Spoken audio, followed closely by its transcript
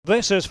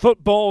This is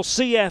Football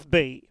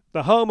CFB,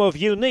 the home of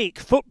unique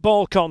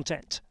football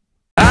content.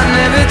 I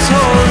never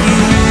told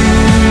you,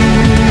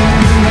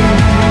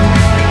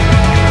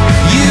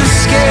 you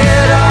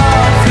scared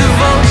off the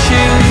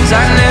vultures.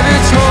 I never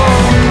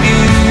told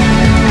you,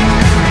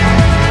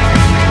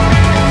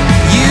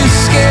 you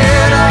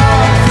scared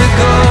off the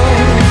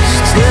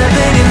ghosts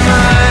living in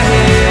my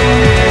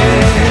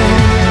head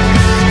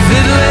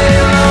that lay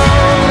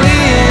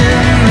lonely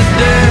in the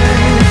dirt,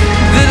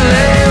 that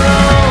lay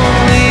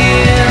lonely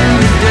in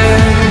the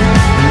dirt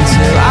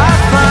until I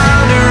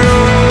found a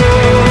rose.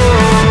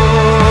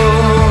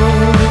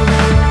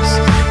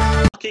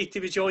 Lucky to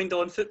be joined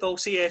on Football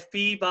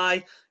CFB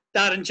by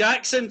Darren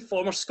Jackson,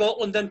 former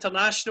Scotland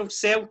international,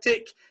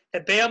 Celtic,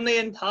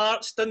 Hibernian,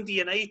 Hearts, Dundee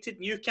United,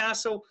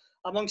 Newcastle,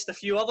 amongst a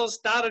few others.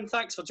 Darren,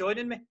 thanks for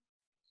joining me.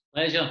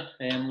 Pleasure.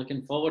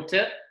 Looking forward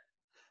to it.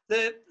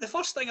 The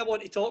first thing I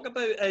want to talk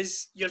about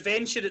is your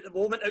venture at the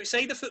moment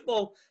outside of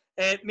football,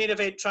 main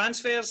event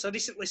transfers. I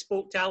recently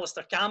spoke to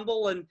Alistair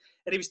Campbell and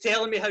he was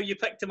telling me how you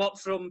picked him up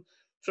from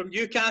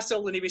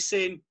Newcastle, and he was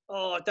saying,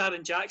 "Oh,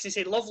 Darren Jackson," he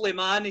said, "lovely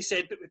man." He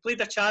said, "But we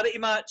played a charity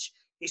match."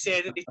 He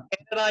said, and he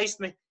terrorised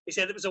me. He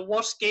said, "It was the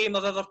worst game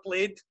I've ever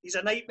played." He's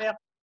a nightmare.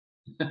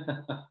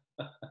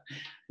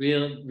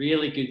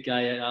 Really good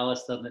guy,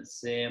 Alistair. And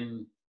it's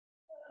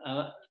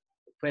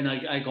when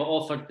I got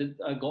offered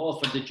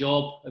the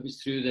job, it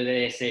was through the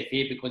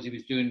SFA because he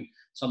was doing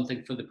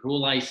something for the pro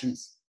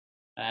license,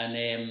 and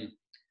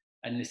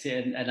they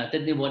said, and I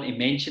didn't want to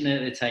mention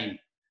it at the time,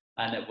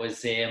 and it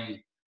was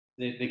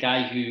the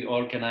guy who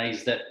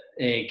organised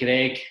it,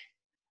 Greg.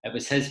 It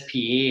was his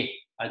PA.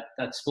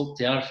 I spoke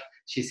to her.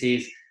 She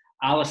says,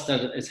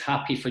 "Alistair is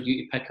happy for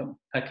you to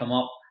pick him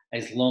up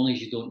as long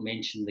as you don't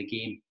mention the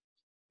game."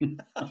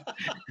 And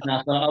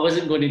I thought I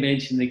wasn't going to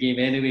mention the game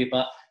anyway,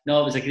 but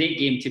no, it was a great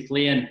game to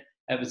play in.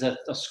 It was a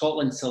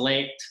Scotland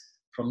select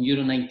from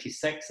Euro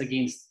 '96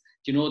 against.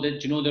 Do you know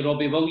the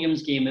Robbie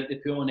Williams game that they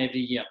put on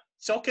every year?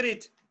 Soccer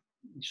Aid.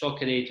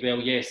 Well,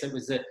 yes, it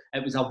was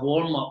a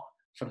warm up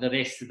for the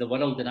rest of the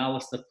world, and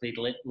Alistair played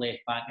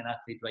left back and I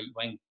played right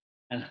wing.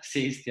 And I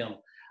says to him,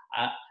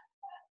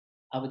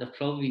 I would have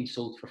probably been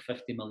sold for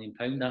 £50 million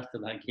after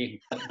that game.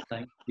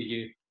 Thanks to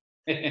you.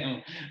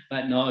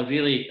 But no,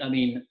 really, I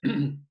mean,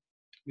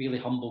 really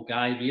humble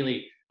guy.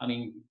 Really, I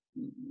mean,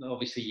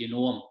 obviously you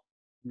know him.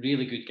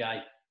 Really good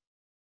guy.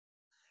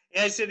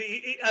 Yes, and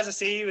as I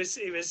say, he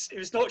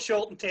was not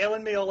short in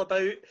telling me all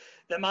about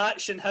the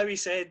match and how he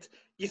said,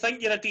 "You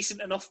think you're a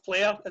decent enough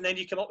player, and then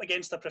you come up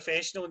against a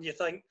professional, and you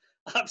think,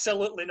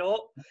 absolutely not."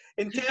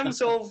 In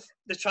terms of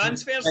the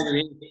transfers,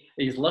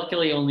 he's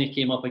luckily only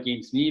came up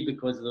against me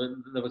because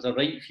there was a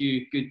right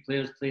few good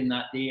players playing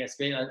that day,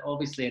 especially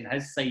obviously in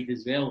his side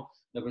as well.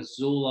 There was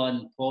Zola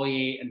and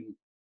Poyet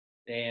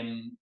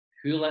and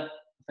Hulett.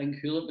 I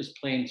think Hulett was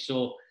playing,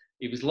 so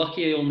he was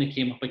lucky he only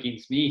came up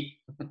against me.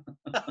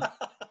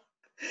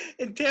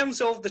 in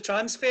terms of the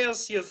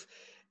transfers,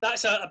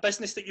 that's a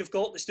business that you've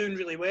got that's doing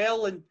really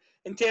well. And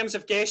in terms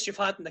of guests you've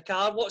had in the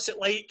car, what's it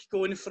like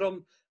going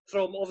from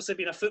obviously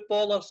being a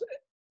footballer,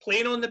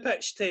 playing on the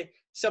pitch, to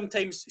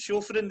sometimes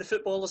chauffeuring the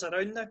footballers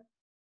around now?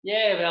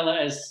 Yeah, well,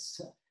 it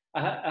is.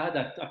 I had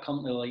a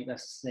company like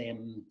this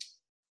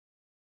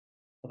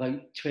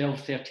about 12,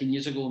 13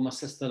 years ago with my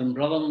sister and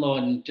brother-in-law,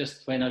 and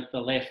just when I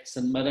left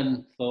St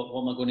Mirren, thought,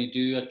 what am I going to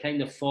do? I'd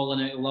kind of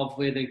fallen out of love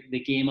with the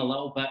game a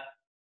little bit,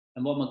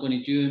 and what am I going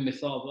to do? And I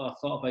thought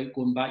about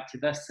going back to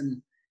this,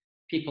 and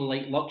people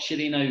like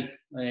luxury now,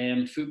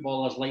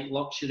 footballers like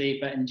luxury,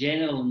 but in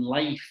general in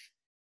life,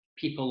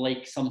 people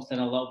like something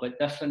a little bit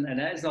different,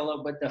 and it is a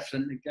little bit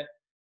different.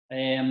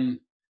 And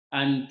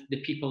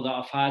the people that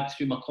I've had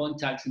through my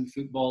contacts in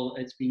football,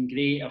 it's been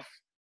great. I've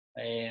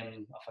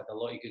had a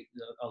lot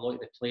of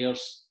the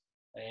players,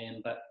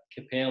 but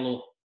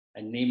Capello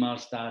and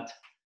Neymar's dad,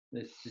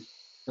 the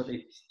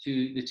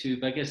two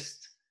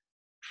biggest,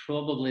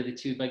 probably the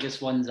two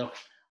biggest ones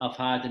I've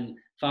had. And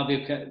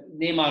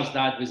Neymar's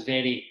dad was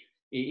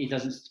he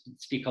doesn't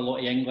speak a lot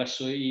of English,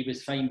 so he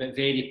was fine, but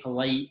very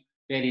polite,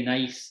 very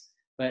nice.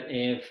 But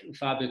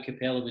Fabio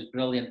Capello was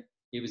brilliant.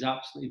 He was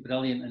absolutely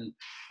brilliant,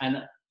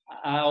 and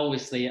I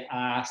obviously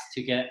asked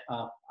to get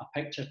a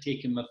picture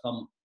taken with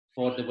him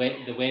for the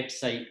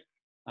website,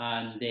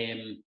 and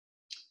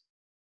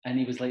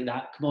he was like,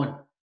 "That, come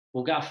on,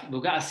 we'll get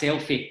a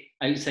selfie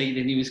outside,"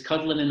 and he was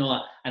cuddling and all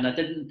that, and I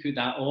didn't put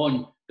that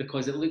on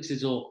because it looks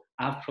as though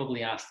I've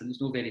probably asked him. It's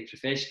not very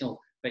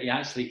professional, but he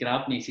actually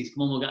grabbed me. He says,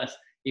 "Come on, we'll get us."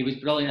 He was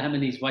brilliant. Him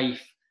and his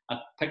wife. I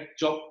picked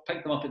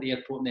them up at the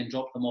airport and then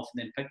dropped them off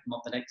and then picked them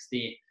up the next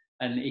day,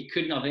 and he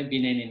couldn't have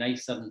been any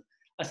nicer. And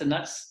listen,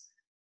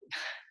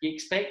 you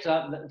expect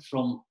that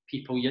from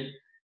people.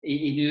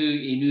 He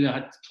knew I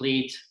had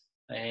played,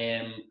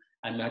 and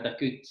we had a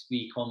good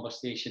wee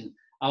conversation.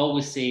 I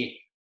always say,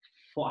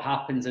 what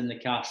happens in the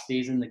car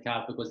stays in the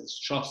car because it's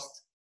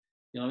trust.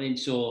 You know what I mean?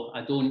 So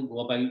I don't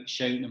go about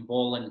shouting and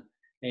bawling.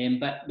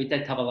 But we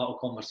did have a little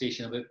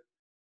conversation about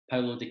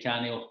Paolo Di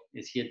Canio,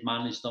 as he had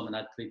managed them and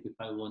I'd played with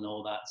Paolo and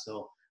all that.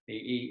 So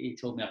he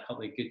told me a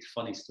couple of good,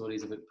 funny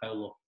stories about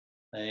Paolo.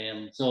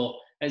 So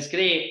it's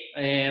great.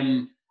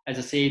 As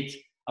I said,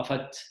 I've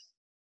had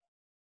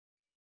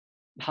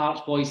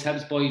Hearts boys,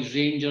 Hibs boys,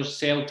 Rangers,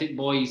 Celtic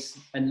boys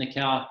in the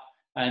car,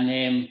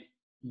 and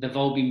they've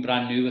all been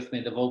brand new with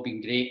me. They've all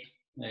been great,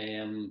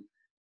 and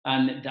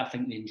I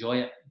think they enjoy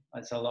it.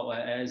 It's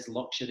it is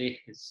luxury.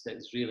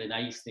 It's really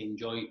nice. They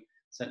enjoy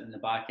sitting in the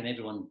back, and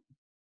everyone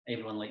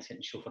likes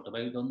getting chauffeured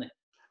about, don't they?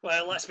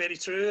 Well, that's very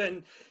true.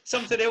 And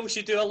something else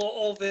you do a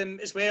lot of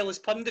as well as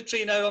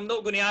punditry. Now, I'm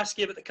not going to ask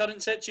you about the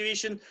current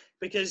situation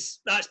because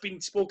that's been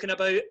spoken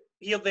about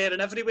here, there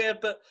and everywhere.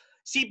 But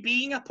see,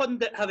 being a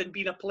pundit, having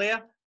been a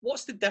player,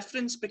 what's the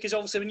difference? Because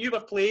obviously when you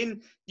were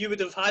playing, you would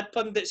have had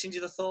pundits and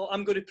you'd have thought,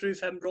 I'm going to prove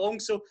him wrong.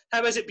 So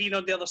how has it been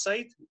on the other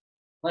side?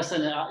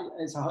 Listen,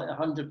 it's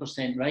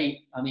 100% right.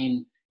 I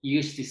mean, you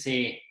used to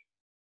say,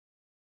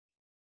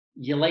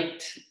 you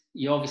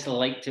obviously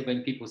liked it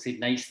when people said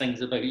nice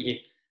things about you.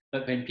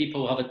 But when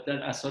people have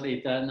a sort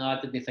of, no, I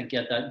didn't think you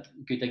had that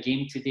good a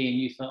game today, and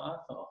you thought, I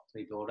thought I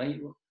played all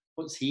right.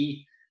 What's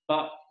he?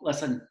 But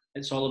listen,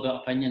 it's all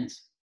about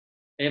opinions.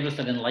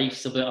 Everything in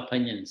life's about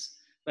opinions,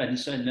 and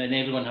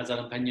everyone has an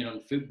opinion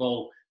on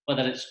football,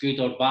 whether it's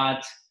good or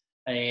bad.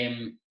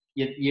 You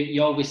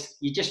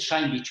just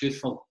try and be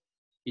truthful.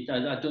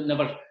 I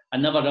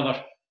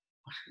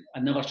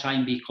never try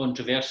and be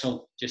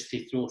controversial just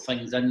to throw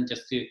things in,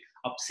 just to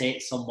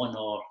upset someone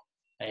or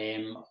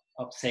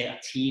upset a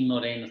team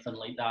or anything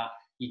like that.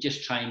 You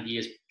just try and be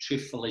as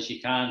truthful as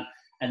you can,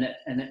 and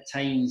at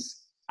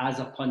times as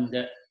a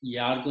pundit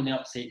you are going to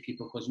upset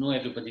people because not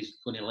everybody's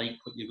going to like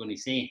what you're going to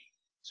say.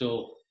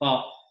 So,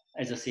 but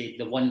as I say,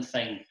 the one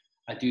thing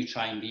I do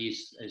try and be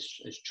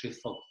is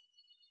truthful.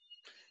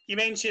 You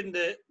mentioned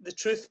the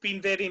truth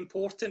being very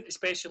important,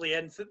 especially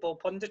in football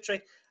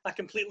punditry. I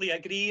completely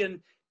agree.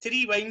 And to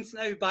rewind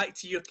now back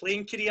to your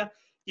playing career,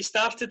 you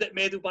started at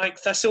Meadowbank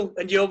Thistle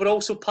and you were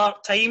also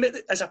part-time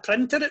as a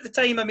printer at the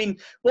time. I mean,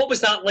 what was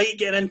that like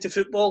getting into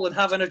football and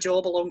having a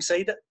job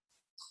alongside it?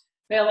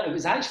 Well, it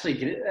was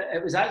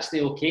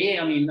actually okay.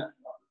 I mean,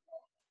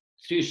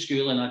 through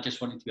schooling, I just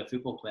wanted to be a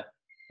football player.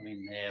 I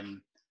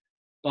mean,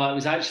 but it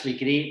was actually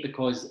great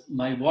because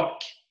my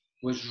work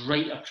was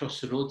right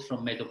across the road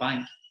from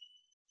Meadowbank.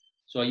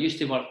 So I used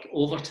to work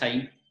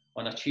overtime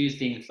on a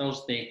Tuesday and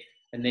Thursday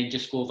and then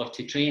just go over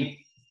to train.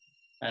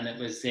 And it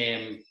was,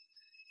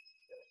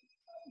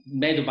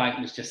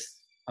 Meadowbank was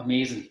just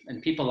amazing.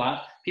 And people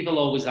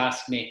always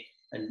ask me,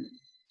 and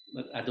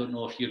I don't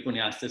know if you're going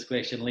to ask this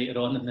question later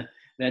on in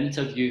the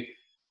interview,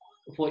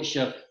 what's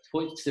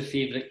the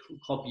favourite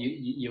club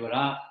you were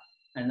at?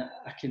 And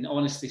I can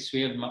honestly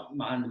swear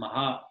my hand on my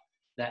heart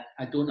that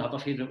I don't have a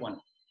favourite one,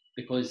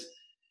 because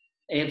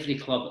every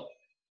club,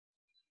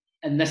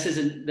 and this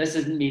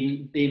isn't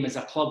me them as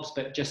a club,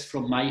 but just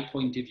from my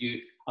point of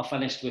view, I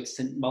finished with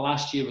my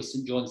last year was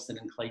St Johnstone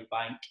and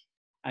Clydebank,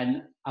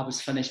 and I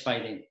was finished by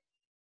then.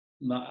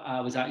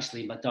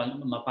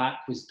 My back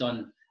was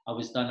done. I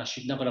was done. I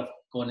should never have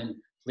gone and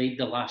played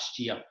the last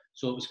year.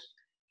 So it was.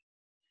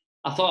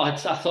 I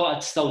thought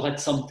I'd still had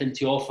something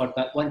to offer,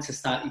 but once I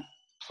started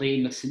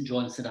playing with St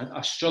Johnstone,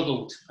 I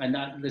struggled, and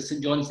the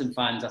St Johnstone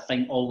fans, I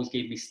think, always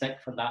gave me stick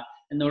for that,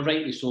 and they were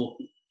rightly so.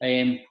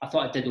 I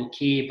thought I did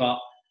okay, but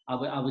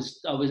I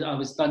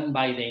was done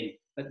by then.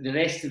 But the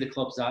rest of the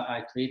clubs that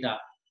I played at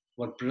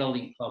were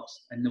brilliant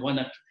clubs, and the one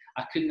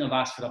I couldn't have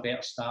asked for a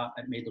better start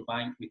at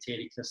Meadowbank with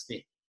Terry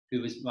Christie,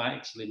 who was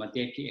actually my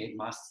deputy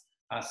headmaster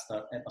at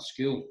my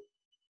school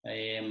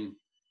a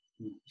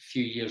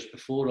few years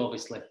before,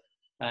 obviously.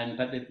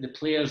 But the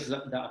players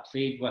that I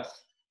played with,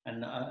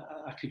 and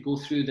I could go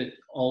through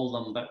all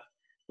of them, but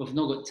we've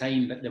not got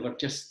time. But they were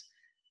just,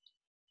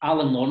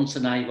 Alan Lawrence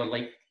and I were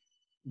like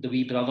the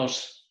wee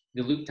brothers.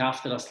 They looked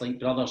after us like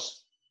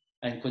brothers,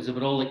 and because they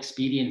were all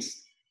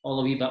experienced, all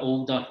a wee bit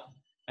older,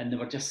 and they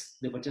were just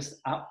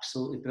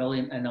absolutely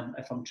brilliant. And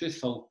if I'm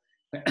truthful,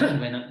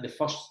 when the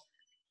first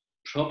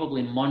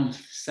probably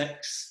month,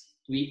 6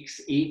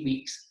 weeks, 8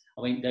 weeks,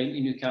 I went down to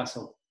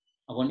Newcastle.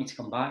 I wanted to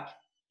come back,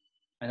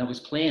 and I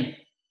was playing.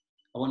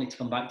 I wanted to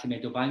come back to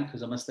Meadowbank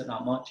because I missed it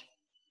that much.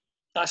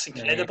 That's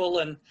incredible.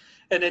 And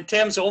in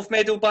terms of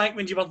Meadowbank,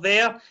 when you were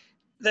there,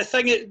 the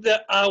thing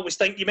that I always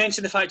think, you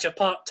mentioned the fact you're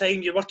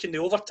part-time, you're working the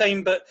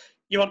overtime, but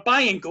you were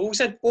buying goals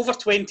in, over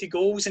 20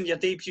 goals in your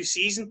debut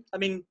season. I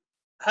mean,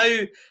 how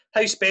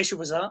special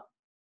was that?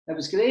 It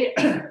was great.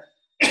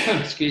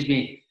 Excuse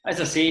me.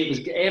 As I say, it was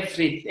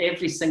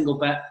every single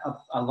bit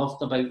I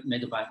loved about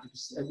Meadowbank.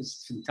 It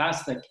was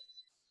fantastic.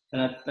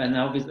 And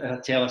I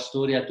tell a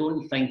story. I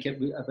don't think it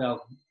would.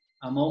 Well,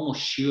 I'm almost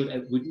sure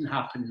it wouldn't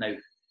happen now.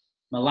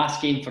 My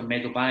last game for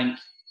Meadowbank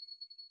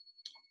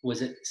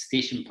was at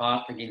Station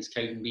Park against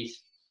Cowdenbeath.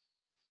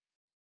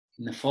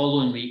 And the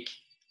following week,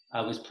 I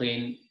was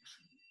playing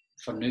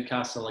for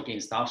Newcastle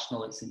against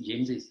Arsenal at St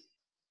James's.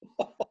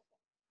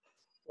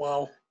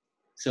 Wow.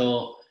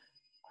 So,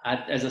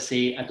 as I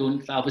say,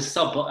 I was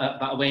sub,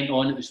 but I went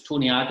on. It was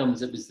Tony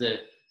Adams. It was the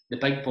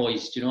big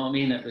boys. Do you know what I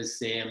mean? It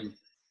was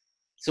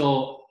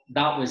so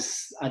that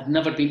was. I'd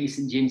never been to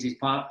St James's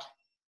Park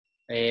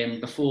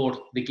before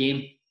the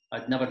game.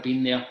 I'd never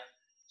been there,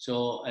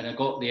 So, and I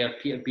got there,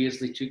 Peter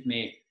Beardsley took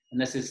me,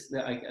 and this is,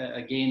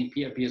 again,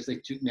 Peter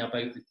Beardsley took me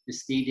about the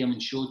stadium and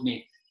showed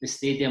me the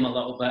stadium a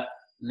little bit,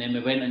 and then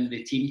we went into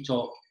the team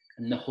talk,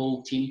 and the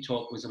whole team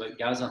talk was about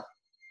Gaza.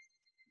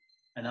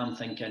 And I'm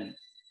thinking,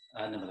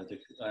 I never had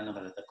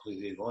a clue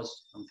who he was.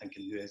 I'm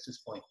thinking, who is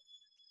this boy?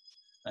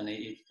 And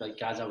like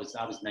Gaza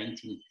I was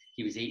 19,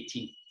 he was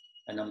 18.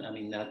 And I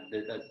mean,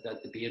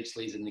 the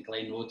Beardsleys and the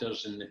Glenn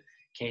Roders and the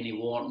Kenny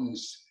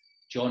Whartons,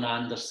 John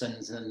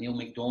Andersons and Neil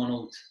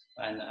McDonald.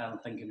 And I'm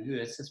thinking, who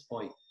is this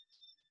boy?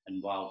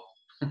 And wow,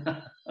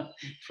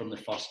 from the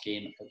first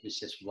game, it was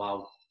just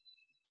wow.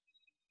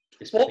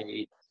 He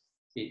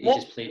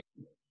just played.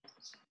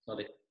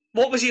 Sorry.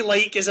 What was he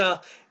like as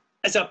a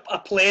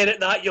player at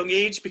that young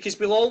age? Because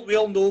we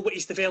all know what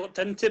he's developed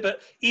into,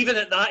 but even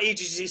at that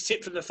age, as he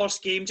said from the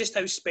first game, just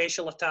how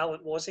special a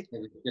talent was he?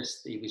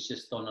 He was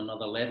just on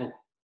another level.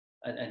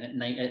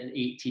 And at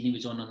 18, he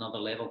was on another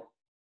level.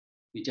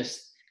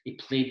 He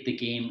played the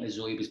game as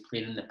though he was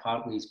playing in the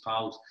park with his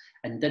pals.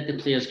 And did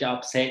the players get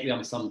upset with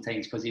him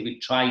sometimes because he would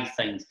try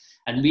things?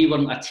 And we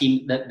weren't a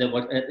team that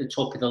were at the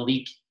top of the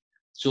league,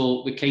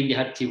 so we kind of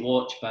had to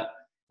watch. But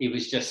he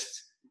was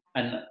just,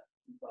 and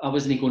I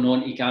wasn't going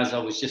on to Gaza. I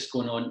was just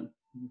going on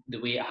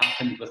the way it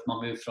happened with my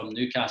move from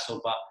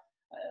Newcastle. But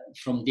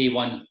from day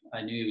one,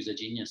 I knew he was a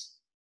genius.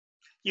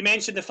 You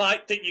mentioned the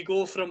fact that you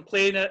go from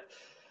playing at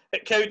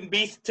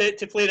Cowdenbeath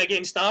to playing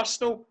against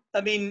Arsenal. I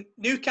mean,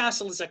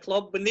 Newcastle as a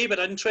club, when they were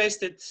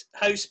interested,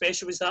 how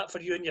special was that for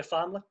you and your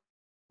family?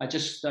 I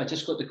just got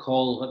the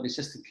call. It was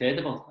just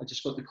incredible. I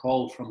just got the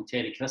call from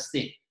Terry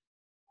Christie.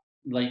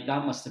 Like,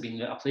 that must have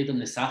been, I played on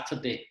the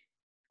Saturday.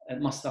 I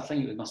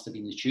think it must have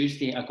been the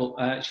Tuesday. I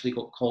actually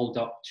got called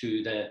up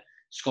to the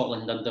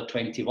Scotland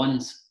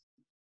under-21s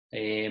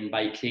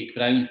by Craig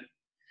Brown.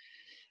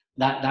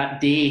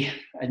 That day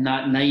and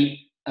that night,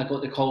 I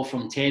got the call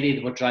from Terry.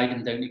 They were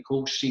driving down to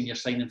Coldstream. You're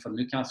signing for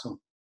Newcastle.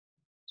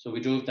 So we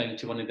drove down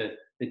to one of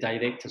the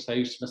director's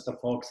house, Mr.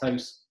 Fogg's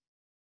house,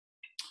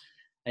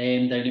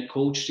 down at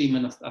Coldstream,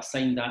 and I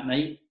signed that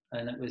night.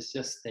 And it was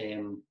just,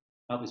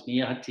 that was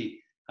me. I had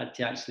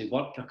to actually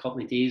work a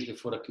couple of days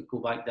before I could go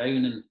back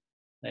down.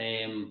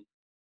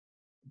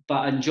 But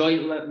I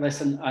enjoyed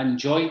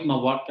my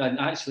work. And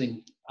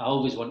actually, I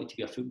always wanted to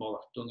be a footballer,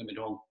 don't get me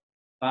wrong.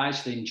 But I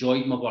actually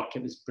enjoyed my work.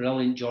 It was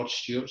brilliant. George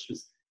Stewart's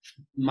was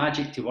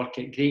magic to work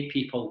at, great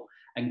people,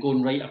 and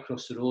going right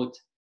across the road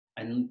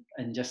and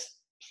just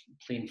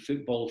playing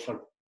football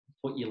for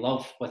what you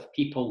love with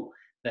people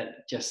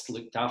that just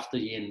looked after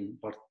you and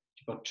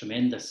were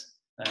tremendous.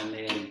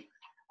 And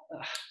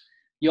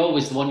you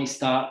always want to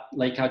start,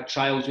 like, I had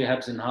trials with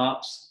Hibs and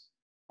Hearts,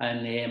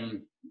 and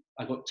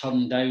I got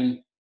turned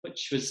down,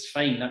 which was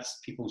fine. That's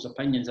people's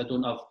opinions. I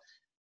don't have,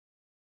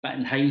 but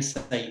in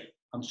hindsight,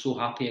 I'm so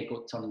happy I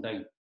got turned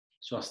down.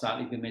 So I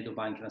started with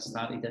Meadowbank, and I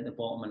started at the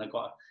bottom, and I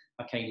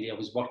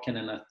was working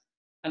in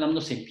and I'm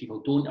not saying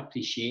people don't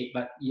appreciate,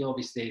 but you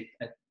obviously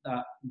at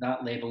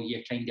that level,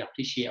 you kind of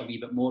appreciate a wee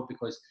bit more,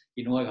 because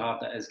you know how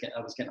hard it is. I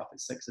was getting up at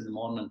 6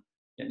 a.m,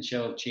 getting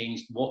showered,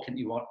 changed, walking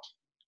to work,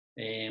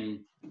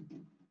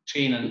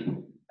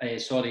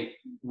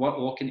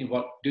 walking to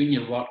work, doing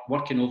your work,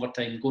 working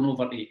overtime, going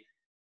over to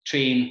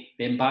train,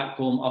 then back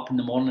home, up in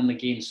the morning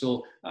again.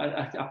 So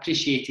I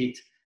appreciated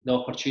the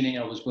opportunity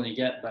I was going to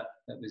get, but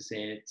it was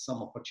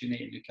some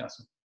opportunity at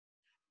Newcastle.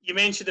 You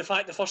mentioned the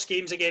fact the first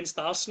game's against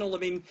Arsenal. I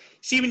mean,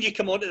 see, when you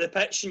come onto the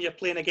pitch and you're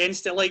playing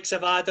against the likes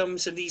of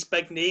Adams and these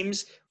big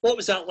names, what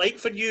was that like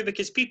for you?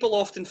 Because people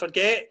often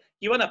forget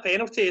you won a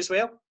penalty as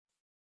well.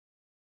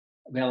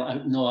 Well,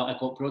 I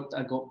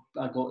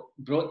got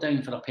brought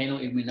down for a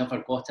penalty and we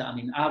never got it. I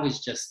mean, I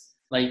was just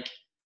like,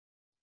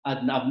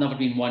 I've never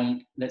been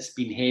one that's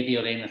been heavy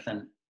or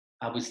anything.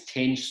 I was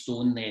 10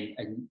 stone then,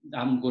 and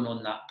I'm going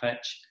on that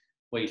pitch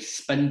with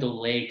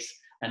spindle legs,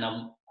 and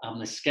I'm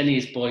the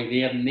skinniest boy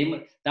there. And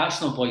the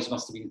Arsenal boys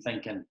must have been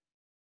thinking,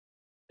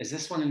 is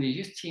this one of the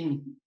youth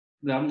team,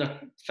 the under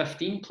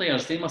 15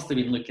 players? They must have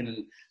been looking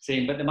and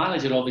saying, but the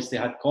manager obviously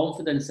had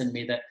confidence in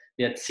me, that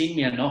they had seen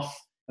me enough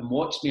and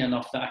watched me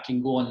enough that I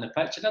can go on the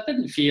pitch. And I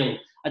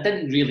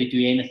didn't really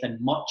do anything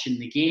much in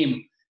the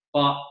game,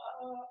 but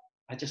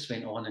I just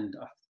went on, and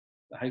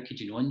how could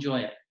you not enjoy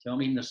it? Do you know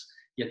what I mean?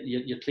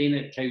 You're playing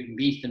at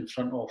Cowdenbeath in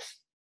front of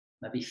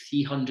maybe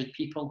 300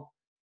 people,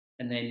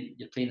 and then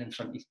you're playing in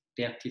front of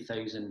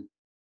 30,000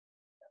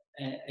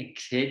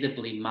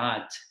 incredibly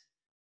mad,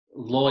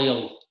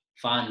 loyal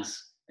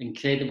fans,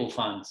 incredible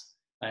fans.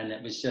 And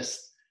it was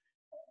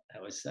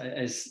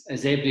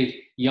as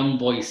every young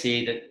boy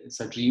said, it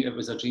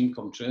was a dream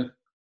come true.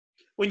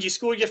 When you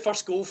scored your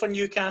first goal for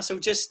Newcastle,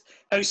 just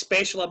how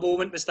special a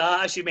moment was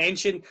that? As you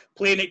mentioned,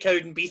 playing at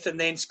Cowdenbeath and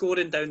then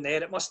scoring down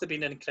there, it must have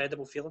been an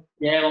incredible feeling.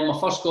 Yeah, well, my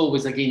first goal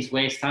was against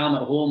West Ham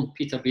at home.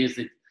 Peter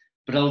Beardsley,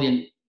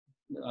 brilliant.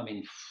 I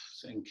mean,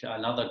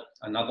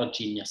 another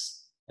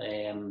genius.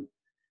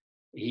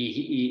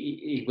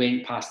 He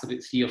went past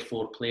about 3 or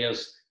 4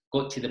 players,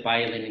 got to the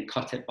byline and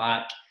cut it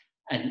back.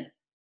 And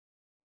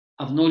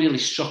I've not really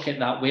struck it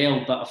that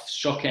well, but I've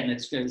struck it and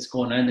it's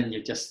gone in, and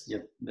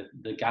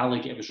the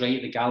Gallowgate. It was right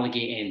at the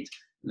Gallowgate end,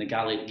 and the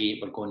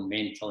Gallowgate were going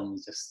mental, and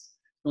you just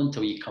not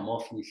until you come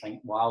off and you think,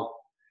 wow.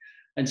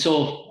 And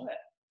so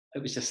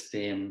it was just,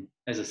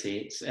 as I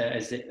say,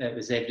 it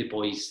was every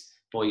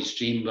boy's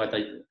dream.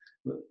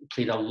 We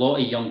played a lot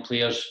of young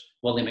players.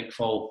 Willie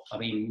McFall, I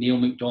mean, Neil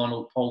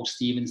McDonald, Paul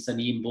Stevenson,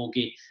 Ian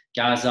Bogie,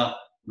 Gaza,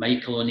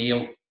 Michael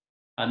O'Neill.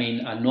 I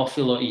mean, an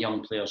awful lot of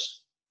young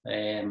players.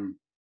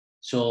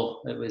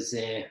 So it was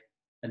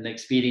an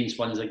experienced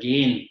ones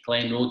again.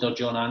 Glenn Roder,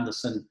 John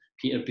Anderson,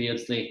 Peter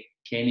Beardsley,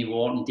 Kenny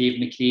Wharton, Dave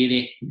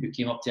McCreary, who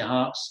came up to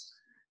Hearts,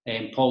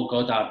 Paul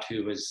Goddard,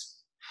 who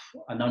was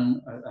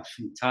a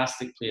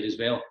fantastic player as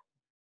well.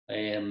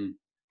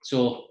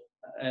 So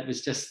it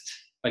was just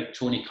like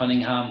Tony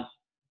Cunningham,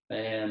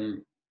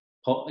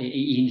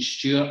 Ian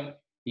Stewart,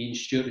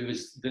 who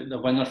was the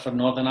winger for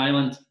Northern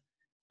Ireland.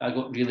 I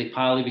got really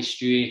pally with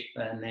Stewie,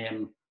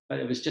 and but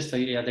it was just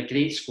he had a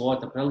great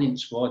squad, a brilliant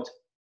squad.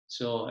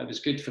 So it was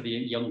good for the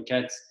young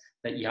kids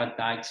that you had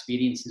that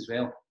experience as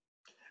well.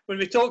 When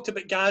we talked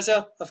about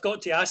Gaza, I've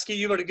got to ask you,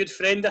 you were a good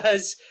friend of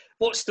his.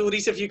 What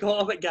stories have you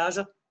got about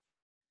Gaza?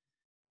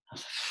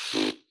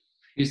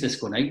 Who's this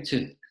going out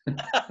to?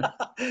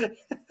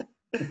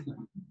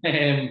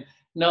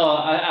 No,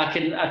 I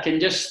can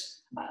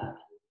just.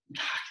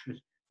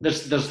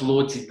 There's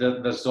loads.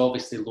 There's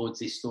obviously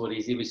loads of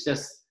stories. He was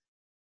just.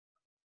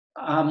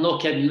 I'm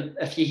not kidding.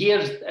 If you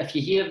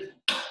hear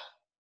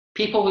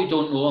people who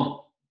don't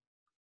know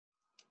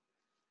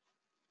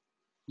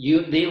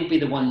him, they'll be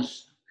the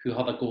ones who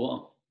have a go at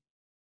him.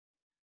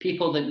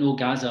 People that know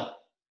Gaza,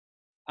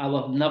 I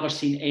have never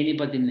seen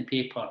anybody in the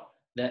paper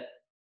that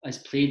has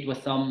played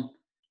with him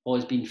or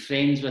has been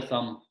friends with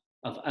him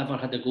have ever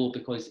had a go,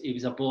 because he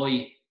was a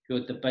boy who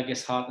had the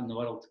biggest heart in the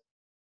world.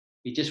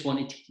 He just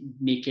wanted to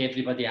make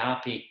everybody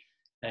happy.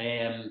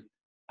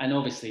 And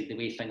obviously the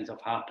way things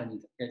have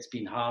happened, it's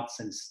been hard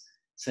since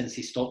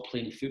he stopped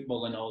playing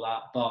football and all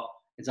that. But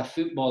as a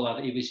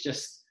footballer, he was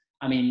just,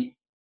 I mean,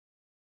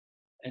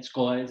 it's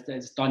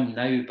done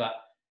now, but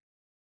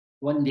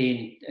one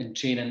day in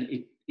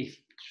training, he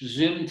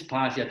zoomed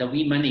past, he had a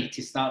wee mini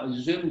to start,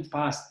 zoomed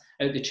past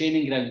out the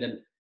training ground,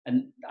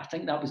 and I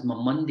think that was my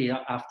Monday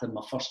after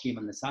my first game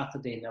on the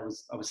Saturday, and I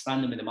was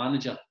standing with the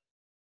manager.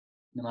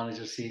 The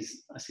manager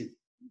says, I said,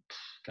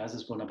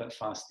 Gaza's going a bit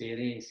fast there,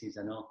 eh? He says,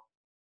 I know.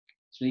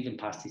 He's not even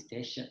passed his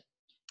test yet.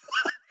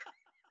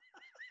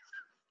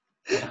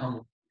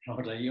 All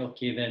right,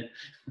 okay then.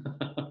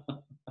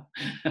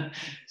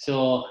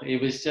 So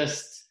it was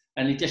just,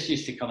 and he just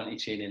used to come into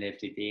training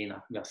every day and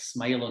with a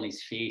smile on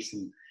his face,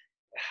 and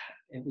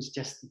it was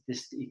just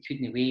this. He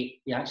couldn't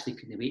wait. He actually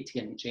couldn't wait to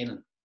get into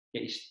training,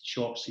 get his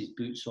shorts, his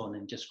boots on,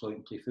 and just go out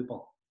and play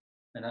football.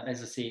 And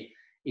as I say,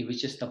 he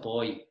was just a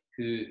boy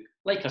who,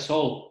 like us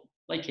all,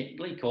 like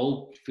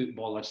all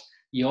footballers,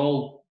 you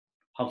all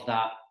have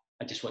that.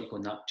 I just want to go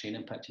on that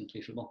training pitch and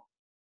play football,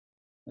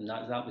 and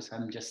that was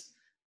him, just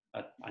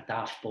a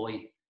daft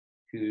boy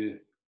who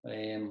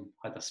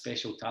had a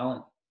special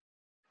talent.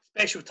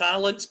 Special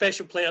talent,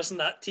 special players in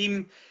that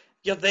team.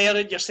 You're there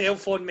at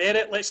yourself on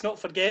merit. Let's not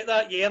forget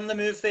that. You earn the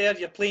move there.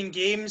 You're playing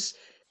games.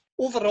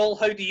 Overall,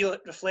 how do you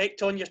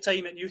reflect on your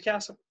time at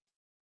Newcastle?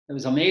 It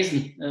was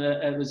amazing.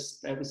 It was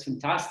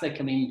fantastic.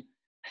 I mean,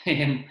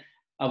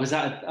 I was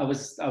at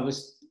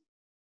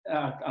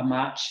a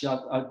match.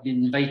 I'd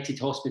been invited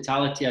to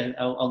hospitality.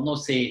 I'll not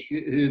say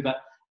who,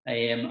 but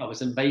I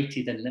was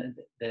invited, and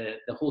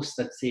the host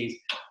that says,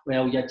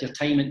 "Well, you had your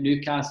time at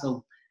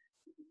Newcastle.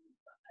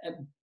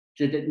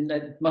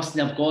 It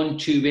mustn't have gone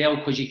too well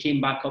because you came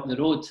back up the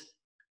road."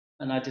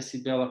 And I just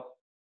said, "Well, I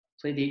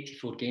played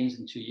 84 games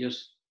in 2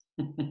 years,"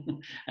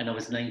 and I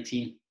was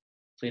 19,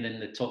 playing in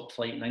the top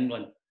flight in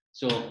England.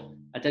 So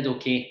I did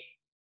okay.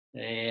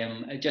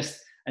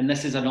 And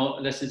this is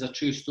a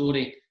true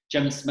story.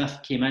 Jim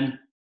Smith came in,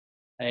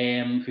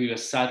 who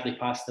has sadly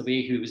passed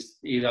away. He was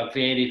a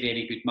very,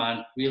 very good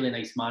man, really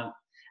nice man.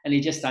 And he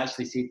just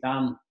actually said,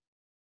 "Dan,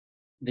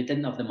 they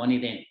didn't have the money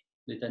then.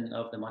 They didn't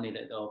have the money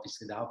that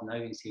obviously they have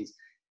now." He says,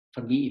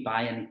 "For me to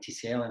buy, I need to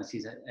sell." And he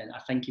says, and I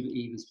think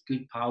he was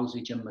good pals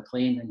with Jim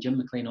McLean, and Jim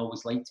McLean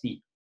always liked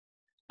me.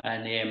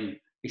 And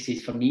he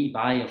says, "For me to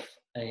buy,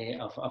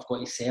 I've got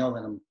to sell,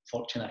 and I'm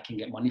fortunate I can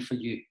get money for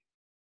you."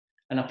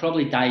 And I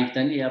probably dived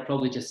into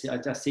it. I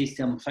just says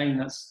to him, "Fine,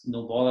 that's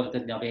no bother. I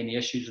didn't have any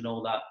issues and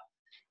all that."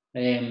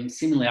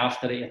 Seemingly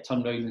after it, I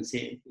turned around and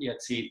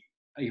he'd say,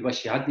 "I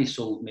wish you hadn't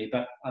sold me."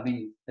 But I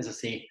mean, as I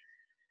say,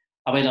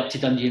 I went up to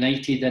Dundee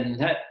United,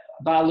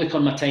 but I look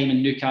on my time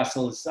in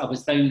Newcastle. I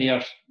was down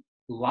there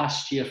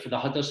last year for the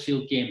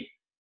Huddersfield game,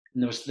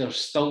 and there was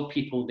still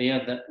people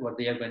there that were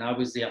there when I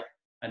was there,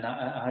 and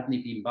I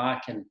hadn't been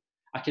back. And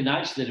I can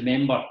actually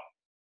remember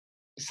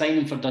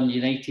signing for Dundee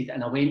United,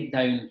 and I went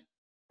down.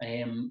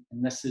 I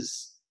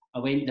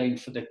went down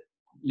for the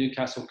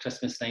Newcastle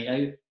Christmas night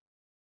out,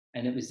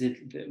 and it was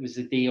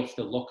the day of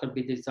the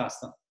Lockerbie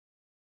disaster.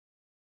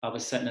 I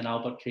was sitting in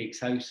Albert Craig's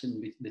house,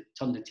 and they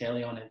turned the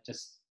telly on. It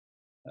just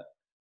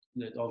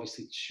that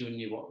obviously shown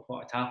you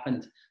what had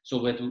happened.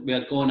 So we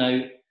had gone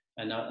out,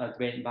 and I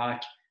went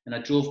back, and I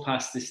drove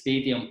past the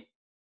stadium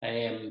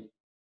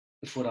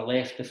before I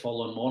left the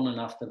following morning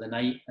after the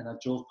night, and I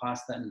drove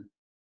past it,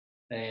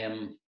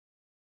 and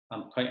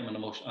I'm quite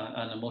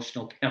an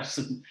emotional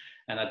person,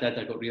 and I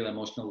got really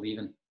emotional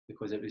leaving,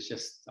 because it was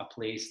just a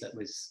place that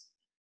was,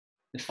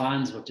 the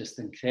fans were just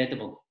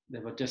incredible. They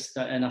were just,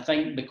 and I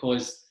think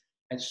because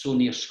it's so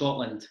near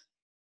Scotland,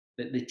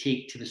 that they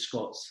take to the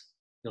Scots.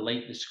 They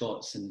like the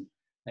Scots, and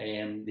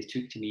they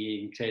took to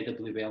me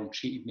incredibly well and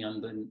treated me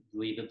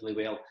unbelievably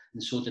well,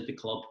 and so did the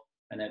club.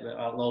 And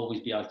it'll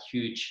always be a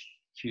huge,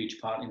 huge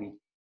part of me.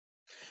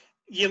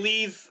 You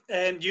leave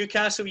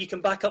Newcastle, you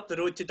come back up the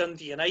road to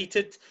Dundee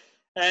United.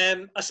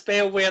 A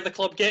spell where the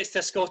club gets to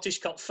a Scottish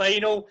Cup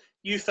final.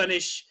 You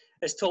finish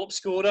as top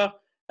scorer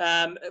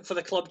for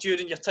the club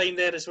during your time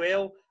there as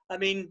well. I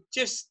mean,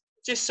 just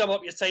sum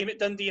up your time at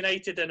Dundee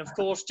United, and of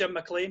course Jim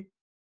McLean.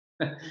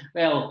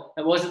 Well,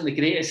 it wasn't the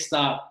greatest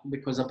start,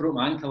 because I broke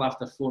my ankle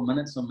after 4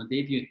 minutes on my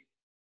debut.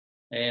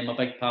 My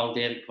big pal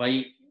Derek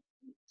White,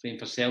 playing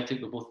for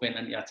Celtic, we both went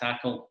into a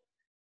tackle,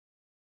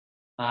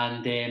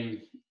 and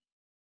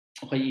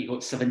Whitey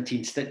got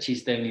 17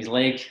 stitches down his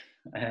leg,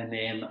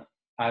 and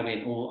I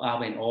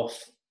went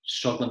off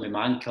struggling with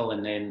my ankle,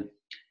 and then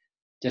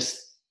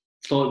just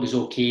thought it was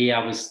okay.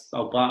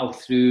 I'll battle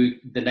through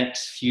the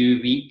next few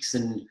weeks,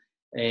 and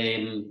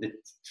the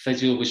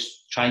physio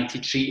was trying to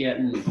treat it,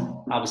 and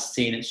I was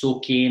saying it's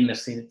okay, and they're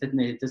saying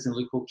it doesn't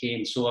look okay,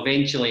 and so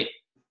eventually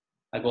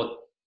I got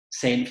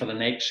sent for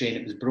an X-ray, and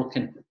it was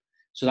broken.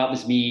 So that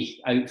was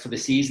me out for the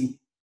season,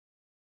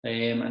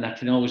 and I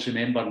can always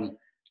remember, and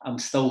I'm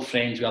still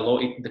friends with a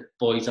lot of the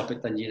boys up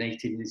at Dundee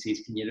United, and they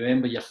says, "Can you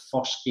remember your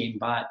first game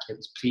back? It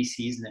was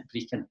pre-season at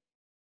Brecon."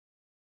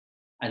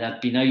 And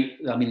I'd been out,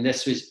 I mean,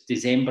 this was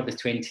December the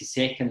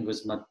 22nd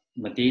was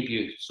my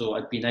debut. So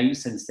I'd been out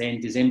since then.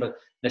 December,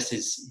 this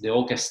is the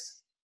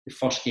August, the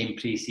first game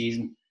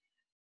pre-season.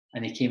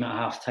 And he came at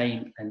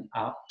half-time and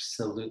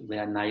absolutely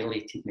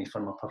annihilated me for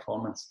my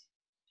performance.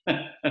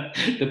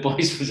 The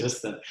boys were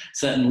just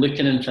sitting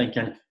looking and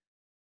thinking,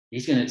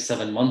 he's going out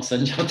 7 months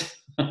injured.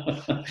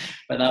 But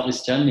that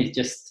was Jim.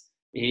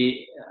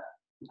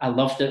 I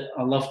loved it.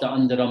 I loved it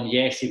under him.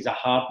 Yes, he was a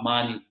hard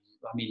man.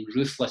 I mean,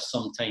 ruthless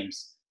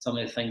sometimes. Some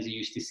of the things he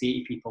used to say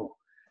to people.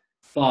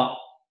 But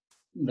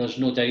there's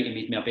no doubt he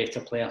made me a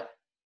better player.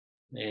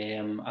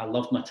 I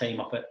loved my time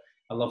up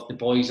I loved the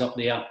boys up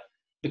there.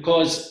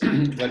 Because we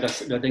had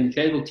an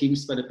incredible team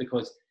spirit,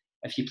 because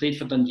if you played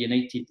for Dundee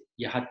United,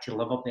 you had to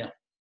live up there.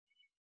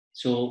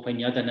 So when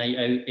you had a night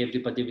out,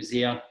 everybody was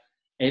there.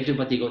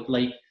 Everybody got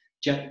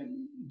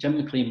Jim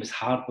McLean was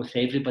hard with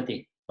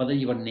everybody. Whether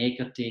you were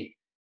Negerty,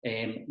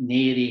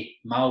 Neri,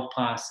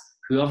 Malpass,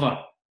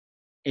 whoever,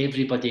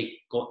 everybody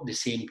got the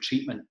same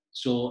treatment.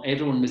 So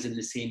everyone was in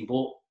the same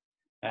boat.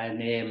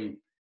 And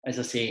as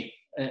I say,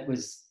 it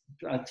was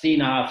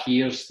 3.5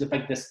 years. The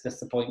big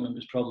disappointment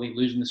was probably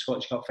losing the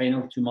Scottish Cup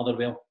final to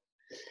Motherwell,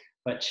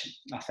 which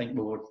I think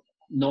we were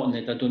not on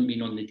I don't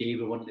mean on the day,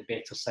 we weren't the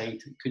better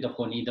side. It could have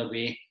gone either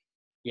way.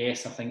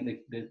 Yes, I think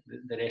the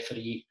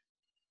referee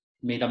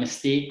made a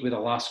mistake with the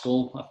last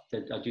goal.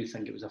 I do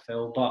think it was a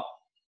foul, but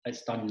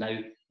it's done now.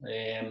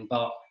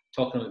 But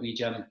talking about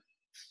Jim,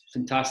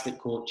 fantastic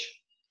coach.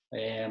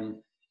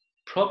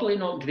 Probably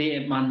not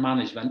great at man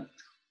management,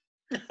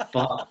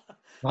 but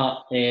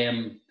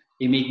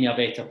he made me a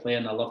better player,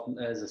 and I loved,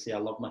 as I say, I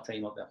love my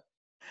time up there.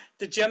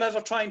 Did Jim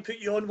ever try and put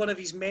you on one of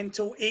his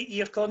mental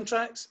 8-year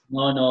contracts?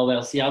 No.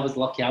 Well, see, I was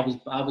lucky. I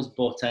was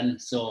bought in,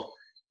 so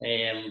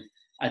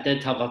I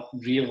did have a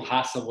real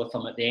hassle with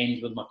him at the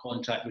end when my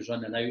contract was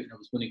running out, and I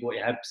was going to go to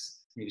Hibs.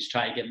 He was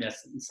trying to get me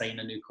to sign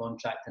a new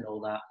contract and all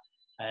that,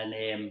 and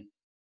I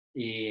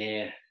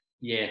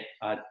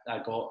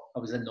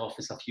was in the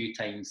office a few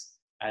times,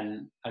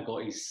 and I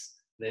got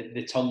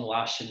the tongue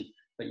lashing,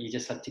 but you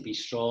just had to be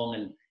strong,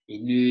 and he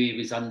knew he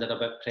was under a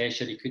bit of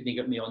pressure. He couldn't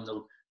get me on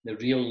the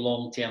real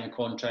long-term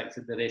contract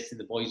that the rest of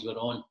the boys were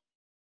on.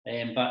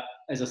 But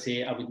as I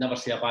say, I would never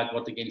say a bad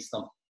word against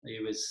him. He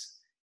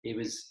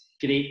was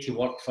great to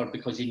work for,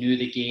 because he knew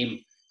the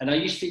game. And I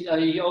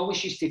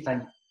always used to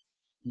think,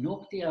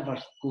 nobody ever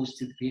goes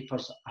to the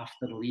papers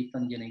after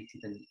leaving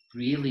United and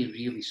really,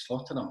 really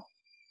slaughter them.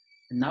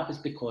 And that was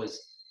because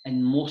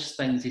in most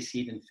things he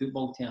said in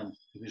football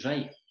terms, he was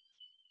right.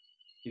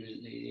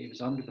 He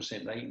was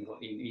 100% right.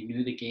 He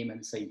knew the game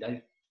inside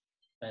out.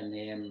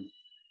 And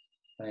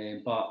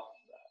but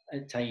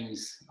at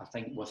times, I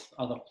think with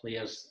other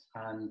players,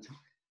 and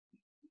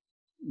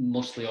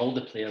mostly all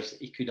the players,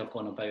 he could have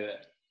gone about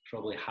it,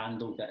 probably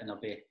handled it in a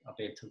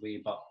better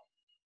way. But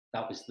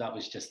that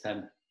was just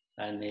him.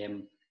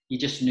 And you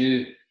just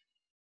knew.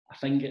 I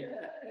think it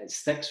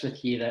sticks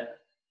with you that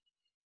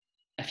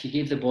if you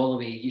gave the ball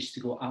away, you used to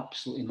go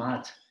absolutely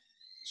mad.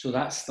 So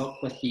that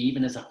stuck with you,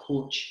 even as a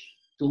coach.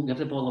 Don't give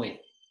the ball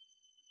away.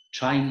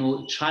 Try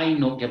not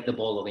give the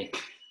ball away.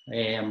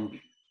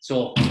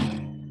 So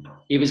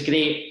he was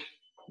great.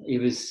 He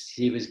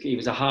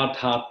was a hard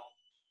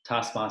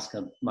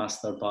taskmaster,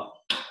 but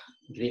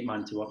a great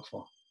man to work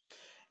for.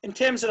 in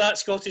terms of that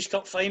Scottish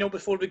Cup final,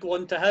 before we go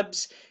on to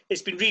Hibs,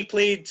 it's been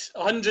replayed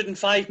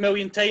 105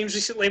 million times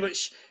recently,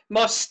 which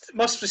must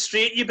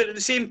frustrate you. But at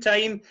the same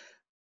time,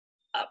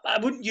 I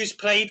wouldn't use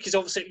pride because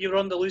obviously you're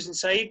on the losing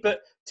side.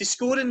 But to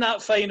score in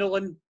that final,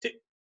 and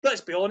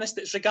let's be honest,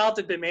 it's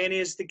regarded by many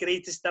as the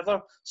greatest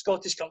ever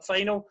Scottish Cup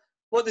final.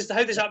 How does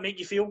that make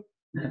you feel?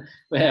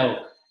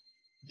 Well,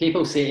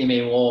 people say to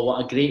me, "Oh,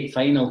 what a great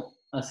final!"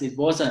 I said,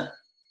 "Was it?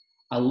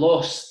 I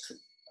lost.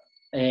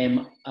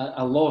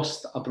 I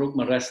lost. I broke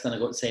my wrist and I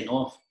got sent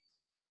off.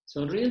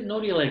 So really,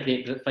 not really a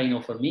great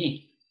final for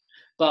me.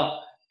 But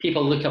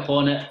people look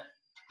upon it.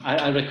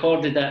 I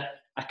recorded it.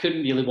 I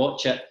couldn't really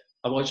watch it.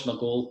 I watched my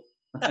goal.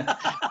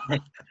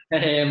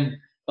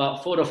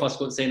 But 4 of us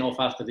got sent off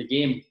after the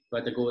game. We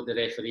had to go at the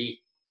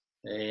referee.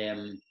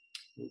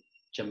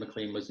 Jim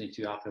McLean wasn't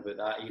too happy about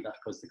that either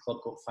because the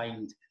club got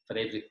fined for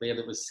every player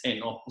that was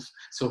sent off.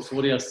 So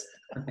 4 years.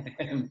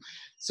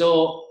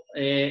 So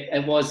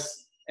it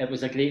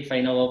was a great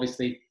final.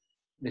 Obviously,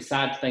 the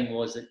sad thing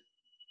was that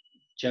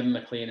Jim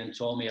McLean and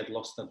Tommy had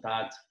lost their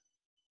dad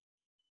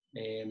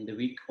the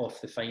week of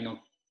the final.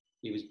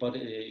 He was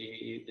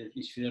buried.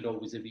 His funeral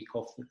was the week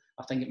off.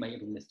 I think it might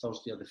have been the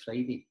Thursday or the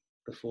Friday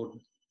before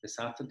the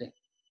Saturday.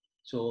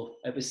 So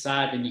it was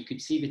sad, and you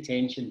could see the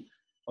tension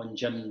on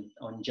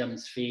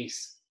Jim's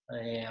face.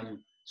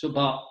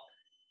 But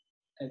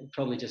it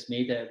probably just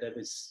made it. There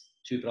was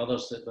 2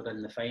 brothers that were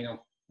in the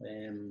final,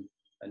 and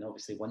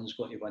obviously one's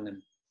got to win,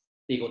 and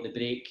they got the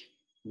break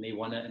and they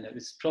won it, and it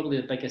was probably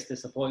the biggest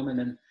disappointment.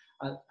 And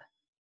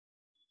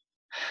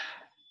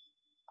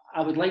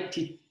I would like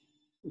to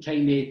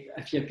kind of,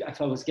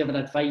 if I was giving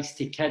advice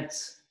to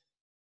kids,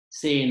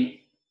 saying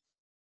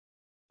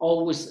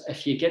always,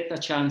 if you get the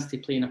chance to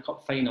play in a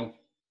cup final,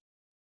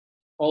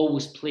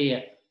 always play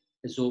it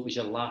as though it was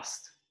your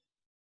last,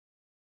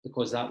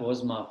 because that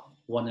was my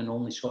one and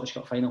only Scottish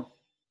Cup final.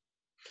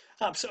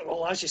 Absolutely.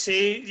 Well, as you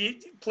say, you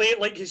play it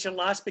like it's your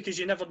last because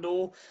you never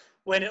know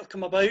when it'll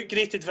come about.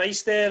 Great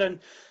advice there, and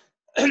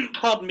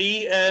pardon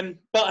me,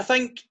 but I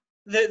think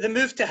the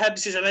move to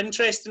Hibs is an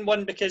interesting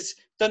one because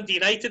Dundee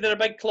United are a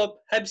big club,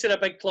 Hibs are a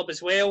big club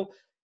as well.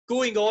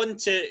 Going on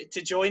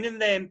to joining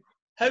them,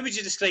 how would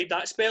you describe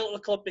that spell at the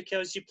club?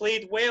 Because you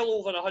played well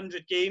over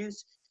 100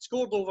 games,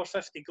 scored over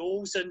 50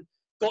 goals, and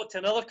got to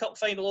another cup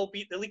final,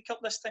 albeit the League Cup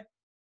this time.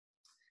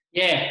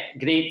 Yeah,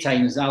 great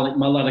times. Alec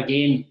Miller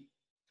again,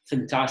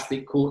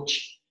 fantastic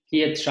coach. He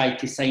had tried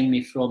to sign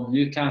me from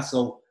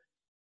Newcastle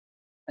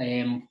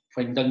when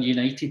Dundee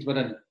United were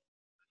in,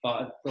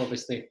 but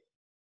obviously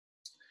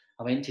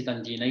I went to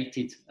Dundee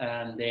United,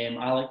 and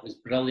Alec was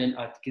brilliant.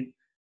 I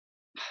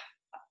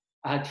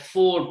had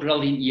 4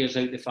 brilliant years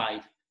out of the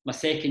 5. My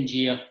second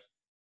year,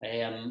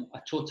 and I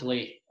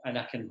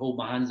can hold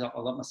my hands up, I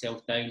let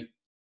myself down.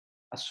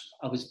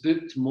 I was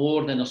booked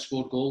more than I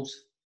scored goals,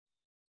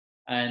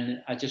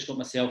 and I just got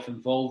myself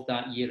involved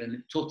that year, and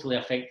it totally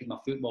affected my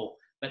football.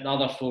 But the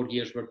other 4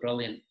 years were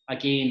brilliant.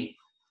 Again,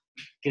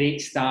 great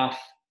staff,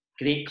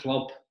 great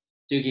club.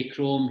 Dougie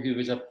Crome, who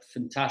was a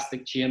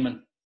fantastic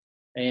chairman,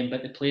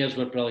 but the players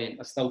were brilliant.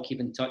 I still keep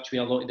in touch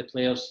with a lot of the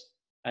players,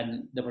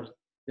 and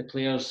the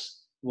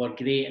players were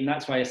great. And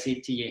that's why I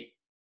said to you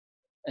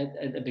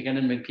at the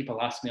beginning, when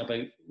people ask me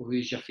about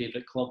who's your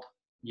favourite club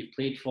you've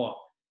played for,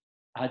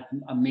 I had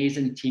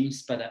amazing team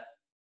spirit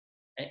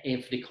at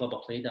every club I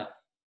played at.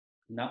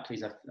 And that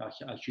plays a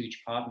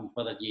huge part in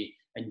whether you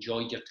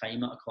enjoyed your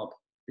time at a club.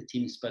 The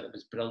team spirit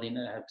was brilliant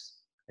at Hibs,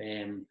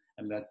 and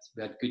we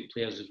had good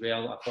players as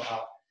well. I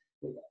thought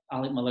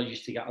Alec Miller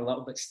used to get a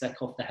little bit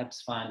stick off the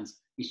Hibs fans.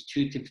 He's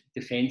too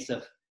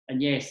defensive.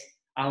 And yes,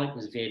 Alec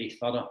was very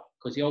thorough,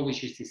 because he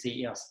always used to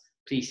say to us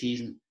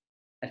pre-season,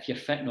 if you're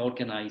fit and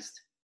organised,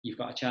 you've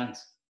got a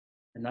chance.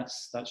 And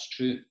that's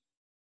true.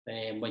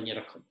 When you're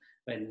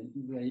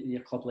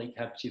a club like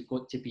Hibs, you've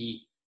got to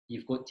be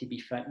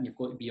fit, and you've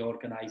got to be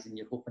organised, and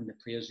you're hoping the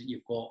players that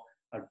you've got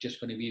are just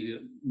going to be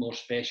more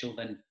special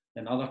than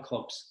other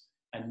clubs.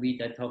 And we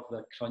did have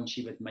the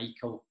crunchy with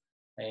Michael.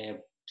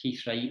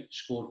 Keith Wright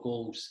scored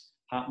goals.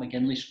 Pat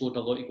McGinley scored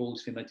a lot of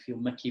goals for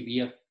midfield. Mickey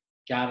Weir,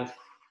 Gareth.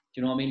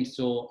 Do you know what I mean?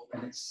 So,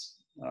 and it's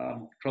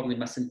probably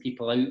missing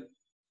people out,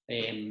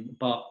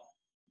 but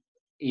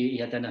he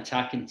had an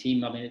attacking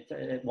team. I mean,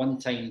 at one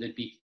time the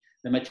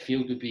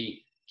midfield would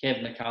be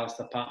Kevin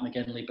McAllister, Pat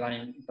McGinley,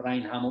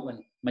 Brian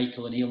Hamilton,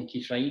 Michael O'Neill, and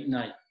Keith Wright.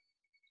 And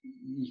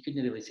you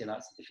couldn't really say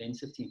that's a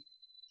defensive team.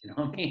 Do you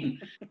know what I mean?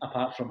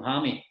 Apart from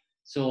Hammy.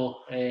 So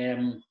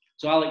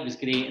Alec was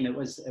great, and it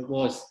was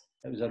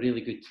a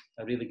really good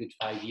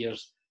 5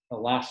 years. The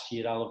last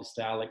year,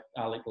 obviously,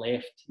 Alec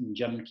left and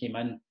Jim came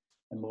in,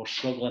 and we were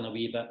struggling a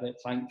wee bit, but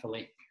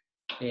thankfully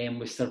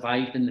we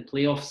survived in the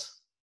playoffs.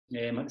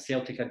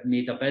 Celtic had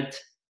made a bid,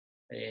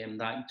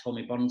 that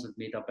Tommy Burns had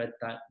made a bid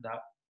that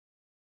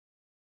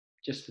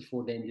just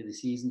before the end of the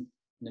season,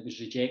 and it was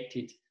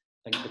rejected,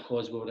 I think,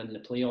 because we were in the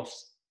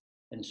playoffs.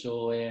 And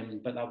so,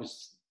 but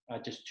I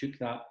just took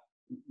that.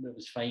 It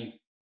was fine.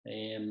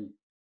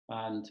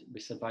 And we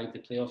survived the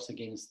playoffs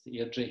against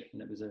Airdrie,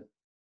 and it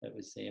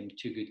was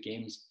 2 good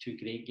games, 2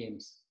 great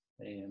games.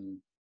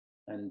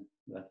 And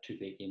we had 2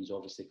 great games,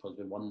 obviously, because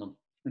we won them.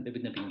 They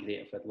wouldn't have been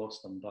great if we'd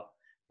lost them, but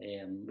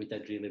we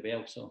did really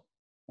well. So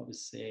it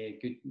was a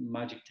good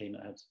magic time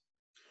at Hibs.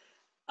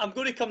 I'm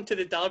going to come to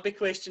the Derby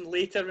question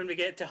later when we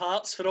get to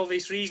Hearts for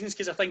obvious reasons,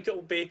 because I think it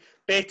will be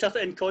better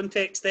in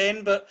context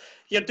then. But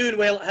you're doing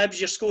well at Hibs,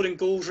 you're scoring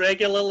goals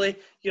regularly,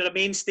 you're a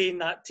mainstay in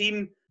that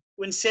team.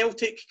 When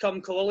Celtic come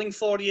calling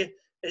for you,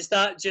 is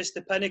that just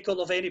the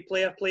pinnacle of any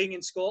player playing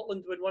in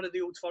Scotland when one of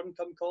the old firm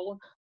come calling?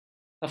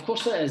 Of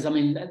course it is. I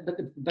mean,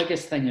 the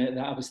biggest thing that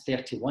I was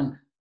 31.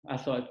 I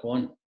thought I'd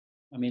gone.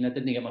 I mean, I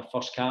didn't get my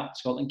first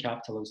Scotland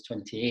cap till I was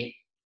 28.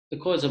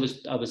 Because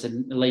I was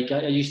in, like,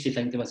 I used to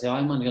think to myself,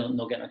 I'm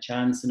not getting a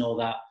chance and all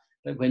that.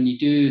 But when you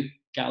do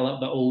get a little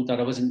bit older,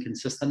 I wasn't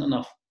consistent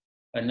enough.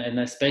 And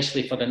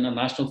especially for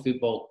international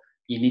football,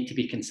 you need to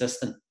be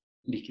consistent.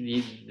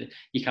 You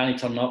can't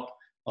turn up,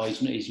 oh,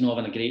 he's not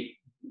having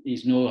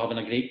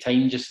a great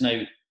time just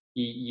now.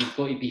 You've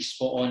got to be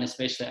spot on,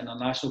 especially in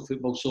international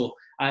football. So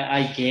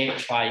I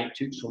get why it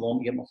took so long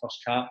to get my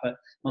first cap. But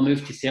my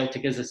move to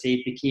Celtic, as I said,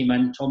 they came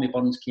in, Tommy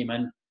Burns came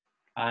in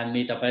and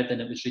made a bid,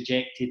 and it was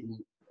rejected. And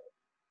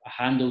I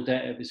handled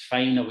it. It was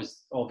fine. I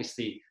was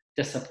obviously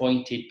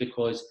disappointed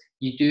because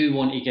you do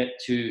want to get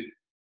to,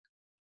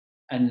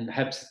 and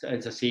Hibs,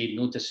 as I say,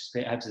 no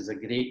disrespect, Hibs is a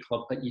great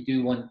club, but you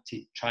do want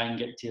to try and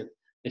get to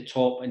the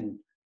top and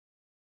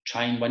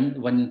try and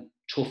win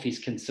trophies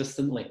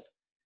consistently.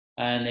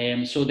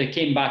 And so they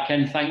came back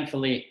in.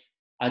 Thankfully,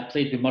 I'd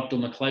played with Murdo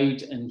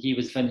McLeod, and he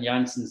was Vin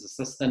Jansen's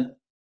assistant.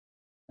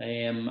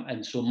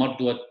 And so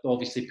Murdo had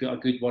obviously put a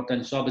good word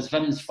in. So I was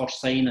Vin's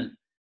first signing,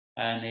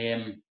 and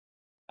it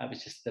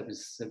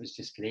was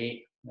just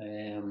great.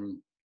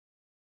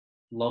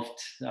 Loved.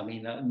 I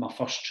mean, my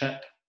first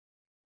trip,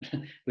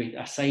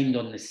 I signed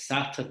on the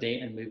Saturday,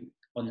 and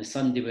on the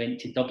Sunday we went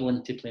to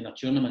Dublin to play in a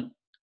tournament.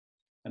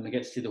 And we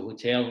get to the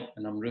hotel,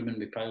 and I'm rooming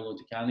with Paolo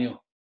Di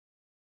Canio,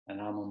 and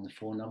I'm on the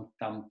phone.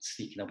 I'm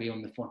speaking away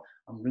on the phone.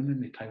 I'm rooming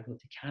with Paolo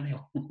Di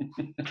Canio,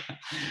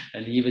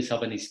 and he was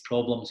having his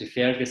problems with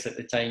Fergus at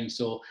the time.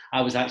 So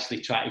I was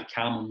actually trying to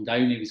calm him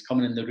down. He was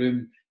coming in the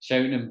room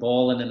shouting and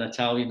bawling in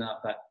Italian.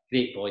 But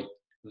great boy,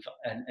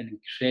 an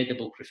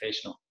incredible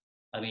professional.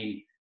 I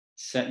mean,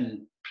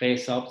 sitting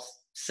press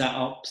ups, sit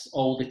ups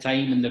all the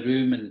time in the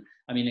room, and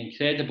I mean,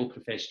 incredible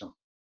professional,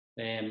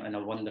 and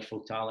a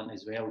wonderful talent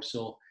as well.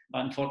 So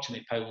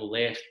unfortunately, Paolo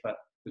left, but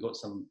we got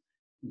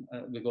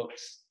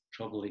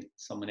probably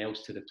someone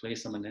else to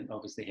replace him, and then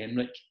obviously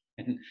Henrik,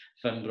 and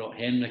Finn brought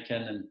Henrik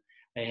in,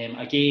 and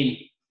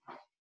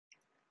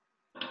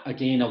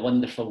again a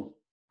wonderful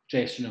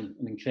dressing room,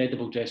 an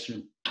incredible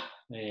dressing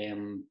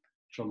room,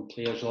 from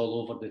players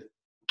all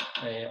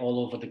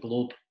over the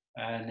globe,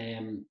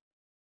 and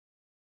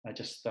I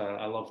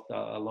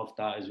loved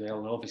that as well.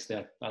 And obviously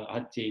I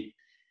had to.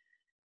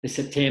 In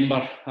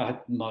September, I had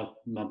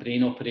my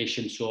brain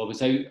operation, so I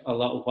was out a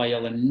little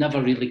while and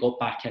never really got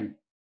back in.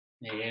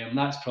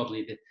 That's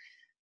probably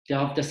do I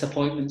have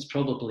disappointments?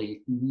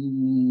 Probably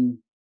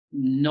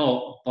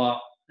not, but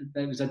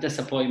it was a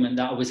disappointment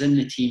that I was in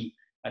the team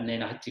and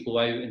then I had to go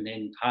out, and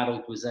then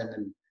Harold was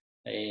in,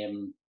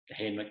 and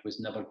Henrik was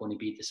never going to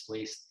be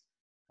displaced.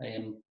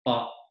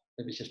 But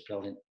it was just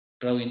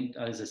brilliant,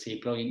 as I say,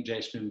 brilliant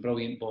dressing room,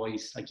 brilliant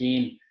boys.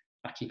 Again,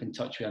 I keep in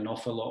touch with an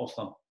awful lot of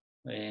them.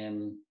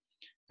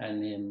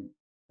 And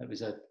it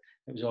was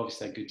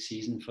obviously a good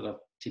season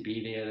to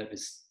be there. It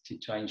was to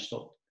try and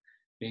stop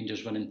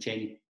Rangers winning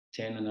 10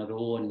 in a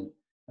row, and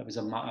it was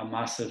a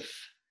massive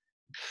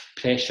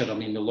pressure. I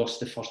mean, they lost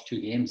the first 2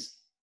 games.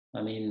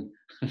 I mean,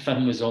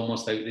 Finn was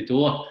almost out the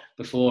door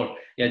before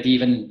he had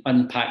even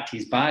unpacked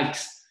his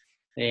bags.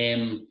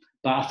 But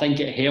I think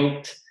it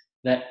helped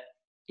that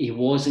he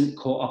wasn't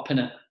caught up in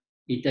it.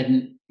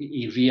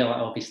 He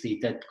realised, obviously he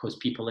did, because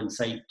people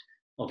inside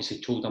obviously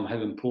told him how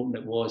important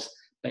it was,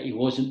 but he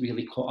wasn't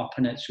really caught up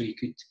in it, so he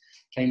could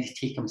kind of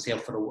take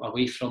himself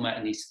away from it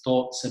and his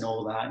thoughts and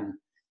all that,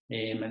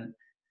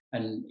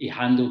 and he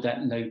handled it.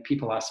 Now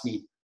people ask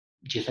me,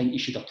 do you think he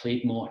should have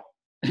played more?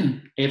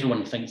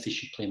 Everyone thinks they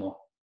should play more.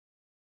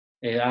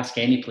 Ask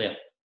any player,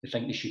 they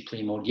think they should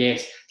play more.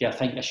 Yes, do I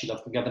think I should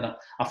have given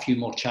a few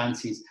more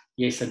chances?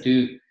 Yes, I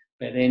do.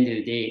 But at the end of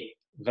the day,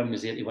 Vim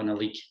was there to win a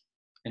league,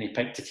 and he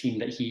picked a team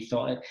that he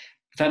thought.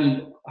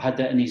 Vim had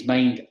it in his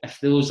mind, if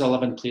those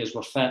 11 players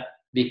were fit,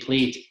 they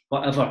played.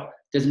 Whatever,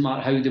 doesn't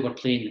matter how they were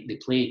playing, they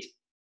played.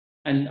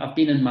 And I've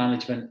been in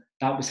management,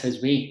 that was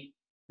his way.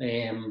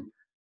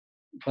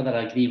 Whether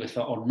I agree with it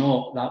or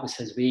not, that was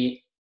his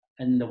way.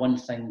 And the one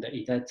thing that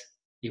he did,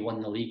 he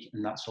won the league,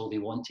 and that's all they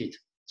wanted.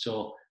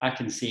 So I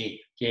can say,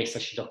 yes, I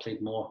should have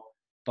played more,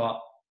 but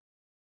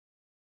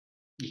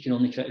you can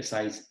only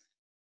criticise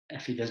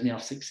if he doesn't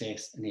have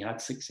success, and he had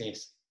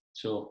success.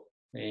 So,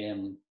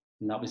 and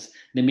that was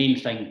the main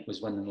thing,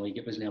 was winning the league.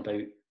 It wasn't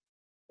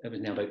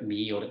about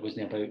me, or it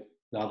wasn't about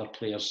the other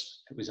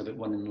players. It was about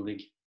winning the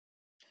league.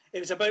 It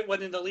was about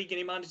winning the league, and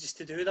he manages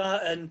to do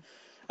that. And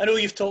I know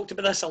you've talked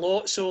about this a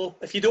lot, so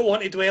if you don't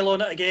want to dwell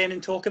on it again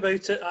and talk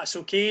about it, that's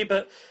okay.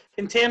 But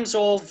in terms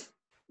of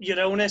your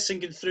illness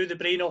and going through the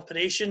brain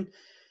operation,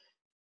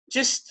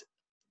 just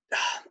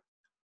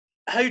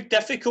how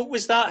difficult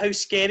was that? How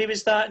scary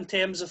was that in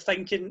terms of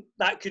thinking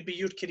that could be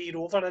your career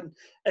over?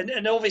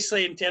 And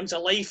obviously in terms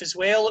of life as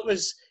well, it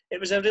was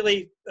a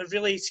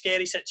really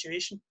scary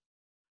situation.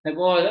 It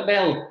was.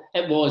 Well,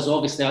 it was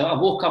obviously. I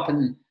woke up.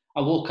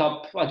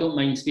 I don't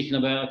mind speaking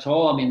about it at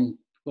all. I mean,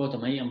 God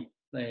Almighty,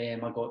 I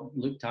got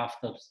looked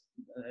after.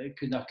 I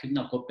couldn't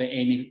have got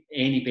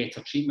any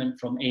better treatment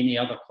from any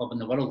other club in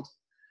the world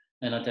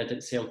than I did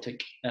at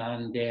Celtic.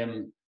 And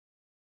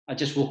I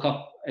just woke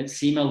up at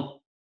Seamill.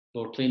 They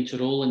were playing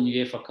Tyrol in the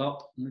UEFA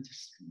Cup, and I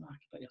just had a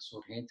bit of a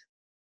sore head.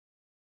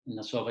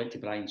 And so I went to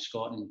Brian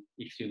Scott, and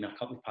he threw me a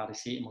couple of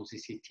paracetamols. He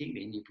said, "Take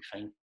them, you'll be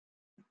fine."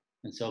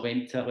 And so I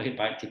went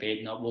back to bed,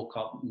 and I woke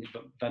up, and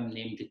Vim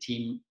named the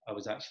team I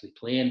was actually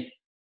playing.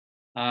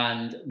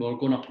 And we were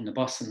going up in the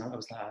bus, and I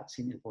was like,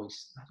 saying to the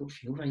boys, "I don't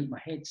feel right,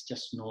 my head's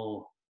just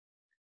no."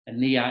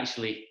 And they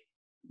actually,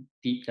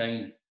 deep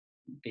down,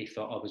 they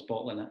thought I was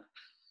bottling it.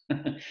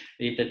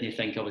 They didn't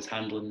think I was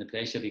handling the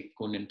pressure of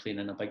going and playing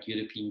in a big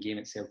European game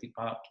at Celtic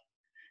Park.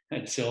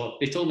 And so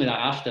they told me that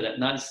after it,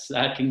 and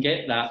I can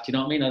get that, do you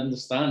know what I mean? I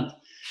understand.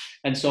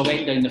 And so I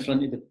went down the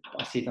front of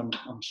I said,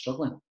 I'm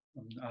struggling.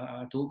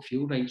 I don't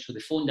feel right. So they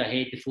phoned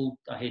ahead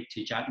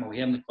to Jack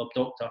Mulhern, the club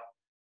doctor,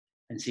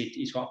 and said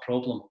he's got a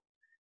problem.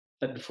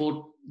 But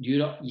before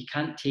Europe, you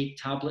can't take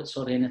tablets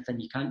or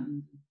anything. You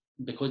can't,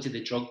 because of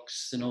the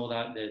drugs and all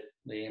that,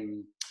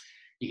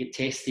 you get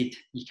tested,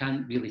 you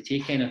can't really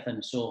take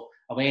anything. So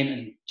I went,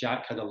 and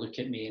Jack had a look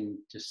at me and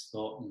just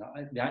thought, and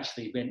they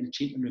actually went in the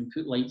treatment room,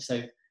 put lights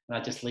out, and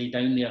I just lay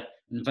down there.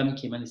 And Vim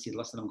came in and said,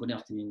 "Listen, I'm going to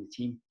have to name the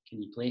team.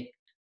 Can you play?"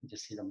 I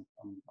just said, I'm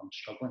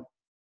struggling.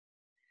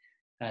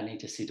 And he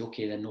just said,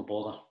 "Okay, then no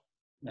bother."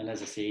 And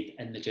as I said,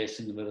 in the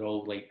dressing room, we were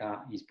all like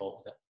that. He's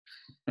bottled it.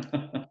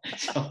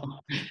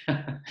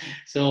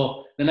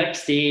 So the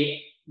next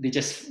day,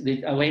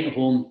 I went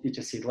home. They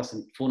just said,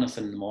 "Listen, phone us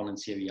in the morning,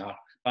 see how you are."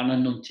 But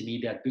unknown to me,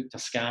 they had booked a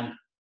scan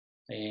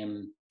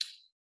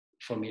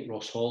for me at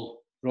Ross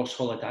Hall. Ross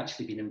Hall had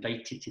actually been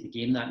invited to the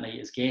game that night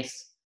as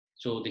guests.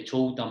 So they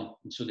told them,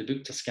 and so they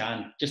booked a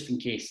scan just in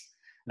case.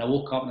 And I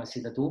woke up and I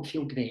said, "I don't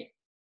feel great."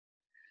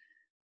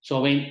 So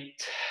I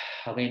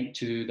went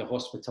to the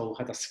hospital,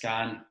 had a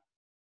scan,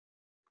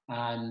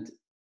 and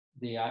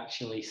they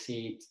actually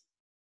said,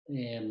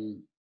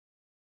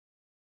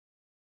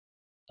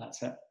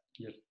 "That's it.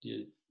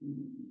 You'll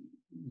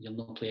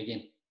not play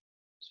again."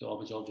 So I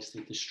was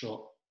obviously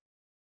distraught.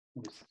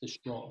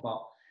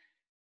 But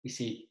he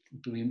said,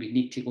 we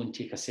need to go and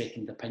take a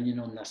second opinion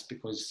on this,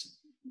 because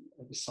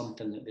it was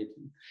something that they...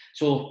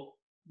 So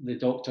the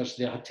doctors,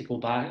 I had to go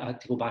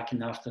back in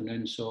the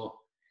afternoon. So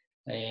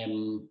I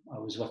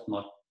was with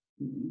my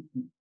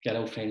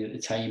girlfriend at the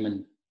time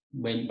and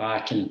went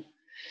back, and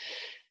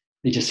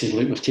they just said,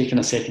 "Look, we've taken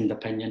a second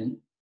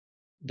opinion.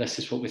 This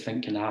is what we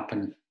think can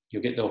happen.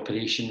 You'll get the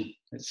operation.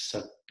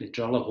 They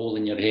drill a hole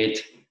in your head.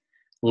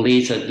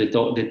 Laser, the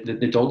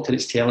doctor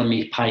that's telling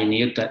me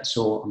pioneered it,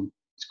 so I'm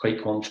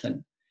quite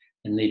confident.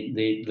 And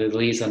they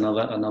laser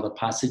another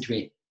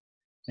passageway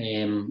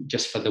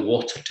just for the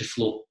water to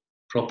flow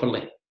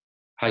properly.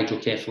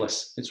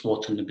 Hydrocephalus, it's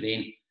water in the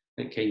brain.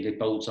 It kind of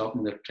builds up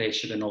and the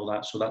pressure and all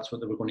that. So that's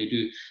what they were going to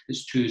do.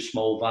 It's two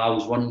small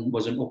valves. One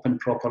wasn't open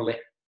properly,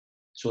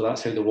 so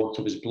that's how the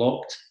water was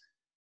blocked.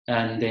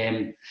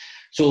 And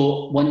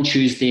so one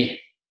Tuesday,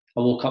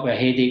 I woke up with a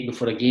headache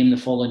before a game. The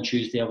following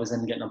Tuesday, I was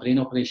in getting a brain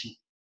operation.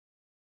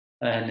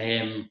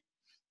 And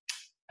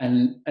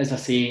as I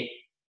say,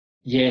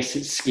 yes,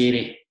 it's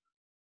scary.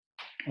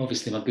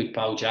 Obviously, my good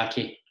pal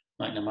Jackie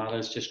McNamara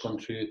has just gone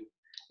through.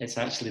 It's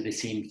actually the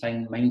same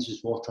thing. Mine's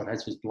was water,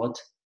 his was blood.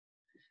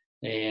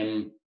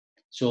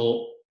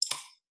 So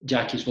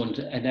Jackie's going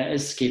to, and it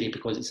is scary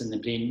because it's in the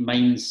brain.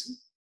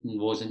 Mine's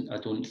wasn't, I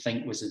don't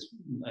think it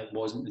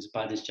wasn't as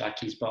bad as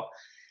Jackie's, but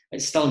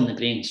it's still in the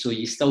brain, so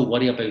you still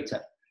worry about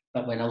it.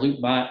 But when I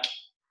look back,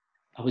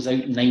 I was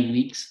out 9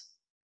 weeks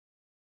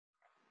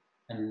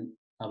and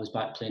I was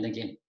back playing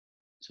again.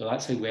 So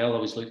that's how well I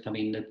was looked. I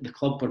mean, the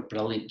club were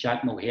brilliant.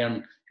 Jack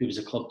Mulhern, who was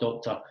a club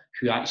doctor,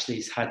 who actually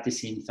has had the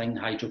same thing,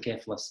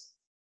 hydrocephalus.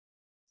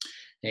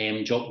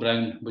 Jock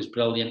Brown was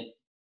brilliant.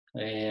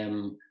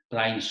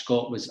 Brian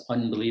Scott was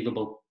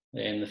unbelievable,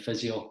 the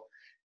physio.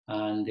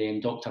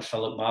 And Dr.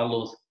 Philip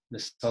Barlow, the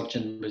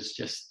surgeon, was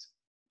just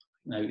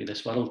out of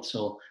this world.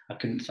 So I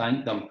couldn't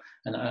thank them.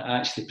 And I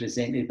actually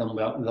presented them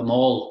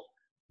all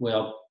with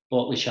a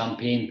bottle of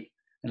champagne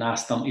and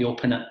asked them to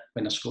open it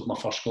when I scored my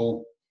first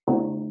goal.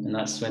 And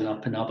that's when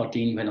up in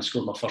Aberdeen, when I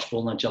scored my first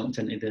goal, and I jumped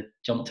into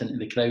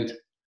the crowd.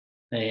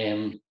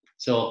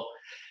 So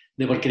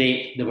they were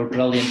great, they were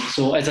brilliant.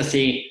 So as I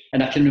say,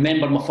 and I can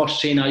remember my first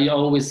training, I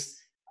always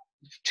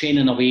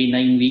training away,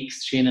 9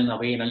 weeks training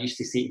away, and I used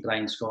to say to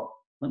Brian Scott,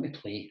 "Let me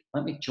play,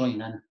 let me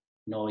join in."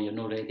 "No, you're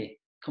not ready.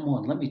 Come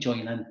on, let me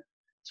join in."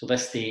 So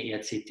this day he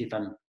had said to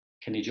Vim,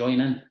 "Can you join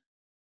in?"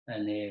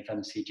 And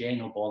Vim said, "Yeah,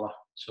 no bother."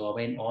 So I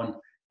went on,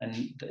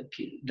 and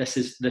this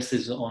is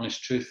the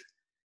honest truth.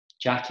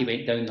 Jackie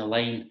went down the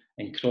line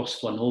and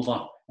crossed one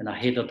over, and I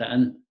headed it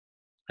in.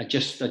 I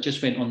just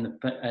went on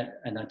the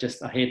and I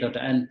headed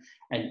it in,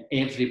 and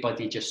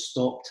everybody just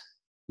stopped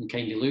and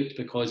kind of looked,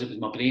 because it was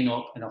my brain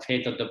up and I've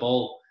headed the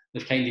ball.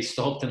 They've kind of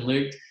stopped and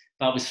looked.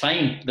 That was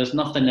fine. There's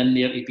nothing in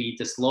there to be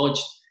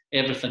dislodged.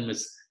 Everything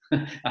was.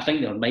 I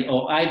think they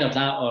were either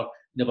that or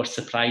they were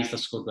surprised I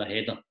scored a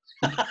header.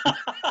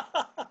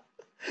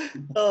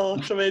 Oh,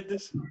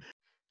 tremendous!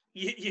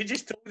 You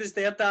just told us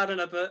there,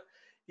 Darren, about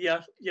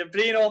your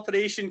brain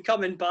operation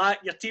coming back.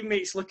 Your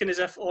teammates looking as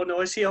if, oh no,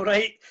 is he all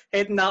right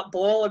heading that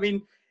ball? I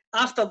mean,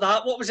 after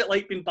that, what was it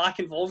like being back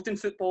involved in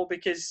football?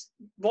 Because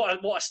what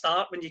a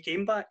start when you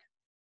came back.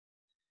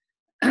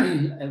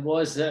 It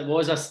was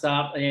a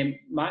start.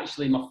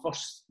 Actually, my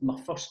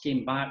first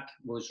game back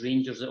was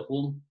Rangers at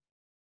home.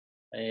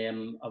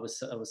 I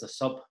was a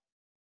sub,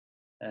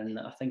 and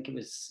I think it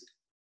was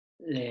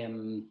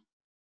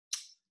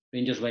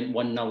Rangers went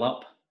 1-0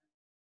 up.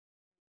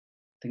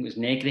 I think it was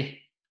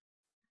Negri,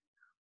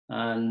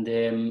 and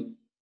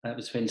it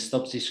was when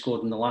Stubbsy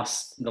scored in the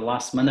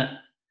last minute.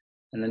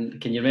 And then,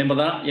 can you remember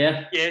that?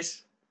 Yeah.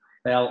 Yes.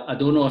 Well, I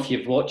don't know if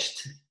you've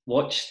watched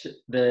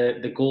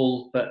the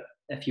goal, but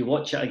if you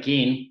watch it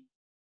again,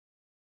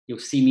 you'll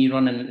see me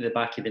running into the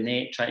back of the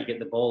net, trying to get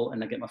the ball,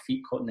 and I get my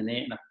feet caught in the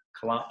net and I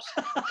collapse.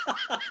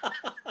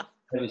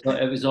 It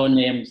was on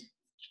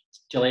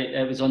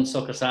it was on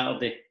Soccer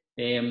Saturday,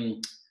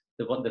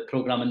 the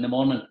programme in the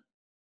morning.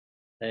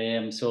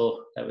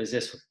 So it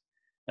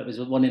was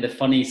one of the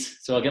funnies.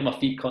 So I get my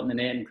feet caught in the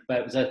net, but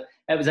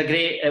it was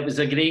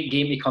a great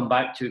game to come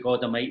back to.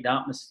 God Almighty, the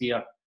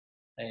atmosphere.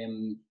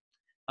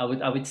 I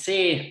would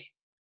say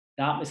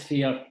the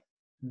atmosphere,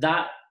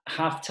 that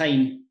half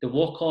time, the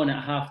walk on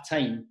at half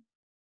time,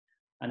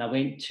 and I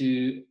went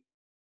to.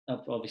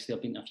 I've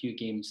been to a few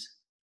games,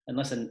 and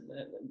listen,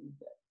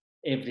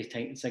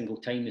 every single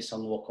time the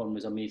sung walk on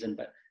was amazing.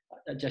 But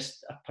I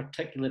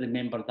particularly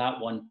remember that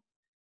one,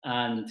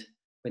 and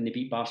when they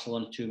beat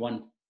Barcelona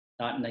 2-1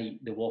 that night,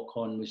 the walk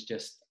on was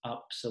just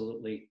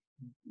absolutely,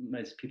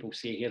 as people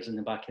say, hairs in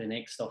the back of the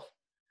neck stuff.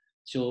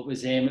 So it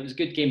was a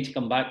good game to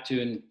come back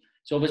to, and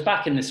so I was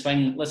back in the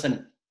swing.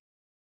 Listen,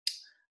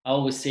 I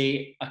always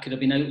say I could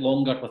have been out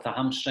longer with a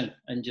hamstring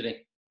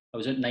injury. I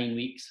was out 9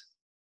 weeks.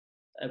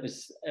 It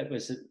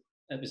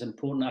was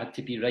important I had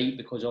to be right,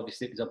 because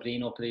obviously it was a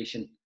brain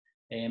operation.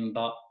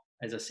 But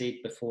as I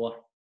said before,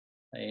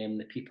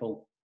 the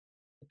people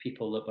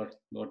that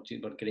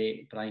were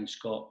great: Brian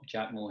Scott,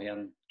 Jack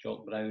Moher,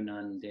 Jock Brown,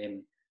 and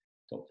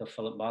Dr.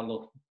 Philip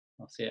Barlow.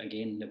 I'll say it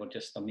again, they were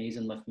just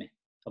amazing with me.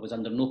 I was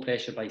under no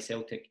pressure by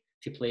Celtic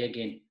to play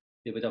again.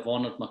 They would have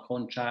honoured my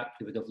contract.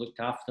 They would have looked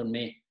after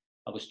me.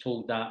 I was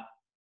told that,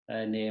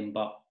 and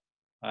but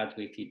I'd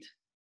waited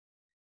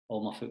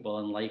all my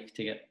footballing life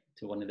to get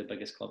to one of the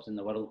biggest clubs in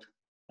the world,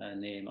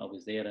 and I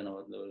was there, and there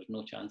was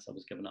no chance I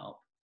was giving it up.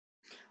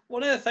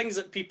 One of the things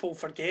that people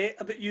forget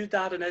about you,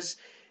 Darren, is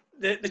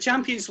the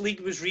Champions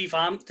League was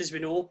revamped, as we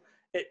know.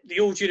 The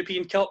old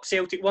European Cup,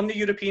 Celtic won the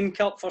European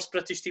Cup, first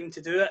British team to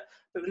do it.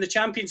 But when the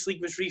Champions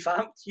League was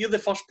revamped, you're the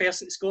first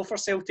person to score for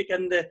Celtic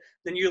in the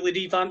newly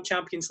revamped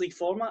Champions League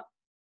format.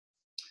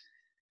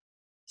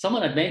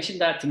 Someone had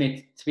mentioned that to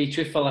me. To be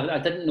truthful, I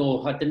didn't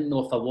know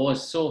if I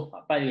was. So,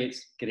 by the way,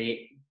 it's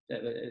great.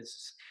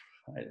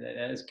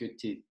 It is good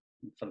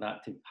for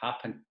that to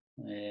happen.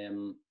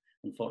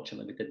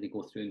 Unfortunately, we didn't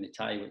go through in the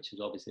tie, which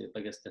was obviously the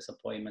biggest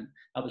disappointment.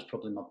 That was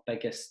probably my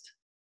biggest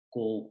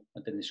goal.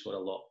 I didn't score a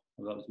lot.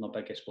 That was my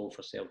biggest goal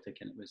for Celtic,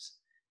 and it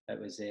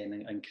was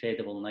an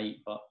incredible night.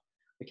 But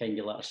we kind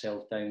of let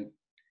ourselves down.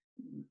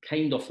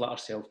 In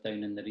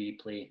the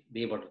replay.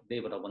 They were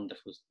a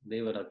wonderful.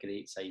 They were a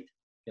great side.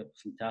 A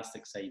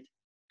fantastic side.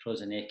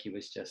 Prosinecki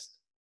was just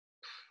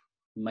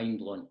mind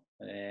blowing,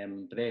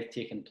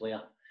 breathtaking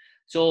player.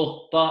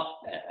 So, but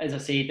as I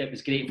said, it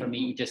was great for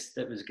me.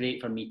 It was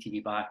great for me to be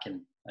back,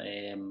 and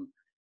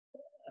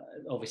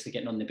obviously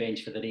getting on the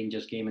bench for the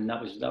Rangers game, and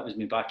that was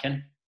me back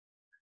in.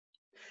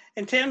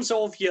 In terms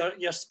of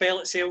your spell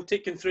at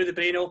Celtic and through the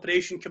brain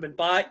operation, coming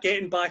back,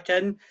 getting back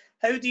in,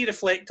 how do you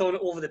reflect on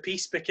it over the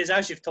piece? Because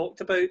as you've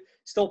talked about,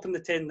 stopping the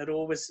 10 in a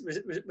row was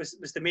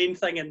the main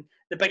thing and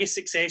the biggest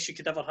success you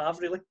could ever have,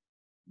 really.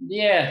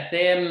 Yeah,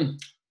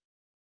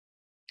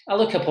 I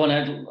look upon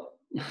it.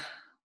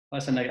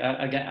 Listen,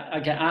 I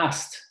get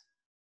asked.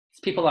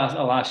 People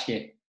will ask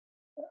you,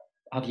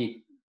 do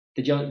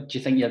you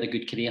think you had a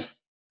good career?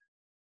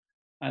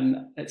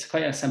 And it's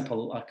quite a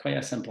simple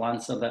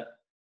answer, that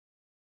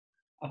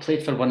I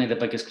played for one of the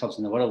biggest clubs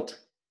in the world,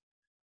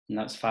 and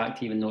that's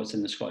fact. Even though it's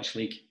in the Scottish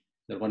League,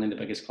 they're one of the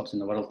biggest clubs in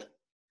the world,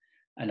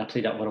 and I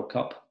played at World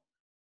Cup.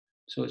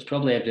 So it's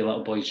probably every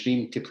little boy's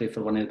dream to play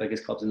for one of the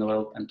biggest clubs in the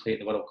world and play at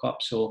the World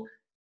Cup. So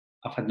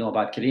I've had no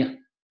bad career.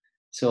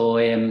 So,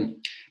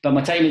 but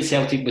my time at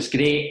Celtic was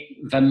great.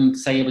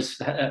 Vim's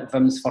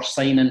first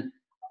signing.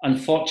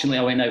 Unfortunately,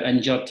 I went out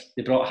injured.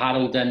 They brought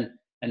Harold in,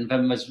 and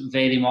Vim was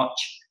very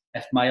much,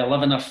 if my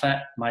 11 are fit,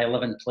 my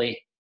 11 play.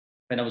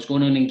 When I was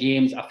going on in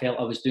games, I felt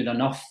I was doing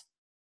enough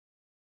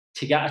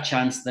to get a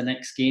chance the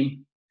next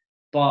game.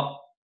 But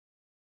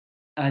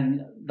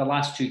And the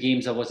last 2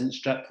 games I wasn't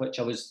stripped, which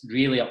I was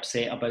really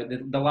upset about.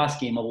 The last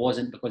game I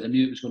wasn't, because I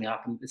knew it was going to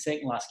happen. The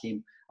second last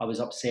game I was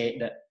upset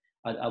that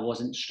I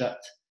wasn't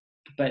stripped.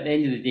 But at the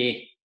end of the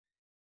day,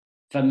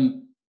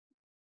 Vim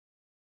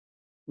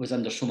was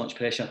under so much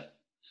pressure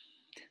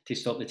to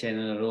stop the 10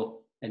 in a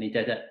row, and he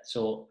did it.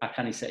 So I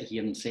can't sit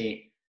here and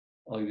say,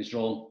 oh, he was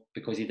wrong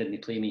because he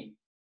didn't play me.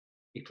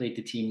 He played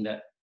the team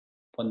that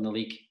won the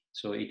league,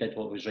 so he did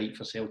what was right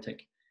for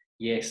Celtic.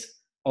 Yes,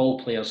 all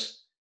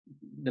players,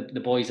 the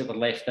boys that were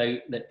left out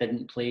that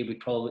didn't play, would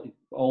probably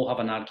all have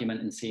an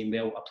argument in saying,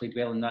 well, I played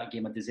well in that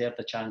game, I deserved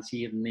a chance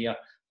here and there.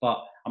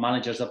 But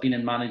I've been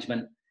in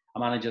management, a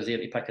manager's there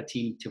to pick a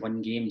team to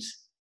win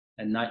games.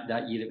 And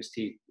that year it was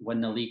to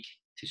win the league,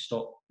 to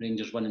stop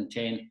Rangers winning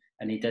 10,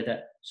 and he did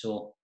it.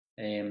 So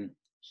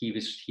he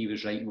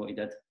was right in what he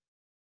did.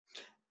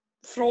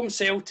 From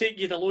Celtic,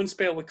 you had a loan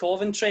spell with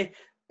Coventry,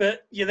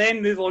 but you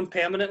then move on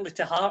permanently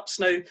to Hearts.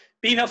 Now,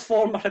 being a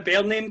former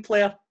Hibernian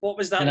player, what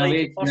was that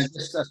like? I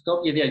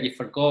stopped you there. You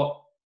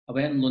forgot. I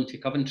went on loan to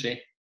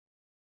Coventry,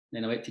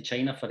 then I went to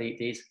China for 8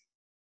 days.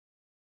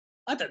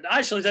 I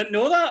actually didn't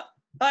know that.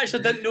 I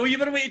actually didn't know you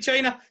were away to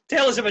China.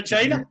 Tell us about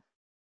China.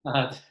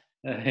 I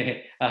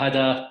had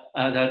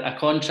a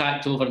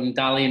contract over in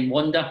Dalian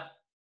Wanda,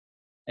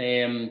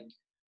 and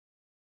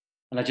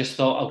I just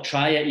thought I'll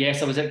try it.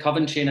 Yes, I was at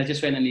Coventry and I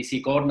just went in to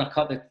see Gordon. I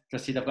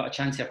said, I've got a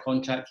chance of a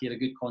contract here, a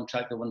good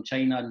contract over in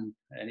China,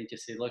 and he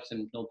just said,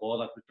 listen, no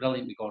bother. It was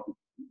brilliant with Gordon.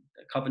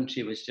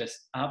 Coventry was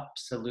just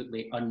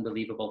absolutely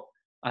unbelievable.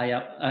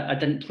 I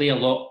didn't play a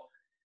lot,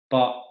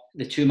 but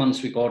the 2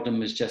 months with Gordon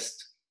was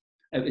just,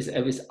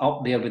 it was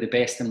up there with the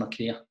best in my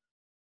career.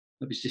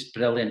 It was just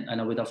brilliant,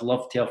 and I would have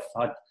loved to have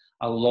had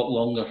a lot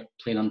longer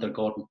playing under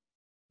Gordon,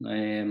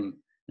 and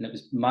it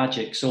was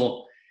magic.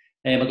 So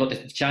I got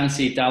the chance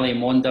of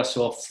Dalian Wanda,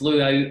 so I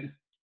flew out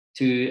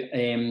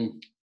to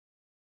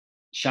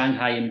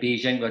Shanghai and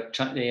Beijing.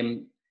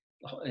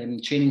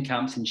 Training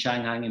camps in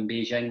Shanghai and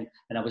Beijing,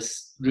 and I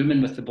was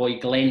rooming with the boy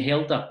Glenn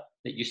Helder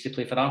that used to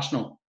play for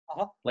Arsenal,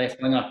 left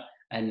winger,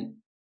 and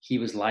he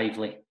was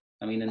lively.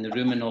 I mean, in the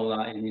room and all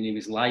that, I mean, he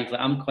was lively.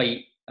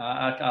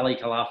 I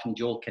like a laugh and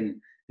joke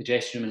in the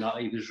dressing room and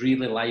that. He was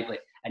really lively,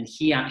 and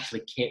he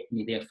actually kept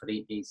me there for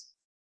 8 days.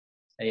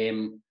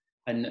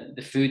 And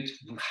the food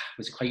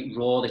was quite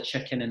raw, the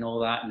chicken and all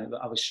that, and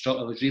I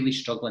was really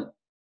struggling.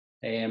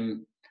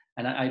 And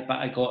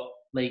I got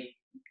like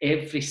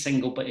every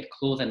single bit of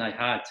clothing I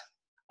had,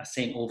 I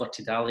sent over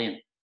to Dalian.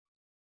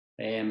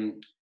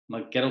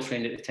 My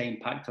girlfriend at the time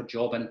packed her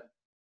job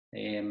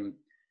in,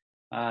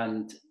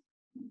 and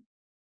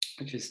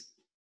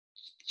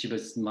she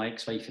was my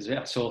ex-wife as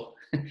well. So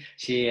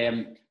she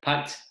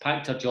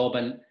packed her job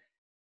in,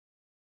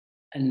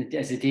 and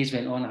as the days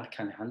went on, I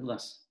can't handle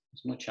this.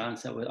 There's no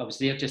chance. I was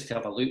there just to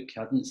have a look.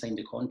 I hadn't signed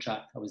a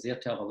contract. I was there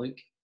to have a look.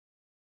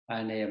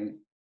 And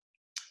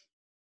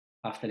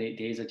after 8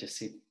 days, I just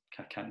said,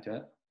 I can't do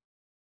it.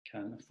 I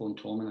phoned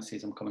home and I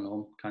said, I'm coming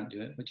home. Can't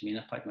do it. What do you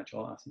mean? I packed my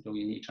job. I said, well,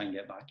 you need to try and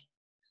get back.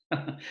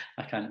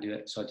 I can't do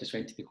it. So I just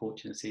went to the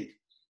coach and said,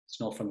 it's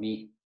not for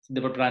me.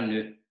 They were brand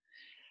new.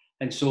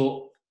 And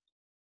so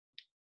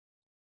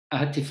I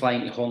had to fly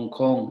into Hong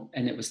Kong,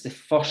 and it was the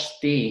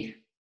first day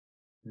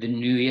the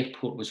new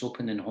airport was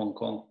open in Hong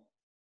Kong.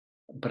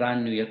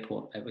 Brand new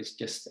airport. It was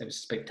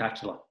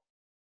spectacular.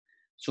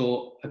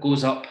 So I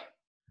goes up.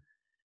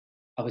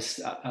 I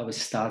was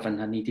starving.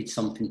 I needed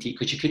something to eat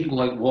because you couldn't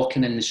go out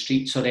walking in the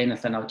streets or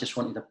anything. I just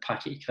wanted a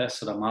packet of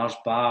crisps or a Mars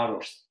bar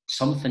or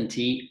something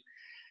to eat.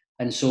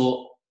 And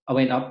so I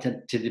went up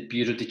to the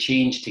Bureau de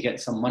Change to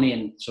get some money.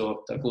 And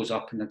so I goes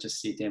up and I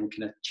just said to him,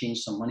 can I change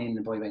some money? And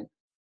the boy went,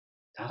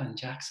 Darren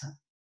Jackson.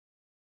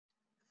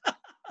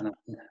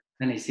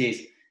 And he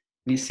says,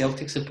 me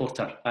Celtic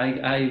supporter.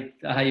 I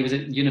was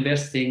at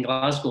university in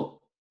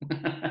Glasgow.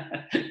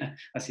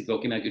 I said, well,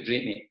 give me a good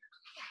rate, mate.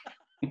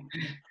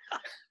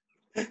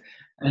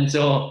 And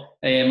so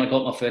I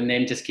got my phone and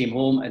then just came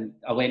home, and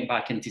I went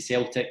back into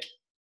Celtic,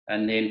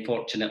 and then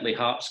fortunately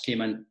Hearts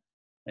came in,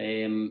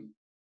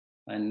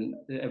 and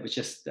it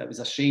was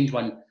a strange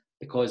one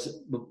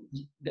because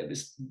it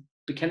was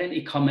beginning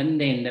to come in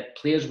then that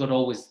players were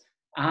always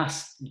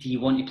asked, do you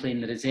want to play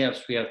in the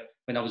reserves? Where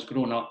when I was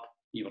growing up,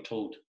 you were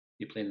told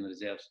you play in the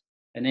reserves.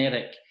 And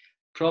Eric,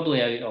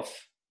 probably out of,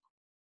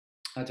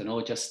 I don't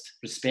know, just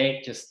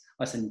respect, just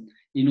listen,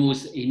 he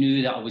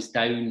knew that I was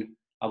down,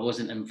 I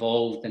wasn't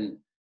involved, and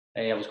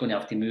I was going to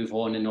have to move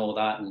on and all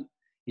that. And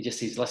he just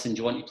says, listen, do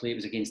you want to play? It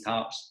was against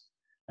Hearts.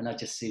 And I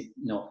just said,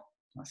 no.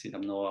 I said,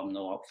 I'm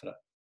not up for it.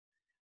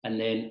 And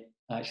then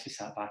I actually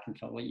sat back and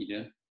thought, what are you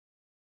doing?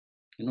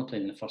 You're not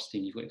playing in the first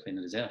team, you've got to play in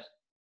the reserve.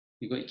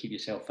 You've got to keep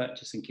yourself fit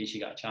just in case you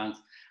get a chance.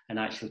 And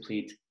I actually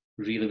played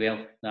really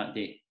well that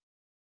day.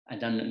 I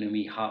didn't know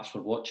me, Hearts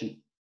were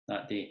watching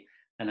that day.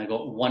 And I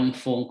got one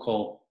phone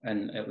call,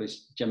 and it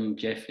was Jim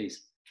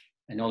Jeffries.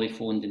 And Ollie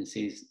phoned and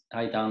says,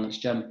 hi, Dan, it's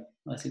Jim.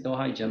 I said, oh,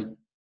 hi, Jim.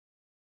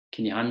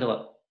 Can you handle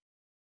it?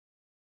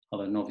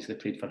 I've obviously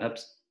played for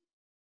Hibs.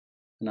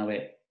 And I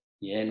went,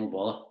 yeah, no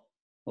bother.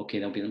 Okay,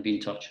 they'll be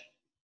in touch.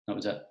 That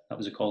was it. That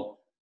was a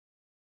call.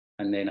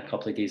 and then a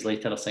couple of days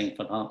later I signed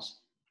for Hearts.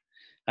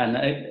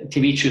 And to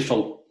be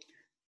truthful,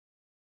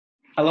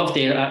 I loved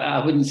it.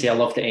 I wouldn't say I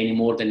loved it any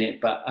more than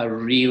it, but I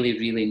really,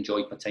 really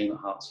enjoyed my time at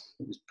Hearts.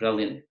 It was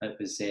brilliant. It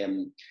was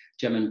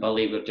Jim and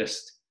Billy were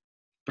just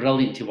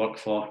brilliant to work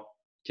for.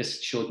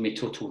 Just showed me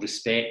total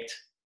respect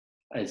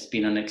as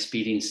being an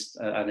experienced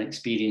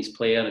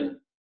player, and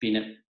being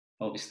at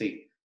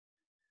obviously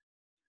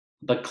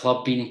a big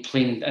club,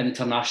 playing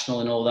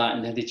international and all that.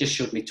 And they just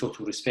showed me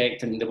total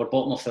respect. And they were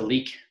bottom of the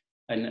league.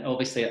 And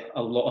obviously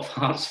a lot of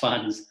Hearts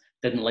fans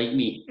didn't like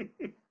me.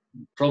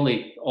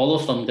 Probably all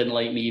of them didn't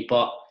like me,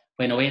 but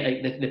when I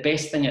went, the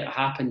best thing that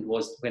happened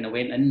was when I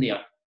went in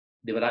there,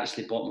 they were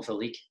actually bottom of the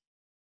league.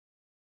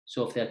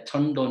 So if they had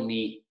turned on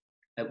me,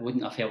 it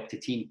wouldn't have helped the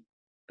team.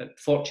 But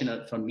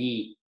fortunate for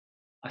me,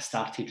 I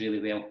started really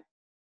well.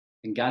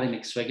 And Gary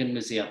McSwiggan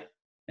was there,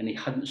 and he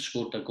hadn't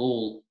scored a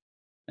goal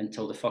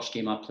until the first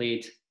game I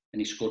played,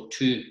 and he scored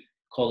 2.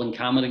 Colin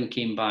Cameron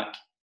came back.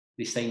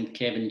 They signed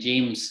Kevin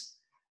James.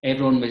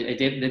 Everyone was,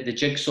 the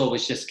jigsaw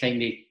was just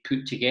kind of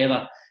put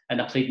together.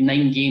 And I played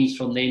 9 games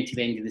from then to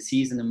the end of the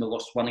season, and we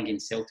lost 1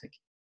 against Celtic.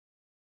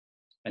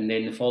 And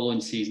then the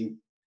following season,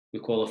 we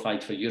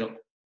qualified for Europe.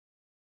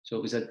 So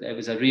it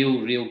was a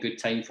real good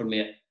time for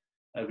me.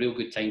 A real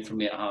good time for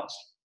me at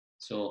Hearts.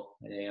 So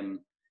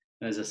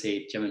as I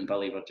say, Jim and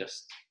Billy were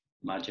just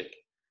magic,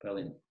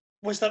 brilliant.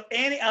 Was there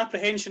any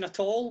apprehension at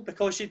all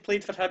because you'd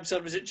played for Hibs,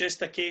 or was it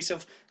just a case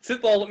of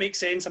football that makes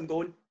sense, I'm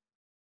going?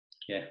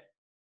 Yeah,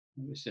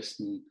 it was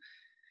just.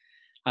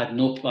 I had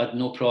no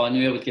problem. I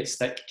knew I would get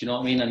stick. Do you know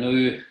what I mean? I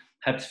knew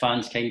Hibs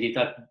fans kind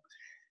of.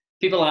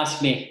 People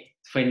ask me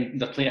when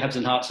the Hibs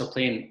and Hearts are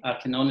playing. I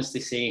can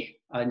honestly say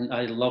I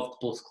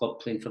loved both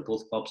clubs, playing for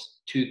both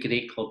clubs. 2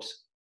 great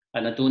clubs.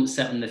 And I don't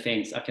sit on the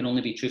fence. I can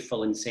only be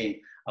truthful in saying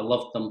I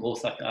loved them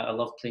both. I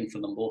love playing for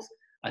them both.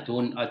 I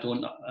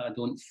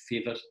don't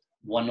favour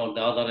one or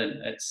the other.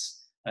 And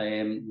it's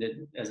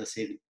as I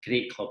say,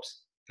 great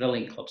clubs,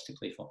 brilliant clubs to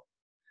play for.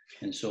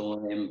 And so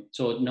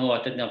no,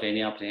 I didn't have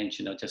any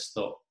apprehension. I just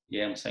thought,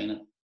 yeah, I'm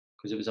signing,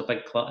 because it was a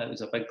big club. It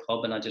was a big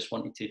club, and I just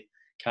wanted to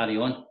carry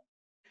on.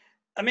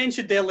 I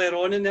mentioned earlier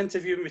on in the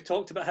interview when we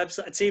talked about Hibs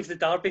that I'd save the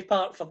Derby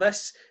part for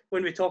this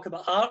when we talk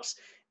about Hearts.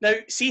 Now,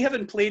 see,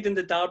 having played in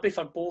the Derby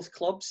for both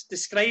clubs,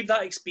 describe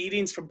that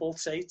experience from both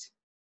sides.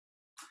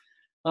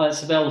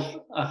 There's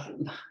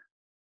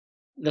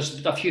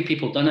a few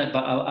people done it,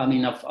 but I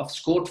mean, I've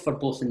scored for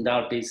both in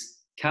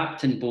derbies,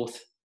 captained both,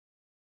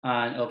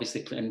 and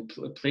obviously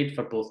played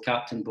for both,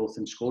 captained both,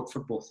 and scored for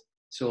both.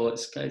 So it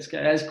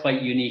is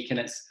quite unique, and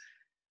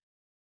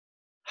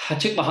I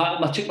took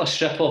my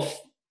strip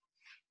off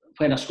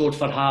when I scored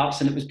for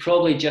Hearts, and it was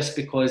probably just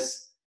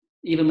because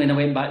even when I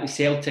went back to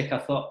Celtic, I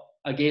thought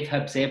I gave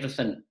Hibs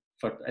everything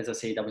for, as I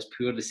said, I was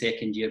poor the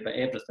second year, but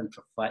everything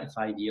for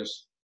 5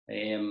 years.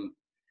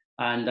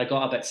 And I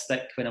got a bit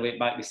stick when I went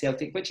back to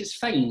Celtic, which is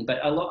fine,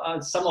 but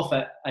some of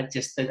it I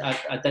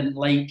didn't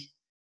like,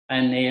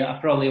 and I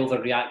probably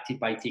overreacted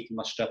by taking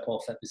my strip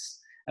off. It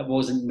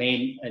wasn't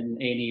meant in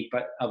any,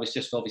 but I was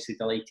just obviously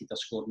delighted I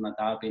scored in a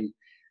derby,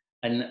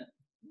 and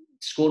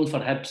scoring for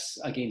Hibs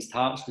against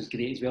Hearts was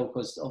great as well,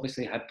 because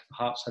obviously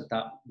Hearts had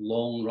that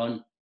long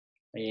run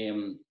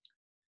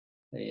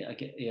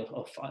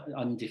of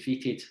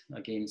undefeated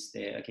against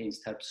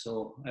Hibs,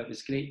 so it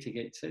was great to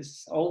get.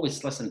 It's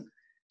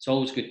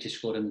always good to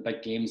score in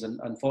big games, and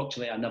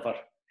unfortunately I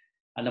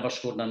never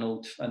scored in an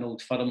old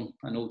firm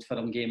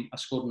game. I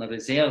scored in a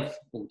reserve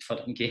Old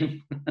Firm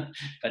game,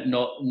 but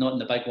not in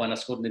the big one. I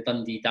scored in the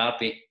Dundee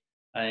Derby,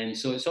 and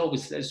so it's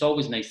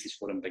always nice to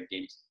score in big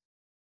games.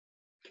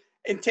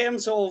 In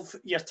terms of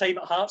your time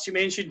at Hearts, you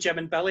mentioned Jim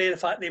and Billy, the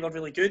fact they were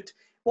really good.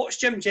 What's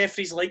Jim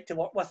Jeffries like to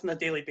work with on a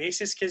daily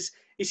basis? Because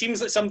he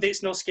seems like somebody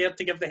that's not scared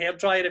to give the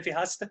hairdryer if he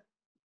has to.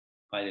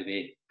 By the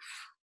way,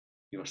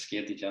 you were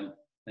scared of Jim.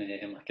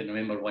 I can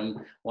remember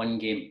one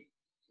game,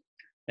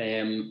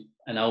 and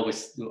I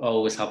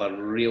always have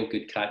a real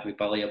good crack with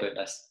Billy about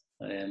this.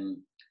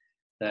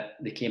 That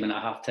they came in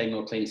at half time, we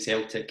were playing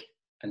Celtic,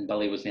 and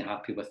Billy wasn't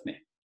happy with me,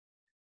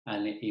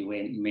 and he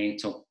went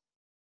mental.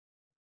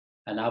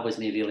 And I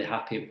wasn't really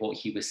happy with what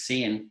he was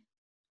saying,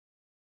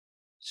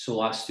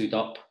 so I stood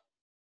up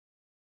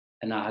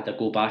and I had to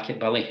go back at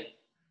Billy.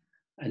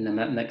 And the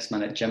next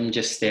minute, Jim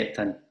just stepped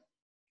in,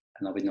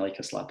 and I wouldn't like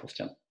a slap off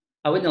Jim.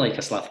 I wouldn't like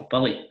a slap off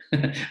Billy,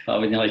 but I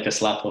wouldn't like a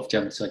slap off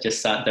Jim, so I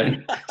just sat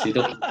down. Said,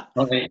 okay,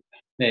 all right.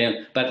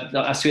 But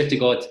I swear to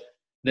God,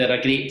 they're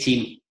a great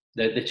team.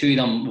 The two of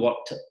them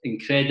worked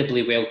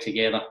incredibly well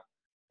together.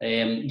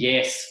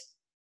 Yes,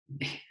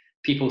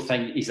 people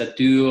think he's a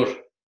doer,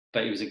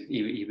 but he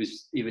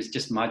was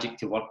just magic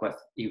to work with.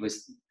 He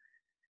was.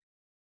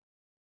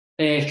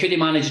 Could he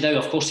manage now?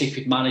 Of course he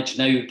could manage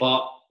now,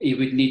 but he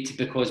would need to,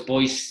 because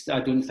boys. I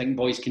don't think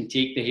boys can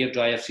take the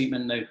hairdryer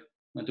treatment now.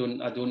 I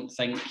don't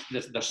think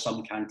there's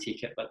some can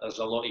take it, but there's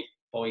a lot of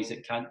boys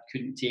that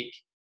couldn't take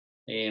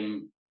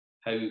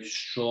how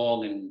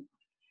strong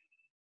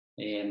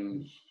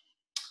and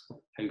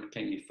how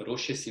kind of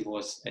ferocious he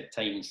was at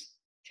times,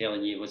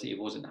 telling you he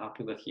wasn't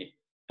happy with you,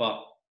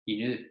 but he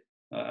knew.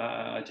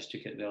 I just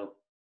took it, well,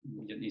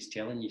 he's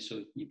telling you,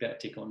 so you better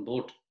take it on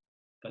board.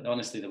 But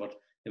honestly, they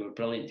were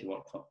brilliant to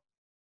work for.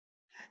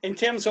 In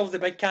terms of the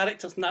big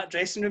characters in that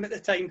dressing room at the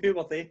time, who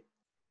were they?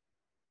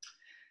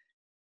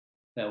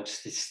 Well,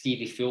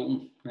 Stevie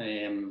Fulton.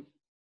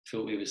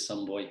 Fulton was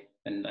some boy,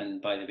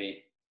 and by the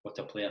way, what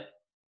a player!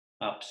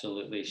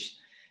 Absolutely.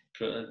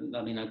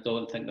 I mean, I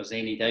don't think there's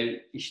any doubt.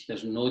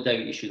 There's no doubt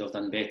he should have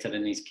done better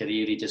in his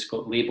career. He just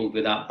got labelled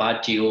with that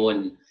bad GO,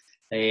 and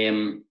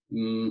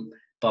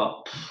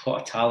but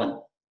what a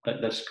talent!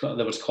 But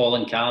there was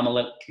Colin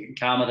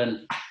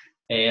Cameron,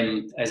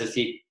 as I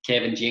say,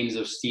 Kevin James,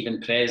 or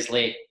Stephen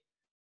Presley.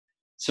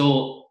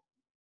 So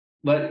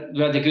we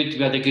had a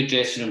good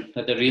dressing room.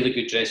 We had a really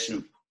good dressing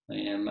room.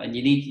 And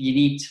you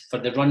need for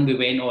the run we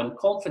went on.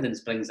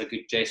 Confidence brings a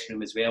good dressing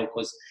room as well,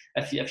 because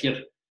if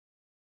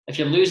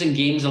you're losing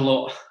games a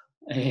lot,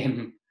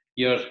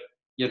 your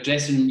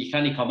dressing room, you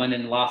can't come in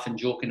and laugh and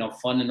joke and have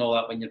fun and all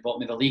that when you're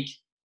bottom of the league.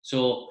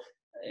 So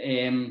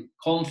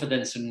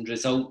confidence and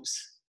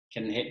results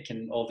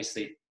can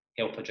obviously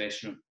help a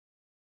dressing room.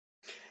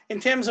 In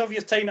terms of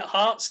your time at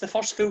Hearts, the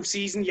first full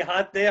season you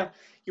had there,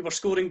 you were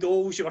scoring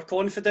goals, you were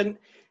confident,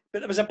 but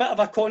there was a bit of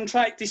a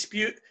contract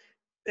dispute.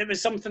 It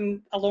was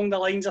something along the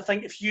lines, I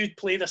think, if you'd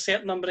played a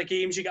certain number of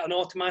games, you get an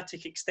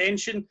automatic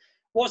extension.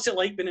 What's it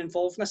like being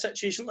involved in a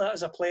situation like that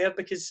as a player?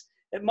 Because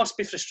it must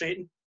be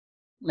frustrating.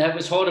 It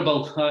was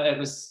horrible. It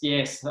was,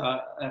 yes.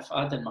 If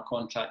I did my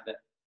contract that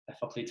if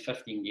I played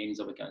 15 games,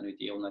 I would get a new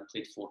deal, and I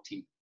played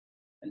 14.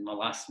 And my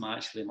last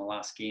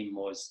game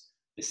was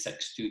the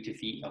 6-2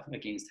 defeat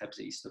against Hibs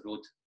at Easter Road.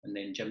 And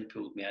then Jim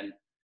pulled me in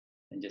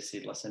and just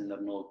said, listen, they're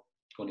not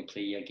going to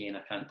play you again.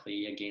 I can't play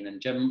you again.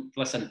 And Jim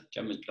was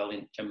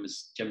brilliant. Jim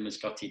was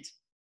gutted.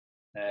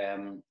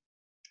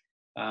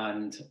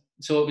 And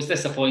so it was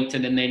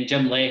disappointing. And then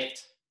Jim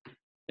left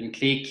and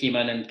Craig came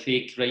in, and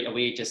Craig right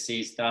away just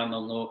says, Dan,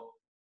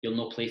 you'll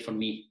not play for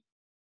me.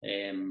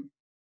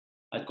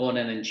 I'd gone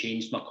in and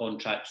changed my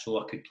contract so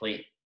I could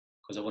play,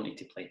 because I wanted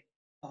to play.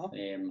 Uh-huh.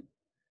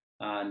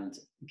 And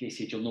he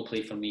said, you'll not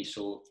play for me.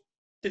 So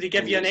did he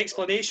give you an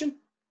explanation?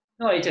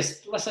 No, he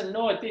just, listen,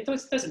 no, it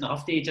doesn't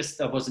have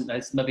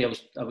to.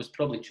 I was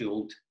probably too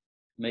old.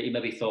 He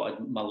maybe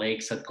thought my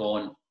legs had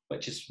gone,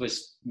 which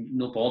was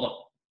no bother.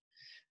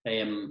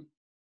 And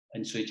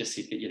so he just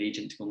said, get your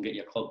agent to go and get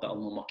your club,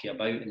 that'll no muck you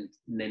about. And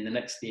then the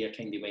next day I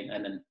kind of went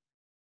in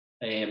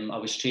and I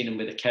was training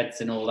with the kids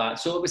and all that.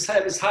 So it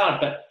was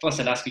hard, but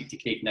listen, I speak to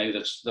Craig now,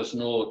 there's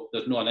no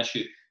an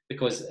issue,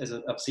 because as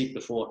I've said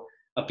before,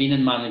 I've been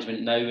in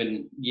management now,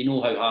 and you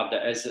know how hard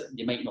it is.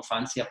 You might not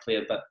fancy a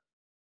player, but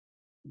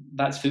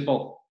that's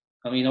football.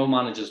 I mean, all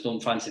managers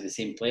don't fancy the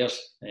same players.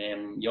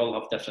 You all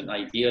have different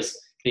ideas.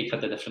 Craig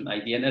had a different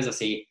idea, and as I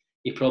say,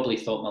 he probably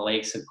thought my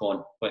legs had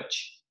gone,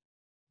 which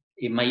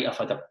he might have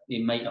had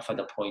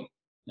a point.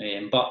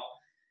 But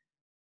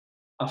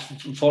I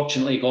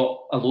fortunately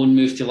got a loan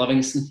move to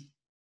Livingston,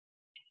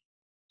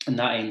 and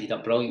that ended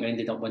up brilliant. We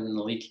ended up winning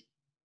the league.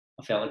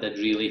 I felt I did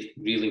really,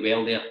 really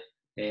well there.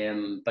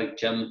 Big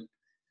Jim,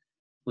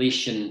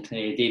 Leash, and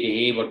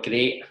Davy Hay were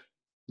great.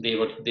 They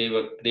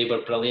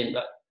were brilliant.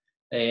 But,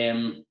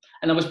 and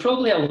I was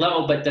probably a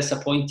little bit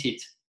disappointed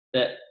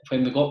that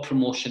when we got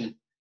promotion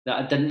that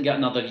I didn't get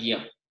another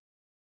year.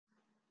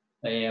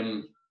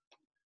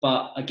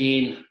 But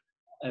again,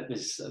 it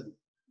was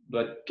we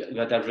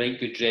had a right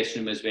good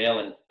dressing room as well.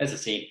 And as I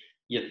say,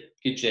 you're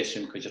good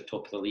dressing room because you're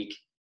top of the league.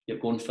 You're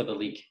going for the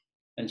league,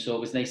 and so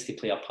it was nice to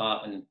play a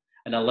part.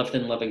 And I lived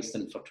in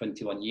Livingston for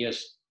 21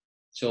 years,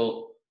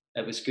 so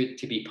it was good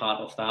to be part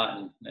of that.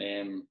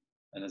 And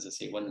as I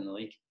say, winning the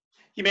league.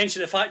 You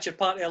mentioned the fact you're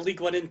part of a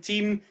league-winning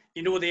team.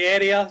 You know the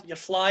area. You're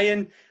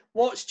flying.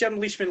 What's Jim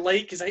Leishman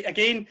like? Because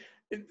again,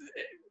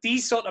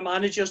 these sort of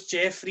managers,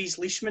 Jeffries,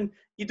 Leishman,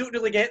 you don't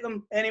really get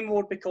them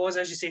anymore because,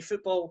 as you say,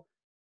 football,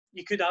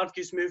 you could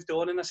argue, has moved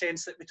on in a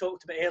sense that we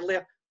talked about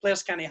earlier.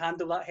 Players can't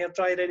handle that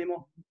hairdryer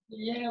anymore.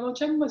 Yeah, well,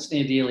 Jim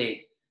wasn't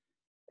really.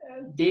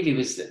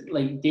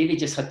 Davy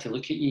just had to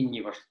look at you and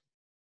you were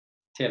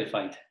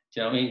terrified. Do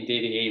you know what I mean?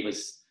 Davy Hay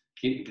was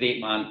a great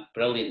man,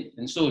 brilliant,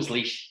 and so was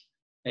Leash.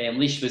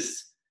 Leash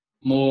was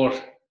more.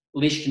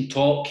 Leash can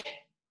talk.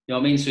 You know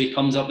what I mean? So he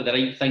comes up with the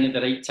right thing at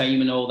the right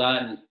time and all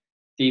that. And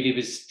Davy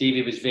was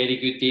very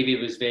good. Davy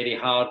was very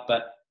hard,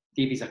 but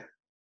Davy's a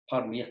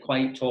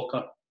quiet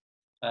talker.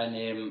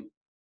 And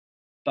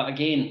but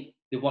again,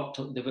 they worked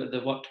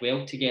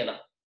well together,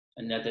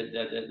 and they're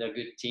a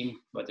good team.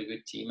 With a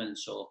good team, and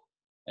so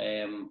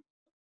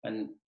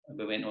and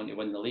we went on to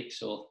win the league.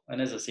 So,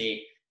 and as I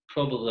say,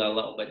 probably a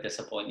little bit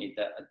disappointed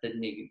that I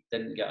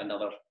didn't get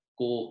another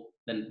go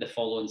in the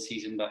following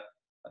season, but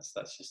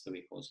that's just the way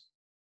it goes.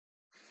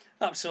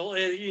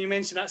 Absolutely, you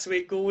mentioned that's the way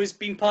it goes.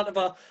 Being part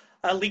of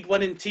a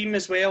league-winning team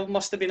as well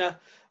must have been a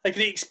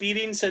great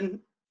experience. And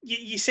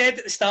you said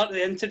at the start of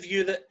the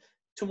interview that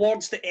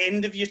towards the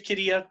end of your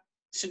career,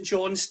 St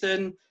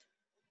Johnstone,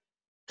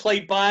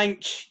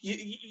 Clydebank,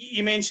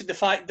 you mentioned the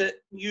fact that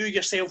you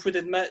yourself would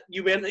admit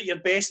you weren't at your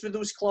best with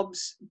those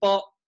clubs,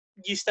 but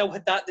you still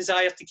had that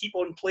desire to keep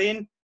on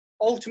playing.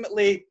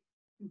 Ultimately,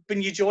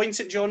 when you joined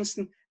St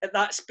Johnstone, at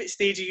that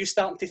stage, are you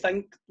starting to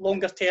think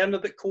longer term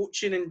about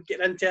coaching and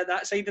getting into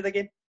that side of the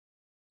game?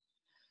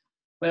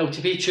 Well,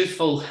 to be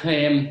truthful,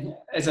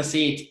 as I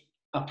said,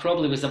 I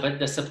probably was a bit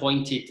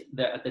disappointed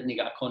that I didn't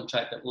get a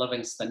contract at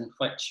Livingston,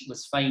 which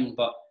was fine.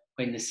 But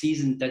when the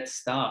season did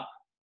start,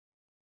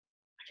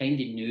 I kind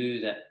of knew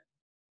that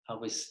I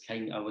was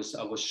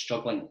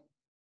struggling.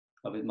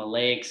 With my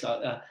legs,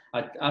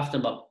 after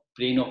my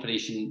brain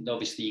operation,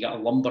 obviously you got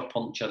a lumbar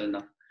puncture, and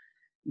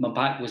my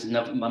back was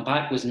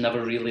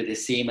never really the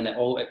same, and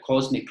it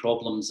caused me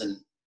problems,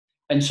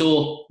 and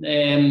so.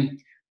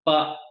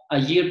 But a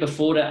year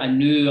before it, I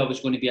knew I was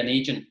going to be an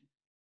agent.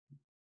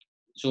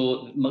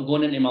 So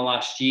going into my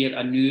last year,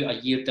 I knew a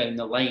year down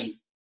the line,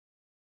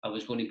 I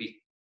was going to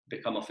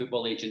become a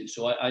football agent.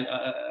 So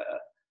I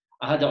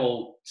had it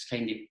all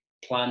kind of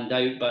planned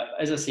out. But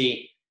as I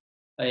say,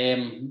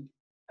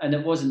 and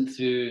it wasn't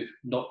through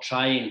not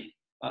trying.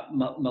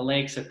 My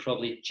legs had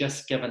probably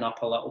just given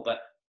up a little bit,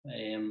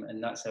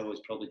 and that's how I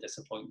was probably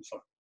disappointed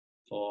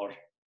for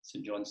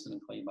St Johnstone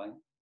and Clydebank.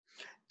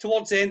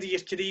 Towards the end of your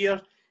career,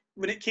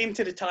 when it came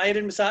to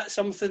retiring, was that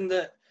something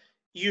that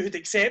you had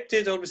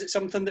accepted, or was it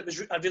something that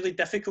was a really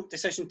difficult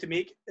decision to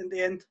make in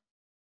the end?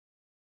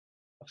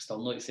 I've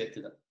still not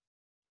accepted it.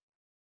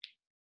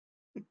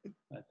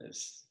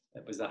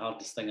 It was the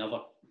hardest thing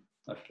ever.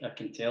 I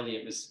can tell you,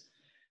 it was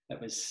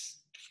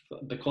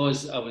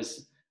because I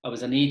was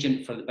an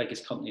agent for the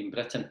biggest company in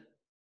Britain,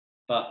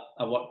 but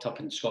I worked up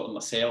in Scotland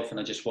myself, and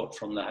I just worked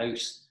from the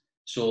house.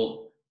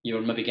 So you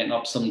were maybe getting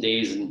up some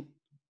days and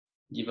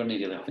you weren't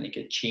really having to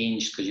get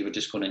changed because you were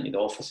just going into the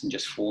office and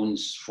just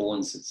phones.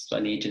 It's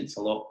an agent's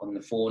a lot on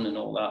the phone and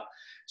all that.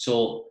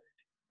 So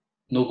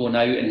no going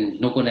out and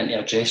no going into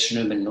a dressing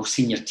room and no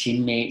seeing your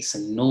teammates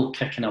and no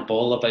kicking a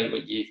ball about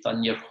what you've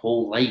done your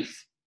whole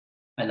life.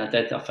 And I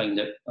found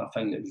it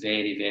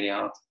very, very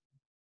hard.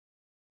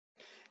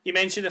 You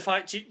mentioned the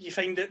fact you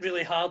find it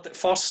really hard at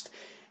first.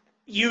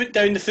 You went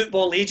down the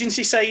football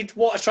agency side.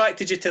 What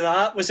attracted you to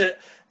that? Was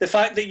it the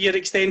fact that your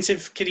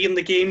extensive career in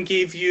the game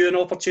gave you an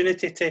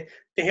opportunity to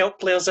help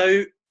players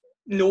out,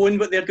 knowing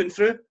what they're going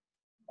through?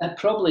 It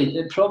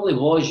probably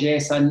was,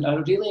 yes. And I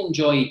really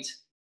enjoyed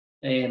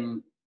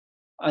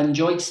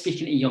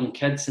speaking to young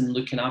kids and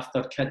looking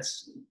after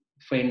kids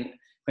when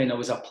I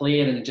was a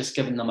player and just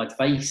giving them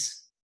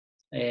advice.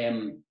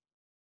 Going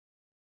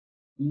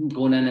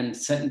in and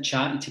sitting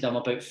chatting to them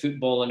about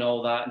football and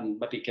all that, and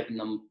maybe giving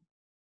them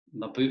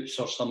my boots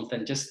or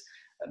something, just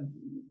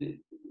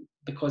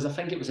because I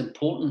think it was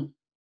important.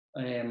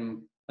 I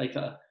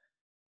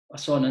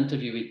saw an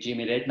interview with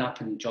Jamie Redknapp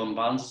and John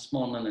Barnes this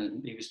morning,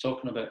 and he was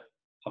talking about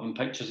having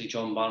pictures of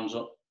John Barnes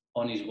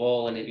on his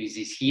wall, and it was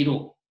his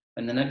hero.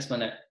 And the next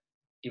minute,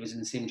 he was in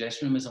the same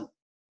dressing room as him,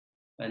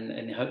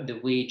 and how the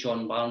way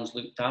John Barnes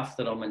looked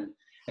after him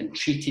and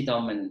treated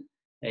him,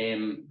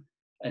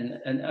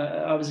 and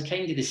I was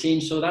kind of the same.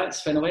 So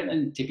that's when I went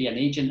in to be an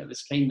agent. It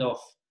was kind of,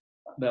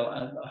 well,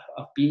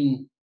 I've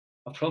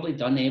probably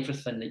done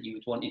everything that you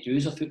would want to do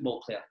as a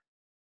football player.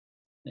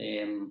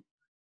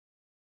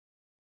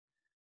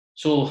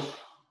 So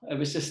it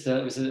was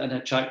an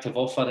attractive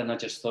offer, and I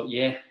just thought,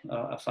 yeah,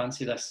 I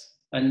fancy this.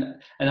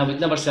 And I would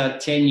never say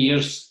 10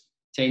 years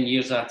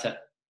at it,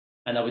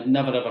 and I would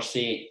never ever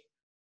say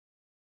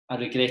I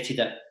regretted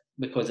it,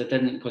 because I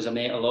didn't, because I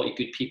met a lot of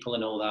good people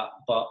and all that.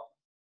 But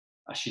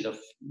I should have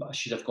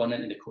gone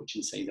into the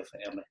coaching side of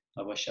it early.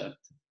 I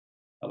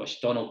wish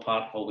Donald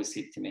Park always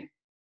said to me,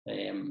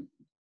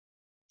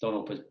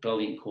 Donald was a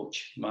brilliant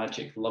coach,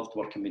 magic, loved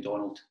working with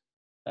Donald.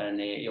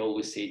 And he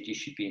always said, you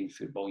should be in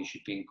football, you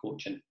should be in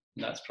coaching.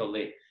 And that's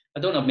probably,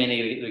 I don't have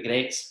many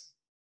regrets,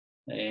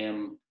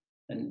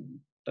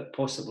 but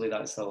possibly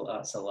that's a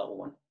little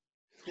one.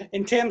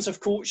 In terms of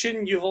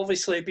coaching, you've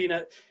obviously been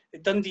at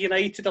Dundee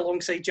United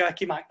alongside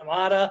Jackie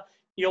McNamara.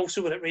 You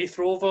also were at Raith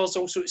Rovers,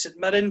 also at St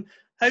Mirren.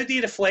 How do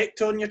you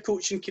reflect on your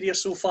coaching career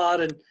so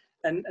far, and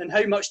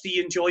how much do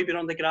you enjoy being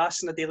on the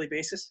grass on a daily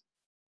basis?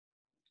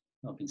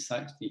 I've been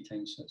sacked 3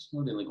 times, so it's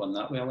not really gone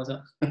that well, is it?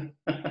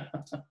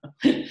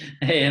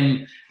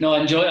 No,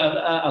 I enjoy it.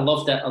 I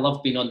loved it. I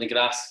loved being on the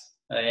grass.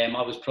 I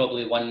was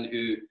probably one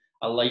who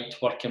I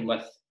liked working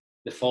with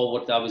the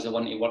forward. I was the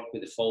one to work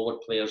with the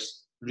forward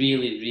players.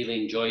 Really,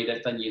 really enjoyed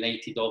it. Dundee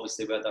United,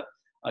 obviously, with a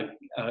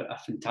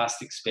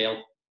fantastic spell.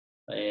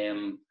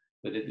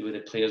 With the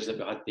players that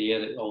we had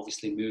there, it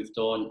obviously moved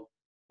on,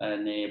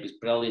 and it was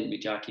brilliant with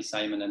Jackie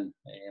Simon and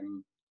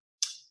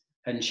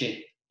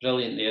Hinchy.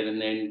 Brilliant there,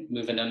 and then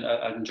moving in,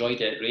 I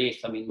enjoyed it at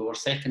Raith. I mean, we were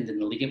second in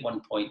the league at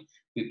one point.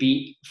 We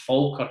beat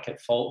Falkirk at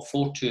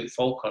 4-2 at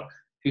Falkirk.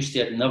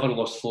 Houston had never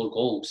lost 4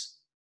 goals,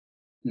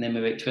 and then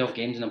we went 12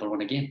 games and never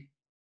won a game.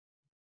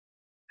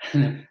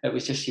 It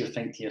was just, you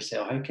think to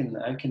yourself, how can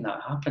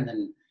that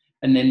happen?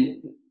 And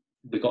then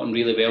we got on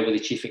really well with the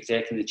chief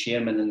exec and the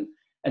chairman,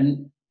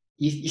 and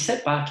you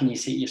sit back and you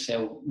say to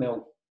yourself,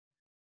 well,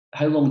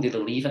 how long did they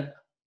leave it?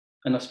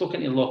 And I've spoken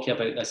to Lockie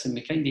about this, and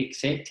we kind of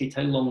accepted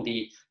how long do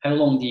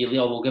you leave?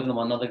 Oh, we'll give them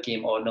another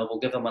game. Oh no, we'll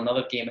give them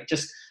another game.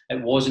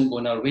 It wasn't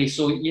going our way,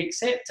 so you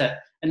accept it.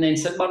 And then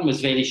St Mirren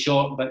was very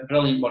short, but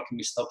brilliant working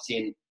with Stubbsy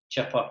and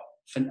Chipper.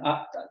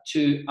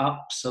 Two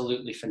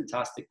absolutely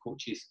fantastic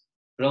coaches,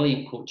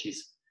 brilliant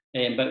coaches.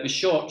 But it was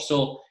short.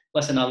 So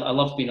listen, I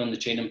loved being on the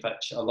training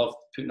pitch. I loved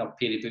putting up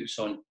Perry boots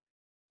on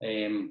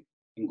and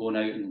going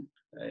out and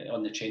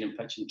on the training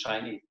pitch and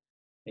trying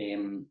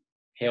to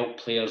help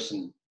players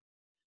and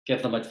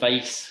give them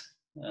advice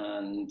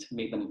and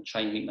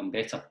try and make them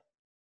better.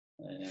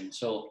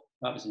 So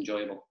that was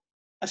enjoyable.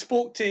 I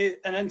spoke to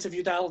and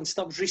interviewed Alan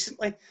Stubbs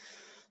recently,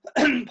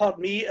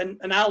 pardon me, and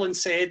Alan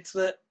said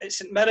that at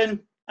St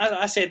Mirren,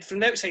 I said from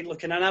the outside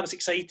looking in, I was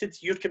excited.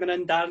 You're coming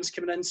in, Darren's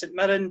coming in, St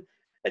Mirren.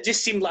 It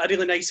just seemed like a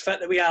really nice fit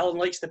the way Alan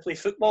likes to play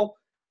football.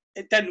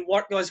 It didn't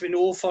work, as we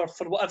know, for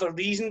whatever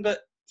reason, but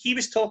he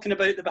was talking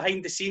about the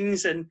behind the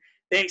scenes and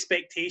the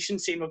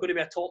expectations, saying we're going to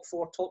be a top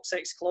 4, top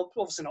 6 club.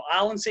 Obviously not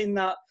Alan saying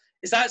that.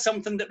 Is that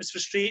something that was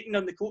frustrating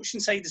on the coaching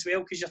side as well?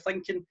 Because you're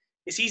thinking,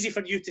 it's easy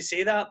for you to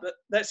say that, but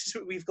that's just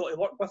what we've got to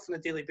work with on a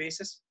daily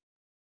basis.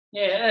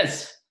 Yeah, it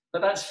is.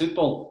 But that's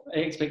football.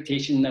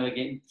 Expectation now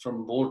again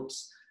from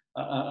boards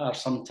are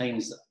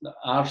sometimes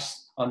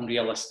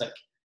unrealistic.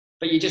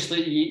 But you just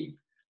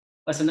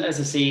listen, as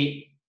I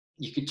say,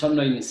 you could turn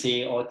around and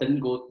say, oh, it didn't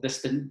go,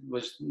 this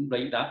was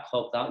right, that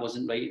club, that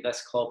wasn't right,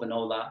 this club and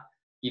all that.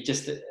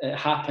 It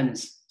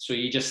happens. So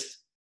you just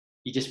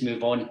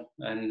move on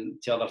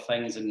and to other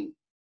things, and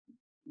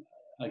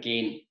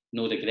again,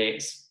 no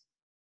regrets.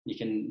 You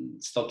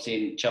can stop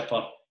saying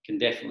Chipper can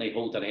definitely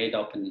hold their head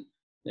up, and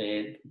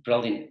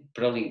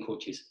brilliant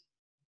coaches.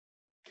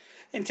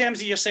 In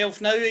terms of yourself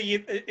now,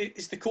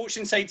 is the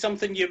coaching side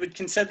something you would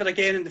consider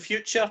again in the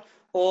future,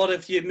 or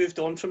have you moved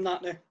on from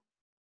that now?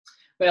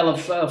 Well,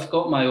 I've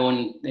got my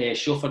own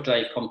chauffeur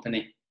drive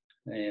company,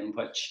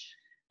 which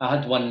I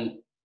had one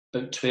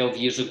about 12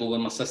 years ago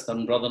with my sister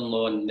and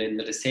brother-in-law, and then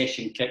the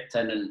recession kicked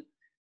in,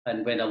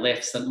 and when I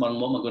left St Mirren,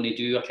 what am I going to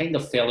do? I kind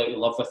of fell out of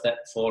love with it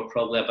for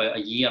probably about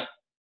a year,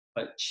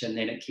 and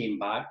then it came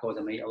back. God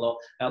almighty, it'll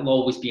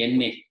always be in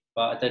me,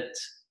 but I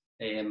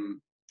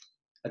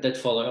did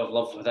fall out of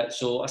love with it.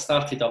 So I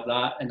started up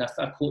that, and I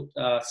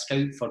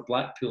scout for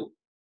Blackpool,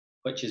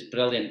 which is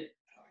brilliant.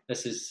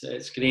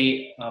 It's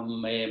great.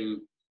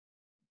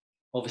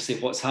 Obviously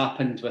what's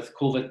happened with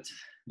COVID,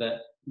 that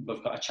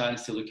we've got a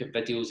chance to look at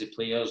videos of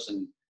players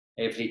and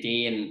every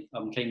day, and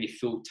I'm kind of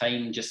full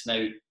time just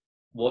now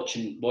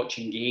watching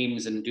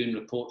games and doing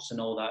reports and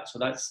all that. So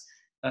that's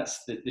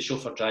the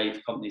chauffeur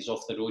drive company's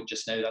off the road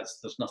just now.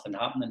 There's nothing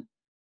happening.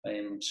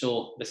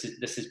 So this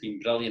has been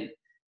brilliant.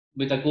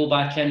 Would I go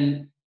back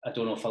in? I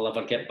don't know if I'll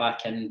ever get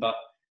back in, but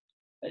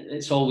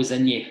it's always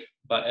in you.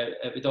 But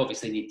it would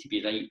obviously need to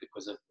be right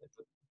because of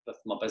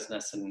my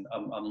business, and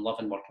I'm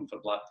loving working for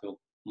Blackpool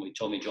with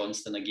Tommy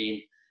Johnston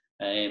again,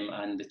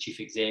 and the chief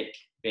exec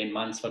Ben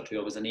Mansford,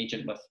 who I was an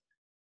agent with.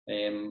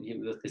 He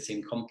was with the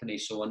same company,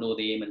 so I know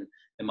the aim, and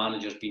the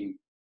manager's been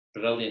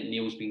brilliant.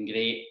 Neil's been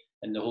great,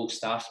 and the whole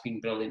staff's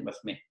been brilliant with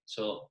me.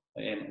 So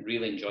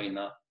really enjoying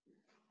that.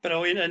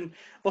 Brilliant, and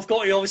we've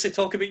got to obviously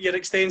talk about your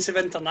extensive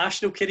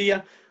international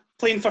career.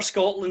 Playing for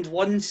Scotland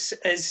once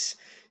is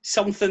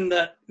something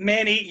that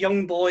many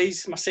young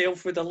boys,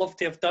 myself, would have loved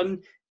to have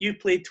done. You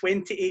played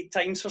 28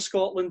 times for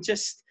Scotland.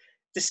 Just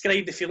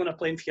describe the feeling of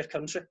playing for your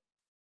country.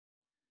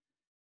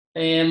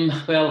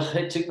 Well,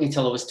 it took me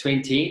till I was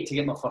 28 to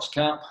get my first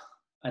cap,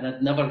 and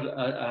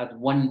I had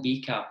one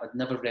B cap. I'd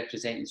never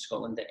represented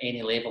Scotland at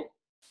any level,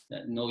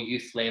 no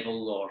youth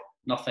level or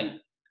nothing.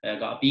 I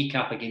got a B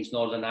cap against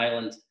Northern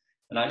Ireland,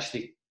 and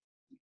actually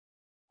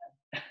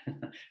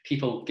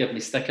people give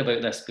me stick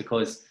about this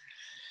because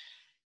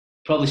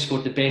probably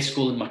scored the best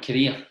goal in my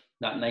career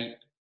that night,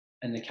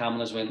 and the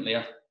cameras went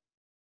there.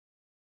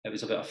 It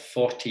was about a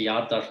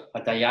 40-yarder,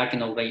 a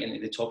diagonal right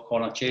into the top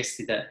corner,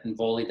 chested it and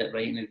volleyed it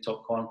right into the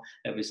top corner.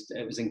 It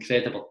was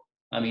incredible.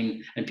 I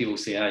mean, and people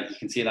say, you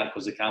can say that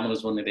because the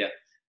cameras weren't there.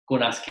 Go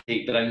and ask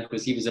Craig Brown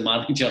because he was the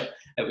manager.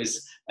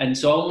 And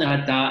so I only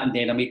had that, and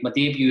then I made my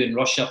debut in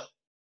Russia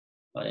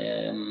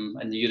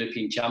in the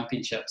European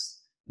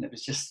Championships, and it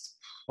was just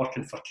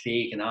working for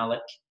Craig and Alec.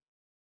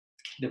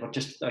 They were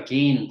just,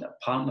 again,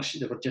 a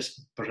partnership. They were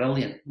just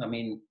brilliant. I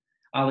mean,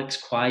 Alec's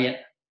quiet.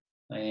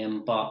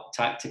 But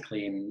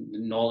tactically and the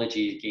knowledge of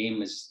the game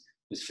was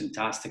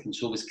fantastic, and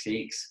so was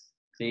Craig's.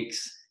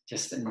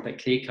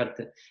 But Craig had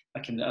I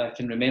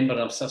can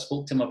remember, I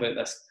spoke to him about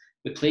this.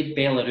 We played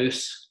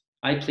Belarus.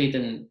 I played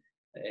in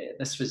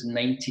this was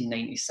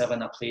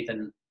 1997. I played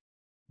in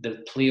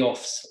the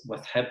playoffs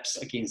with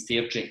Hibs against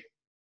Airdrie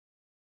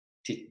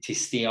to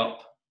stay up,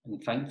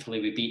 and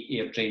thankfully we beat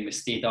Airdrie and we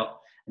stayed up.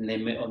 And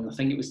then I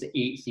think it was the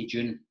 8th of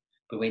June,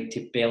 we went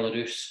to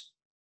Belarus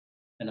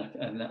in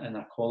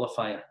a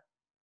qualifier.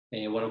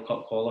 World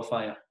Cup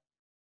qualifier,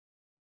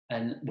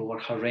 and we were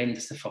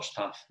horrendous the first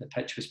half. The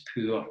pitch was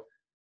poor,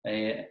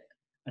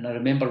 and I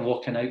remember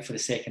walking out for the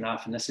second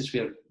half, and this is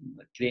where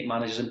great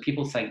managers, and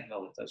people think,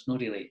 well, there's not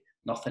really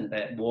nothing,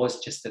 but it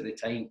was just at the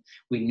time.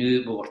 We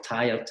knew we were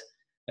tired,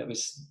 It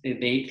was the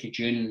 8th of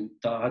June.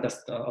 I had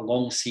a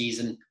long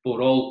season. We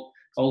were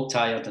all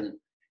tired, and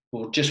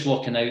we were just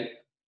walking out.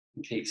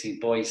 And Craig said,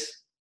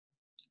 "Boys,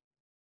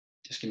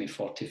 just give me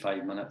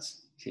 45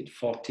 minutes." He said,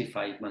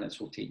 45 minutes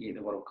will take you to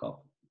the World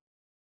Cup.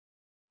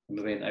 And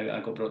we went out.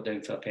 I got brought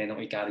down for a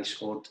penalty. Gary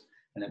scored,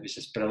 and it was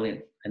just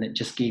brilliant. And it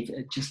just gave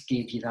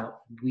you that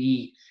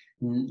wee,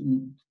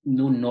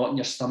 no knot in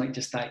your stomach,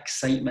 just that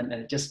excitement,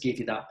 and it just gave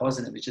you that buzz.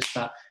 And it was just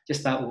that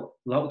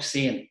little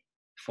saying,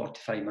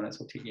 45 minutes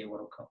will take you to the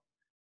World Cup.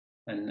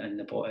 And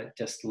it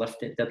just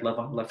lifted, did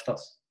lift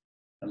us,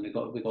 and we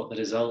got the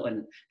result.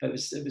 And but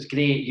it was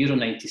great. Euro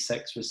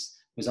 '96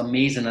 was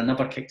amazing. I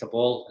never kicked a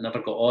ball. I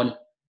never got on.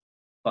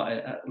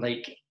 But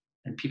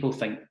and people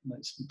think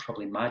it's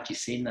probably mad you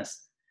saying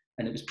this,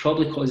 and it was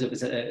probably because it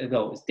was it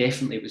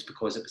was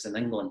because it was in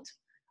England.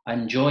 I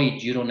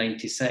enjoyed Euro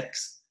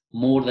 '96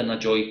 more than I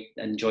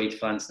enjoyed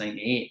France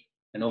 '98,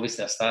 and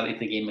obviously I started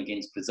the game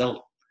against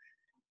Brazil.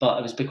 But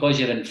it was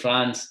because you're in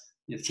France,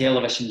 the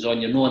television's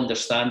on, you're not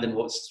understanding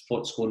what's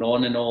going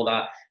on and all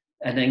that.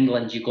 In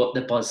England, you got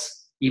the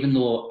buzz, even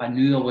though I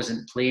knew I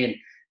wasn't playing.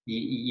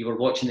 You were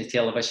watching the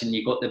television,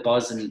 you got the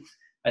buzz, and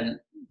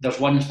there's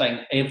one thing,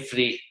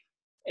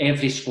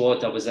 every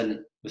squad I was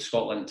in with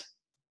Scotland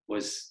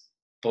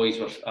boys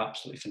were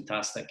absolutely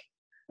fantastic.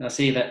 And I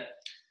say that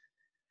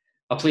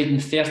I played in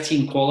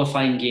 13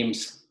 qualifying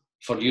games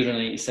for Euro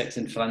 '96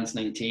 in France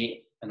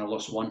 '98, and I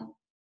lost one,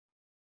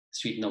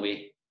 Sweden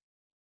away.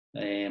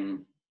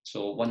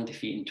 So one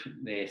defeat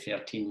in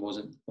 13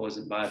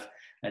 wasn't bad.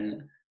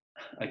 And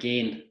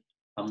again,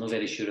 I'm not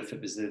very sure if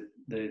it was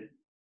the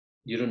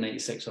Euro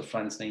 '96 or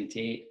France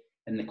 '98.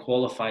 In the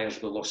qualifiers,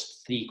 we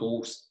lost 3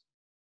 goals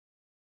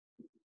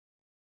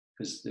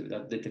because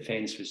the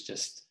defence was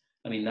just.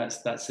 I mean,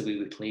 that's the way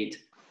we played.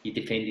 You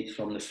defended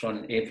from the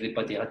front.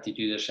 Everybody had to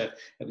do their shift.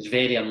 It was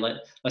very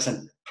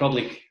Listen,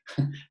 probably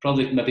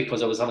maybe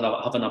because I was having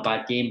a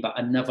bad game, but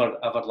I never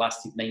ever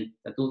lasted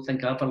I don't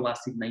think I ever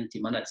lasted 90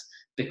 minutes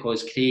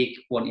because Craig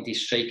wanted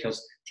his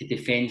strikers to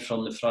defend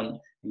from the front,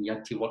 and you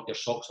had to work your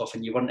socks off,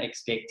 and you weren't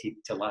expected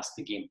to last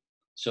the game.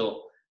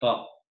 So,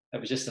 but it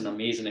was just an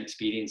amazing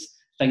experience.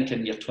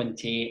 Thinking you're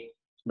 28,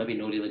 maybe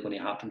not really going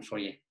to happen for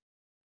you.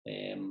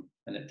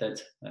 And it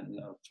did, and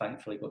I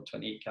thankfully got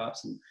 28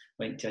 caps and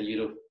went to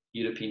a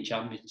European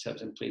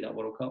Championships and played at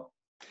World Cup.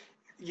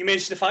 You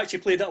mentioned the fact you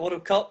played at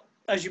World Cup.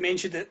 As you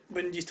mentioned it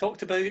when you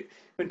talked about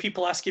when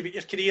people ask you about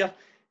your career,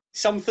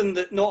 something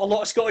that not a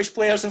lot of Scottish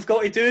players have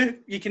got to do.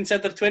 You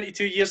consider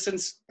 22 years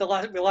since we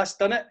last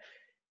done it.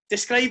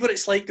 Describe what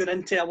it's like going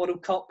into a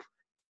World Cup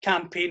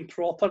campaign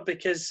proper,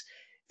 because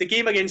the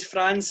game against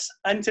France,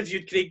 I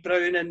interviewed Craig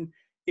Brown and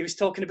he was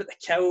talking about the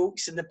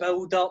kilts and the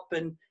build-up,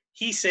 and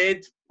he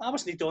said, I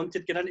wasn't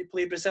daunted getting into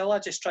play Brazil, I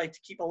just tried to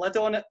keep a lid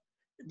on it.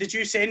 Did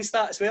you sense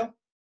that as well?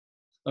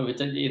 Oh, we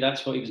did.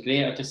 That's what he was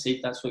great at. I just said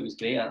that's what he was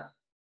great at.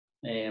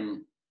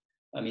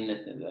 I mean,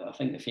 I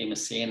think the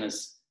famous saying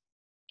is,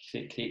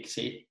 Craig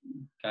said,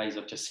 guys,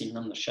 I've just seen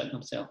them, they're shitting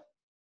themselves.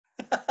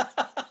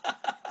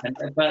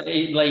 But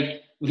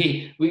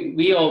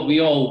we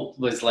all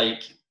was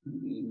like,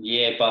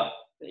 yeah, but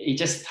he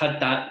just had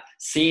that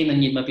saying,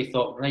 and you maybe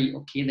thought, right,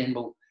 okay then,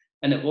 well,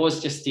 and it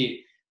was just to,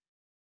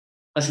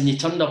 listen, you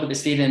turned up at the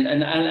stadium,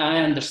 and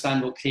I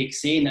understand what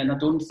Craig's saying, and I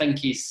don't think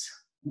he's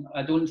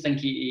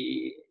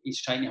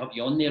trying to have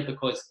you on there,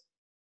 because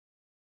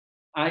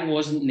I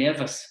wasn't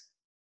nervous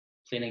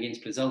playing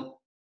against Brazil.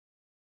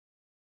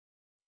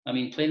 I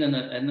mean, playing in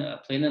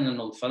an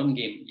Old Firm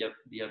game,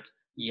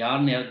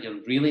 you're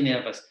really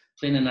nervous.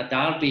 Playing in a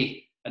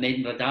derby, an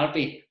Edinburgh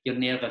derby, you're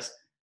nervous.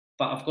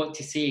 But I've got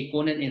to say,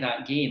 going into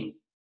that game,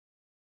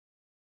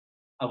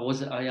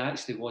 I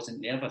actually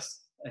wasn't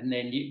nervous. And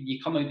then you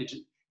come out.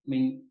 I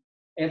mean,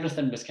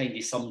 everything was kind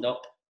of summed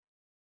up.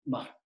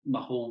 My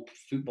whole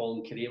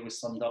footballing career was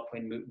summed up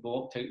when we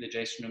walked out the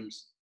dressing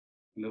rooms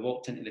and we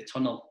walked into the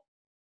tunnel.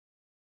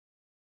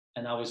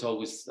 And I was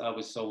always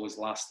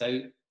last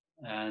out,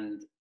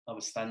 and I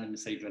was standing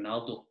beside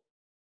Ronaldo.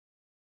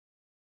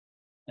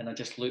 And I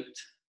just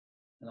looked,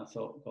 and I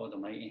thought, God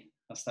Almighty!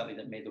 I started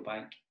at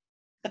Meadowbank,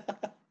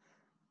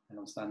 and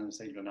I'm standing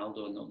beside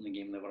Ronaldo and opening the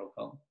game of the World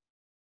Cup.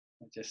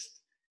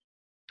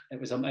 It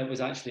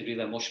was actually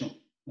really emotional.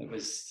 It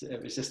was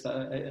just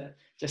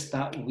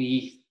that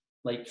wee,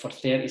 like for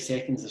 30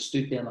 seconds I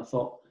stood there and I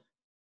thought,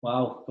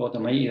 wow, God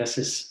Almighty, this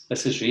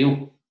is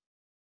real.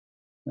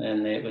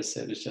 And it's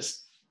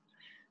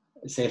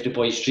every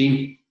boy's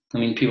dream. I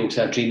mean, people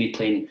say I dream of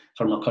playing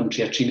for my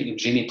country, I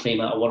dream of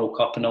playing at a World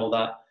Cup and all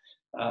that.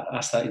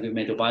 I started with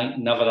Meadowbank,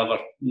 never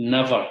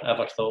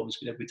ever thought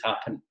it would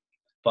happen.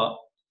 But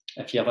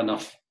if you have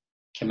enough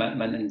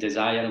commitment and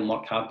desire and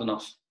work hard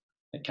enough,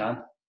 it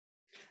can.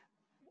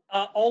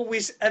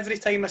 Every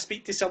time I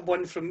speak to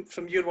someone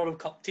from your World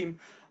Cup team,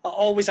 I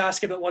always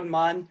ask about one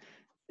man,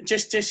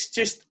 just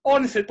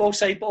on the football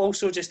side, but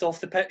also just off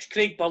the pitch,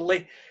 Craig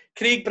Burley.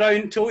 Craig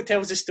Brown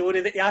tells the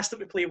story that he asked him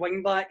to play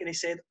wing back, and he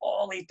said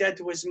all he did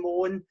was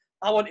moan,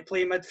 I want to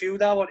play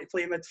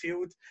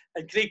midfield.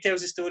 And Craig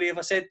tells the story of,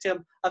 I said to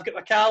him, I've got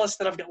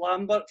McAllister, I've got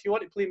Lambert, if you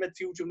want to play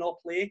midfield, you'll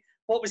not play.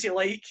 What was he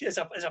like as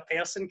a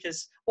person?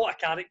 Because what a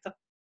character.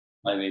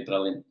 I mean,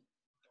 brilliant.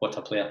 What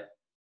a player.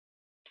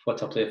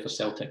 What a player for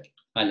Celtic.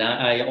 And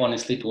I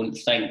honestly don't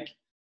think,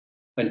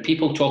 when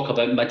people talk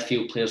about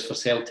midfield players for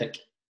Celtic,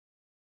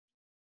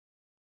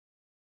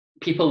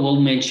 people will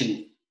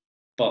mention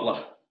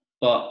Butler,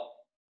 but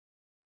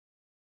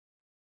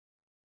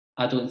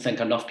I don't think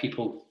enough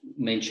people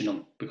mention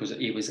him, because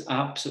he was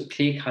absolute.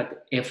 Craig had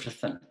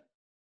everything.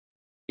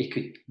 He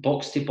could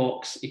box to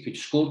box, he could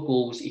score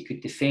goals, he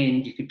could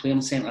defend, you could play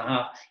him centre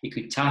half, he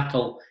could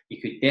tackle, he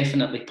could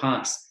definitely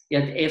pass. He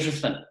had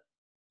everything.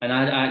 And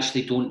I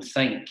actually don't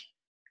think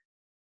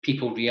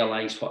people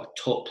realise what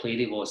a top player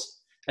he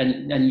was.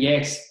 And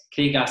yes,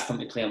 Craig asked him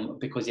to play him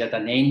because he had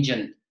an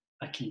engine,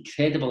 an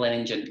incredible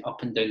engine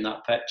up and down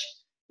that pitch.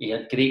 He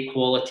had great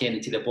quality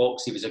into the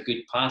box, he was a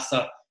good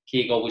passer.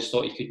 Craig always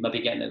thought he could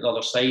maybe get into the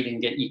other side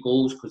and get you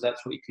goals, because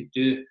that's what he could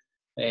do.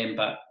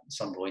 But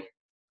some boy,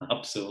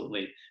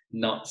 absolutely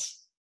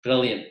nuts.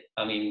 Brilliant.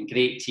 I mean,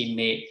 great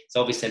teammate. He's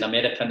obviously in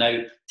America now,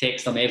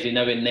 text him every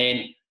now and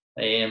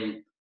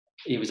then.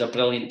 He was a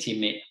brilliant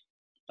teammate.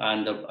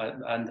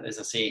 And as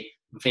I say,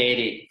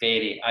 very,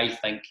 very, I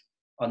think,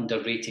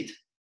 underrated.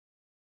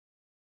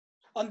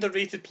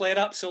 Underrated player,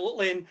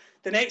 absolutely. And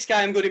the next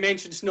guy I'm going to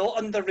mention is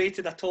not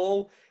underrated at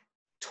all.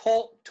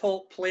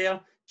 Top player,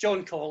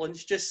 John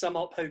Collins. Just sum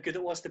up how good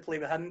it was to play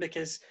with him,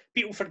 because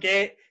people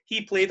forget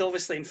he played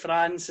obviously in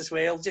France as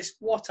well. Just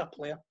what a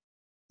player.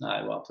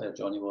 Aye, what a player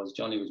Johnny was.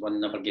 Johnny was one who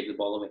never gave the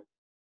ball away.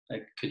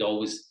 Like, could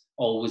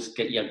always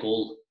get you a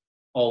goal.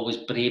 Always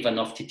brave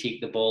enough to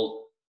take the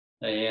ball.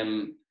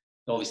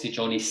 Obviously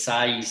Johnny's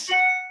size,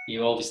 he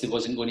obviously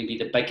wasn't going to be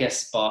the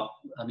biggest, but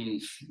I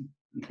mean,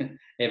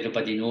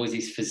 everybody knows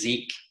his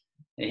physique.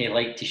 He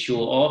liked to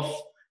show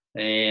off,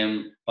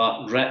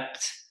 but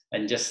ripped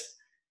and just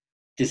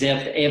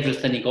deserved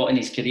everything he got in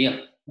his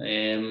career,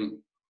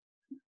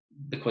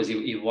 because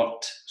he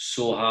worked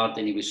so hard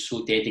and he was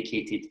so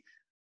dedicated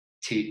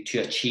to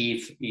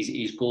achieve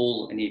his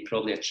goal, and he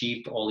probably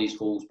achieved all his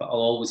goals. But I'll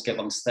always give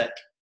him stick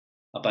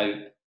about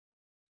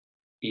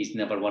he's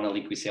never won a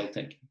league with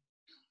Celtic.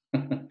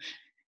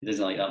 He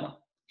doesn't like that one.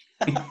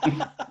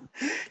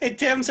 In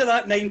terms of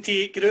that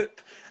 98 group,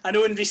 I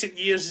know in recent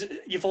years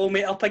you've all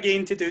met up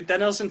again to do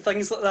dinners and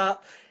things like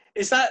that.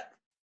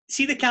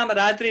 See the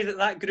camaraderie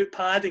that group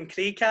had and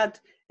Craig had,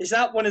 is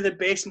that one of the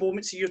best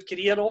moments of your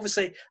career?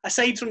 Obviously,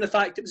 aside from the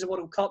fact it was a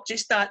World Cup,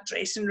 just that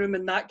dressing room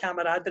and that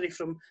camaraderie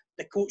from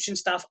the coaching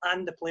staff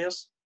and the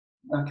players.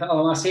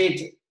 I said,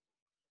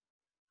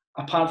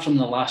 apart from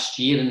the last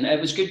year, and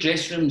it was good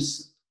dressing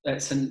rooms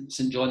at St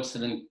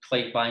Johnstone and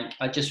Clydebank,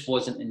 I just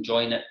wasn't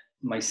enjoying it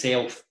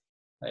myself.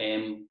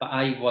 But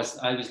I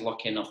was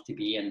lucky enough to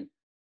be in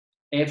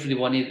every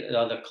one of the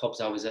other clubs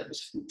I was at.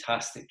 Was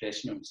fantastic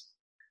dressing rooms,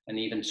 and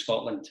even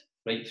Scotland,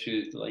 right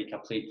through, like, I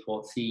played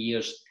for 3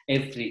 years.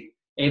 Every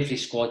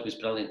squad was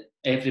brilliant.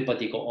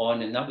 Everybody got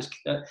on, and that was,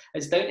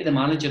 it's down to the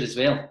manager as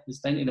well. It's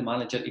down to the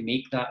manager to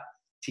make that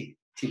to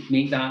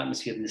make that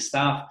atmosphere in the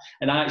staff.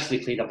 And I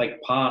actually played a big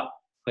part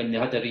when they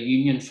had a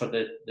reunion for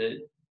the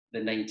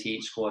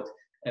 98 squad.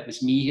 It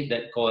was me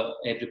that got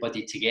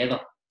everybody together,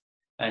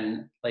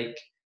 and like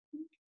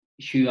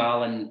Hugh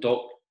Allen,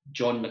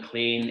 John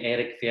McLean,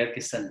 Eric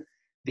Ferguson,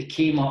 they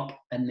came up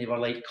and they were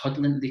like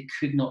cuddling. They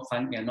could not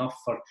thank me enough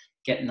for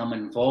getting them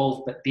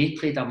involved, but they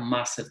played a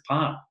massive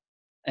part.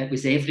 It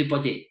was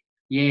everybody.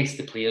 Yes,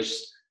 the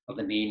players are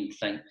the main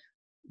thing,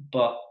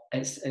 but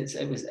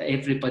it was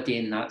everybody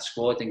in that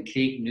squad. And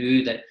Craig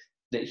knew that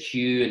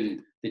Hugh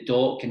and the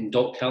Doc and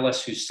Doc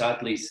Hillis, who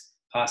sadly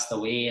passed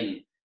away,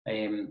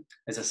 and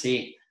as I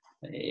say,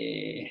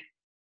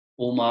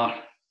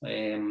 Omar,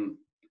 they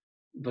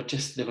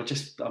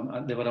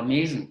were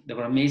amazing. They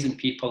were amazing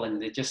people,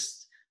 and they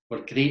just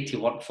were great to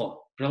work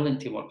for, brilliant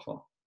to work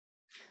for.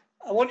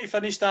 I want to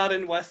finish,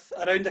 Darren, with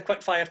a round of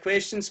quick fire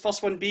questions.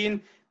 First one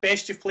being,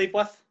 best you've played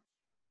with?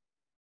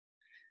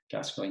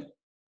 Gascoigne.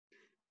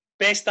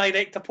 Best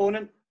direct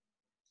opponent?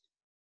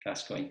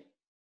 Gascoigne.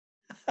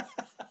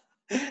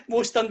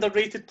 Most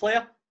underrated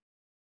player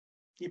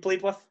you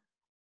played with?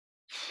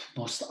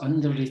 Most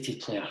underrated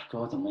player?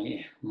 God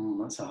almighty.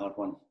 That's a hard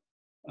one.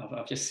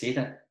 I've just said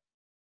it.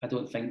 I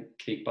don't think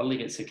Craig Burley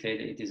gets the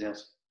credit he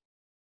deserves.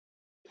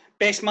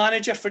 Best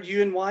manager for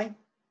you and why?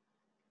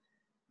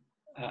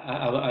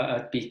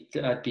 I'd be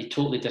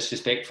totally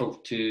disrespectful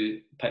to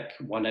pick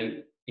one out.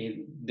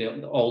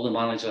 All the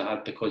managers I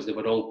had, because they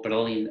were all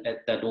brilliant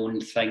at their own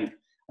thing,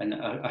 and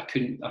I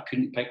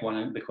couldn't pick one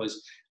out,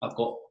 because I've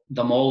got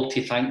them all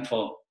to thank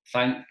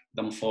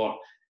them for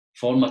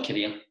my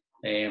career.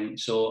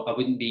 So I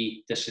wouldn't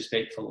be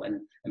disrespectful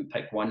and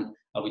pick one.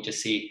 I would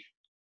just say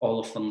all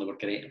of them, they were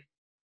great.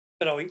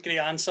 Brilliant, great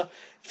answer.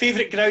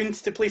 Favourite ground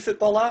to play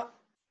football at?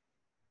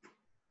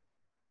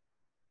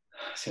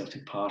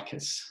 Celtic Park.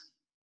 It's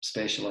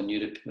special in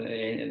Europe.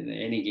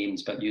 Any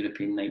games but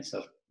European nights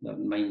are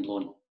mind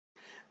blowing.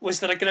 Was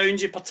there a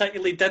ground you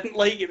particularly didn't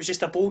like? It was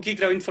just a bogey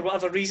ground for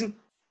whatever reason?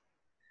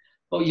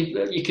 Well,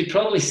 you could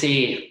probably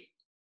say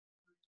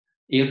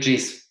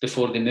Airdries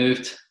before they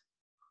moved.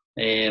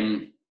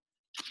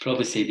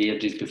 probably say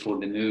Airdries before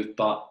they moved,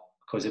 but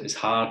because it was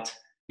hard.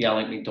 The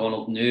Alec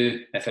McDonald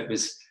knew if it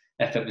was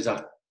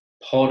a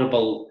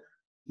horrible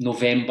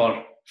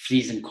November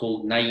freezing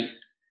cold night,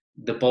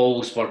 the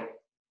balls were,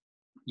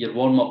 your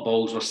warm-up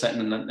balls were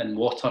sitting in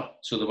water,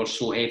 so they were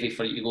so heavy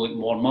for you to go and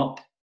warm up.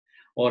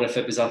 Or if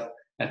it was a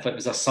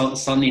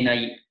sunny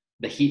night,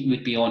 the heat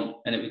would be on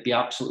and it would be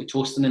absolutely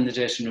toasting in the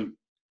dressing room.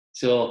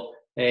 So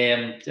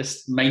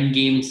just mind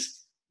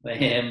games.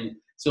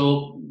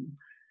 So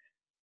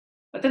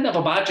I didn't have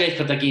a bad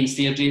record against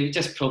Airdrie. It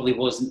just probably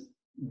wasn't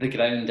the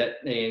ground that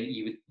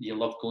you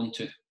love going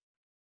to.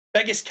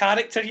 Biggest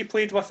character you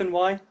played with and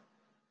why?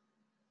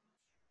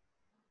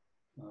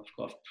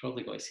 I've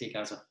probably got to say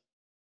Gaza.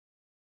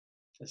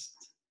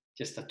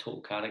 Just a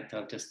total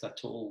character, just a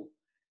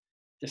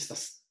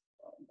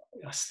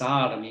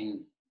star. I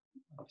mean,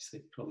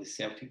 obviously probably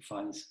Celtic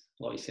fans,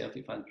 a lot of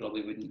Celtic fans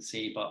probably wouldn't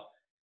say, but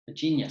a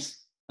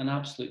genius, an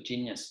absolute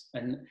genius.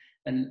 And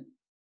when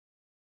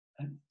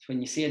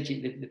you say a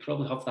genius, they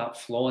probably have that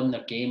flaw in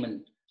their game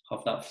and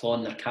have that flaw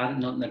in their character,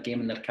 not in their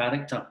game, in their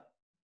character.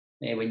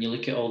 When you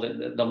look at all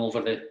them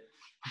over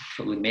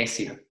probably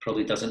Messi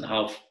probably doesn't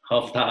have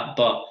that,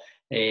 but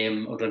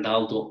or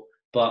Ronaldo,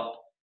 but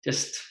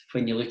just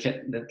when you look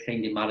at the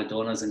kind of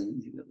Maradonas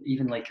and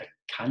even like a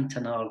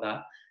Cantona or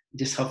that,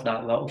 just have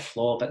that little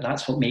flaw, but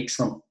that's what makes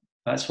them.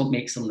 That's what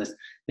makes them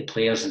the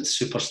players and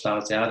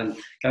superstars they are. And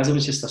Gaza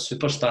was just a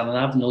superstar, and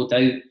I have no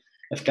doubt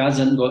if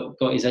Gaza hadn't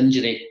got his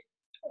injury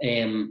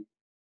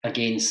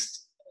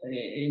against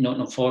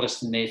Nottingham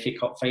Forest in the FA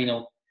Cup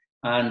final,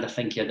 and I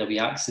think he had a wee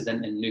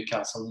accident in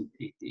Newcastle.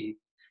 He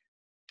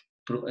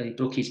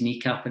broke his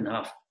kneecap in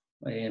half.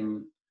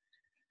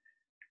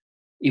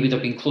 He would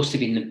have been close to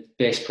being the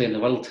best player in the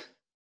world.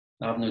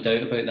 I have no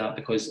doubt about that,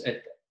 because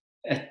at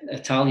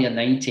Italia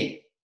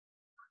 90,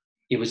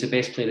 he was the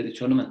best player at the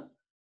tournament.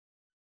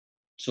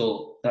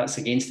 So that's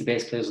against the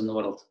best players in the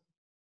world.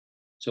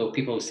 So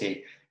people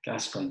say,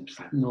 Gascoigne's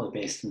not the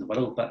best in the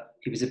world, but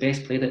he was the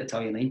best player at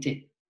Italia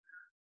 90.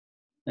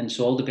 And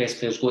so all the best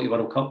players go to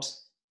World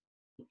Cups.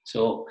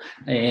 So,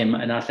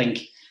 and I think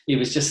he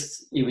was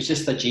just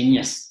a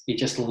genius. He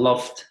just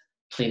loved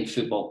playing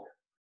football.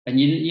 And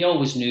you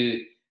always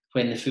knew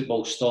when the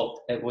football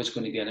stopped, it was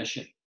going to be an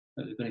issue.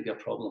 It was going to be a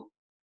problem.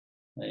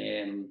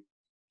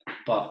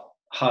 But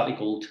heart of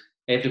gold.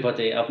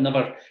 Everybody,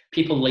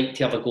 people like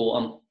to have a go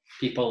at him.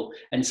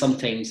 And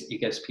sometimes he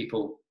gives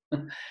people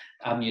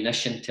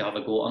ammunition to have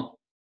a go at him.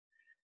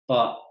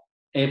 But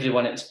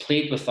everyone that's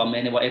played with him,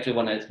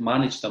 everyone that's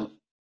managed him,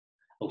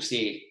 will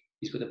say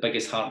he's got the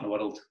biggest heart in the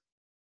world.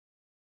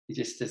 He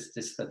just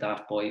a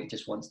daft boy. He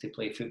just wants to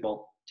play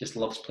football. Just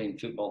loves playing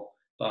football.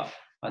 But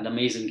an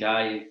amazing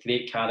guy,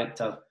 great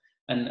character.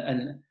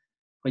 And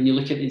when you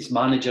look at his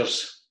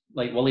managers,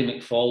 like Willie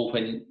McFall,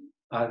 when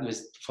I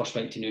first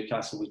went to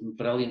Newcastle, was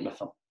brilliant with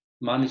him.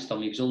 Managed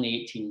him. He was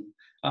only 18.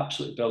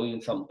 Absolutely brilliant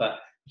with him. But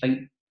I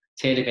think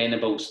Terry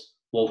Venables,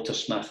 Walter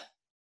Smith,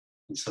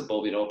 and Sir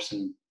Bobby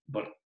Robson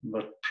were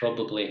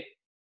probably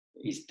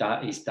his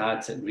dads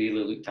that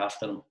really looked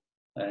after him.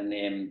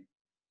 And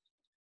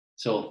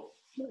so,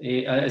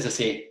 as I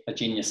say, a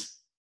genius.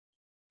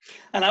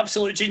 An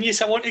absolute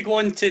genius. I want to go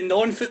on to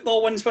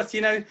non-football ones with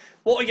you now.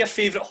 What are your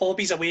favourite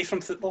hobbies away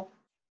from football?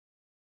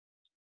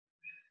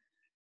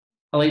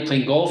 I like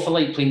playing golf. I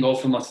like playing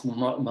golf with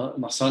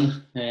my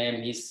son.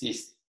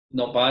 He's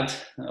not bad.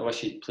 I wish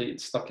he'd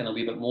stuck in a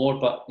wee bit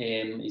more, but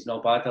he's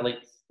not bad. I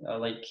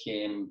like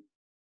playing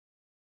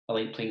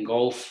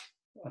golf.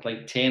 I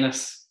like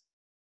tennis.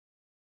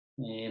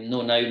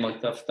 No, now I'm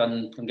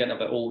getting a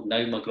bit old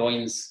now. My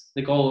groins.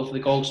 The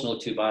golf's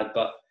not too bad,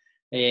 but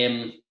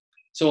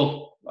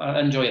so I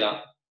enjoy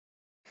that.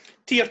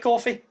 Tea or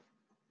coffee?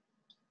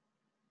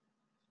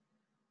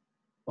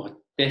 Oh,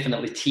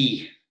 definitely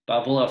tea.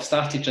 But I've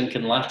started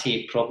drinking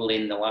latte probably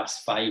in the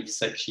last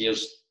 5-6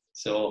 years.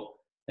 So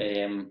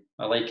I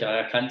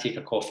can't take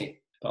a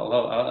coffee, but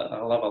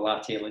I love a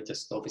latte. Like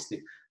just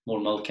obviously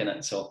more milk in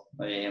it. So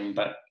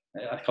but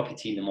a cup of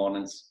tea in the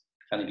mornings.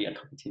 Can't beat a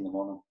cup of tea in the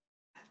morning.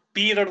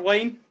 Beer or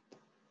wine?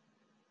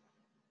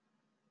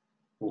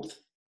 Both.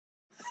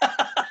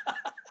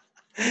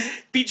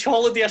 Beach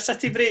holiday or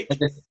city break? At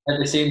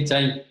the same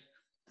time.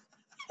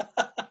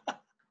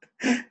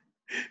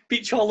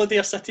 Beach holiday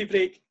or city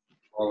break?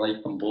 I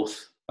like them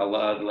both. I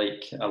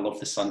love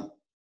the sun.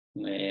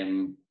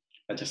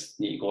 I just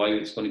need to go out.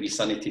 It's going to be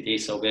sunny today,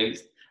 so I'll be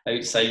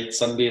outside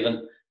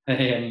sunbathing.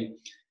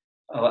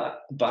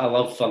 But I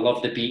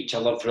love the beach. I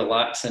love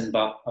relaxing.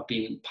 But I've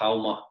been in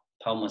Palma.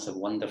 Palma's a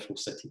wonderful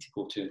city to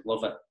go to.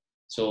 Love it.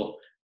 So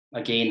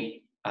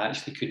again, I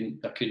actually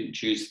couldn't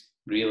choose.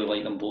 Really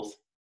like them both.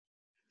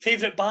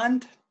 Favourite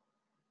band?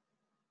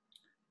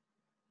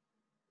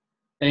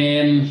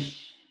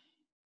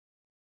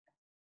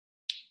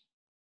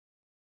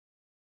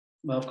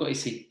 Well, I've got to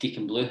say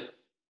Deacon Blue.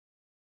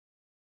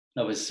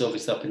 I was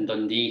obviously up in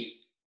Dundee,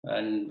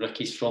 and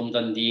Ricky's from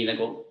Dundee, and I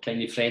got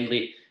kind of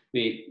friendly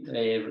with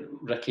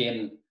Ricky,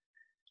 and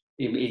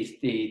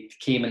he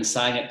came and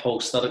sang at Paul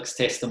Sturrock's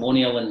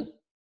testimonial, and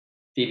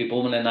Davy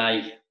Bowman and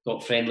I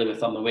got friendly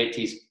with him. I went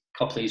to a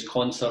couple of his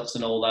concerts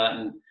and all that,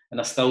 and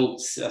I still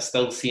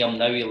see him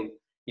now.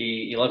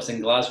 He lives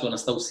in Glasgow, and I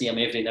still see him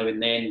every now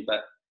and then.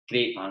 But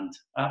great band,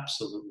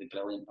 absolutely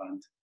brilliant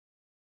band.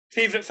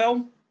 Favourite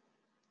film?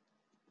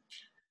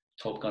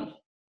 Top Gun.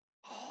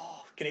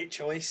 Oh, great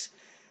choice.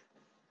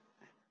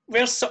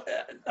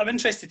 I'm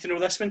interested to know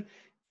this one.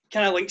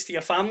 Kind of links to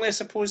your family, I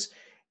suppose.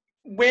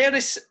 Where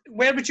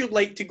would you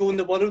like to go in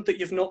the world that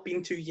you've not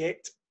been to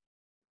yet?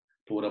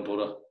 Bora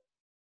Bora.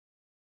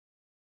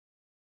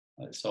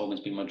 It's always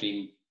been my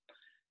dream.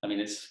 I mean,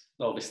 it's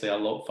obviously a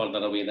lot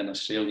further away than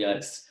Australia.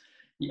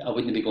 I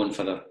wouldn't be going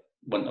for a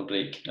winter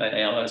break.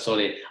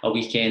 A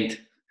weekend.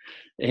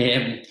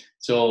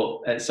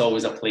 So it's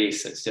always a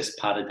place. It's just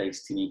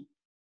paradise to me.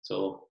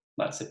 So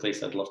that's the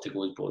place I'd love to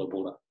go, is Bora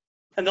Bora.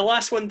 And the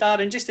last one,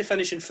 Darren, just to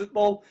finish in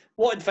football,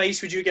 what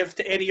advice would you give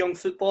to any young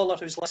footballer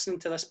who's listening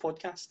to this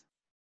podcast?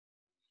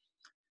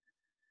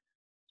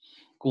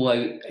 Go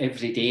out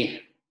every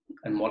day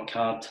and work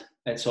hard.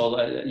 It's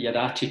all your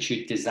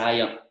attitude,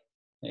 desire.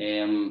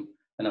 And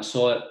I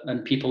saw it,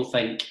 and people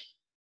think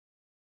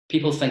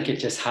it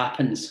just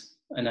happens.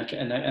 And I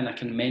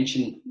can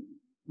mention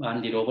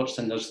Andy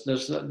Robertson.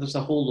 There's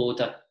a whole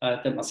load.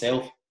 I did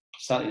myself.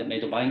 Started at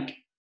Meadowbank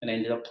and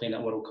ended up playing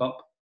at World Cup.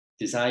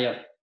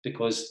 Desire,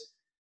 because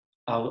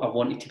I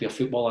wanted to be a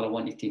footballer. I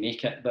wanted to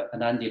make it. But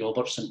Andy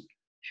Robertson,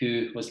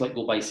 who was let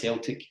go by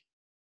Celtic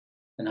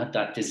and had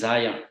that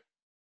desire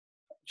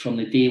from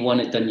the day one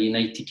at Dundee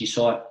United, you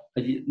saw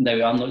it. Now,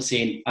 I'm not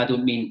saying, I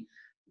don't mean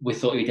we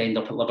thought he'd end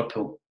up at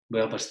Liverpool. We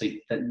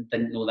obviously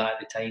didn't know that at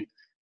the time.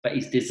 But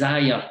his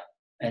desire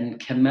and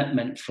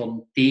commitment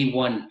from day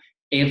one,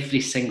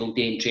 every single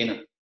day in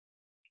training.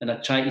 And I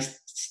try to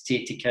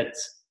say to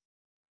kids,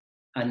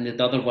 and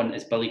the other one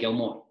is Billy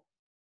Gilmore.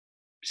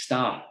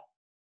 Star,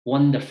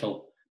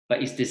 wonderful.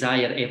 But his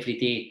desire every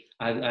day.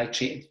 I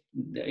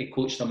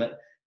coached him at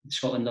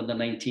Scotland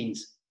under-19s.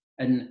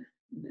 And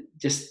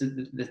just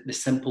the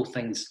simple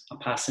things, a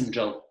passing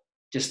drill,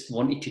 just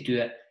wanted to do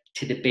it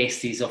to the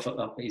best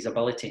of his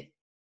ability.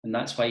 And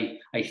that's why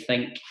I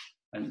think,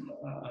 and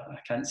I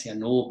can't say I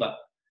know, but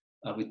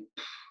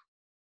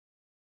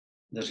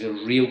there's a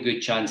real good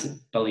chance that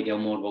Billy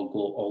Gilmore will go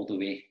all the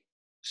way.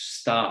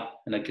 Star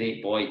and a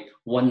great boy,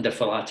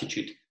 wonderful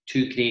attitude,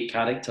 two great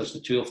characters,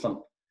 the two of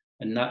them.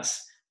 And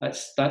that's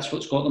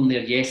what's got them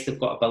there. Yes, they've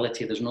got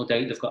ability, there's no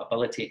doubt they've got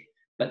ability,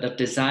 but their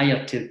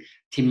desire to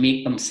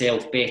make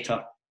themselves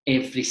better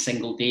every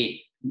single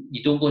day.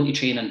 You don't go into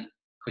training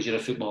because you're a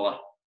footballer.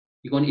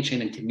 You go into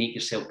training to make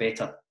yourself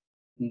better.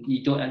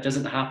 It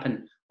doesn't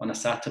happen on a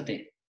Saturday.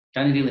 You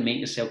can't really make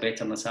yourself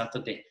better on a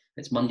Saturday.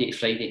 It's Monday to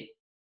Friday.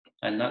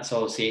 And that's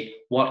all I'll say.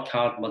 Work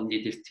hard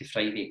Monday to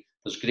Friday.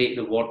 There's great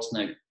rewards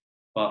now,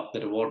 but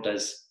the reward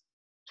is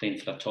playing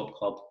for a top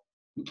club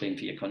and playing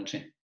for your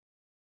country.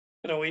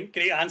 Brilliant.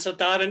 Great answer,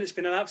 Darren. It's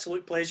been an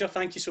absolute pleasure.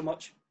 Thank you so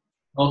much.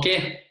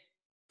 Okay.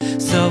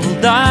 So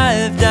we'll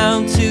dive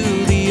down to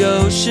the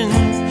ocean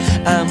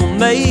and we'll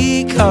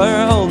make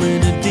our home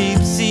in a deep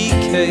sea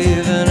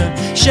cave, and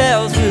our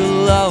shells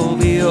will all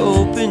be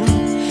open.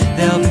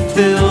 They'll be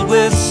filled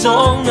with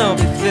song, they'll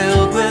be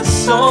filled with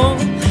song.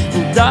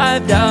 We'll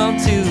dive down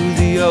to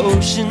the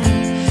ocean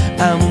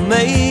and we'll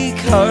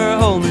make our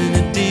home in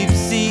a deep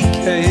sea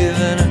cave,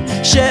 and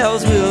our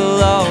shells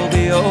will all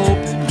be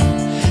open.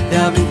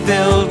 They'll be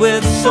filled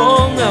with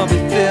song, they'll be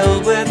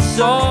filled with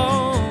song.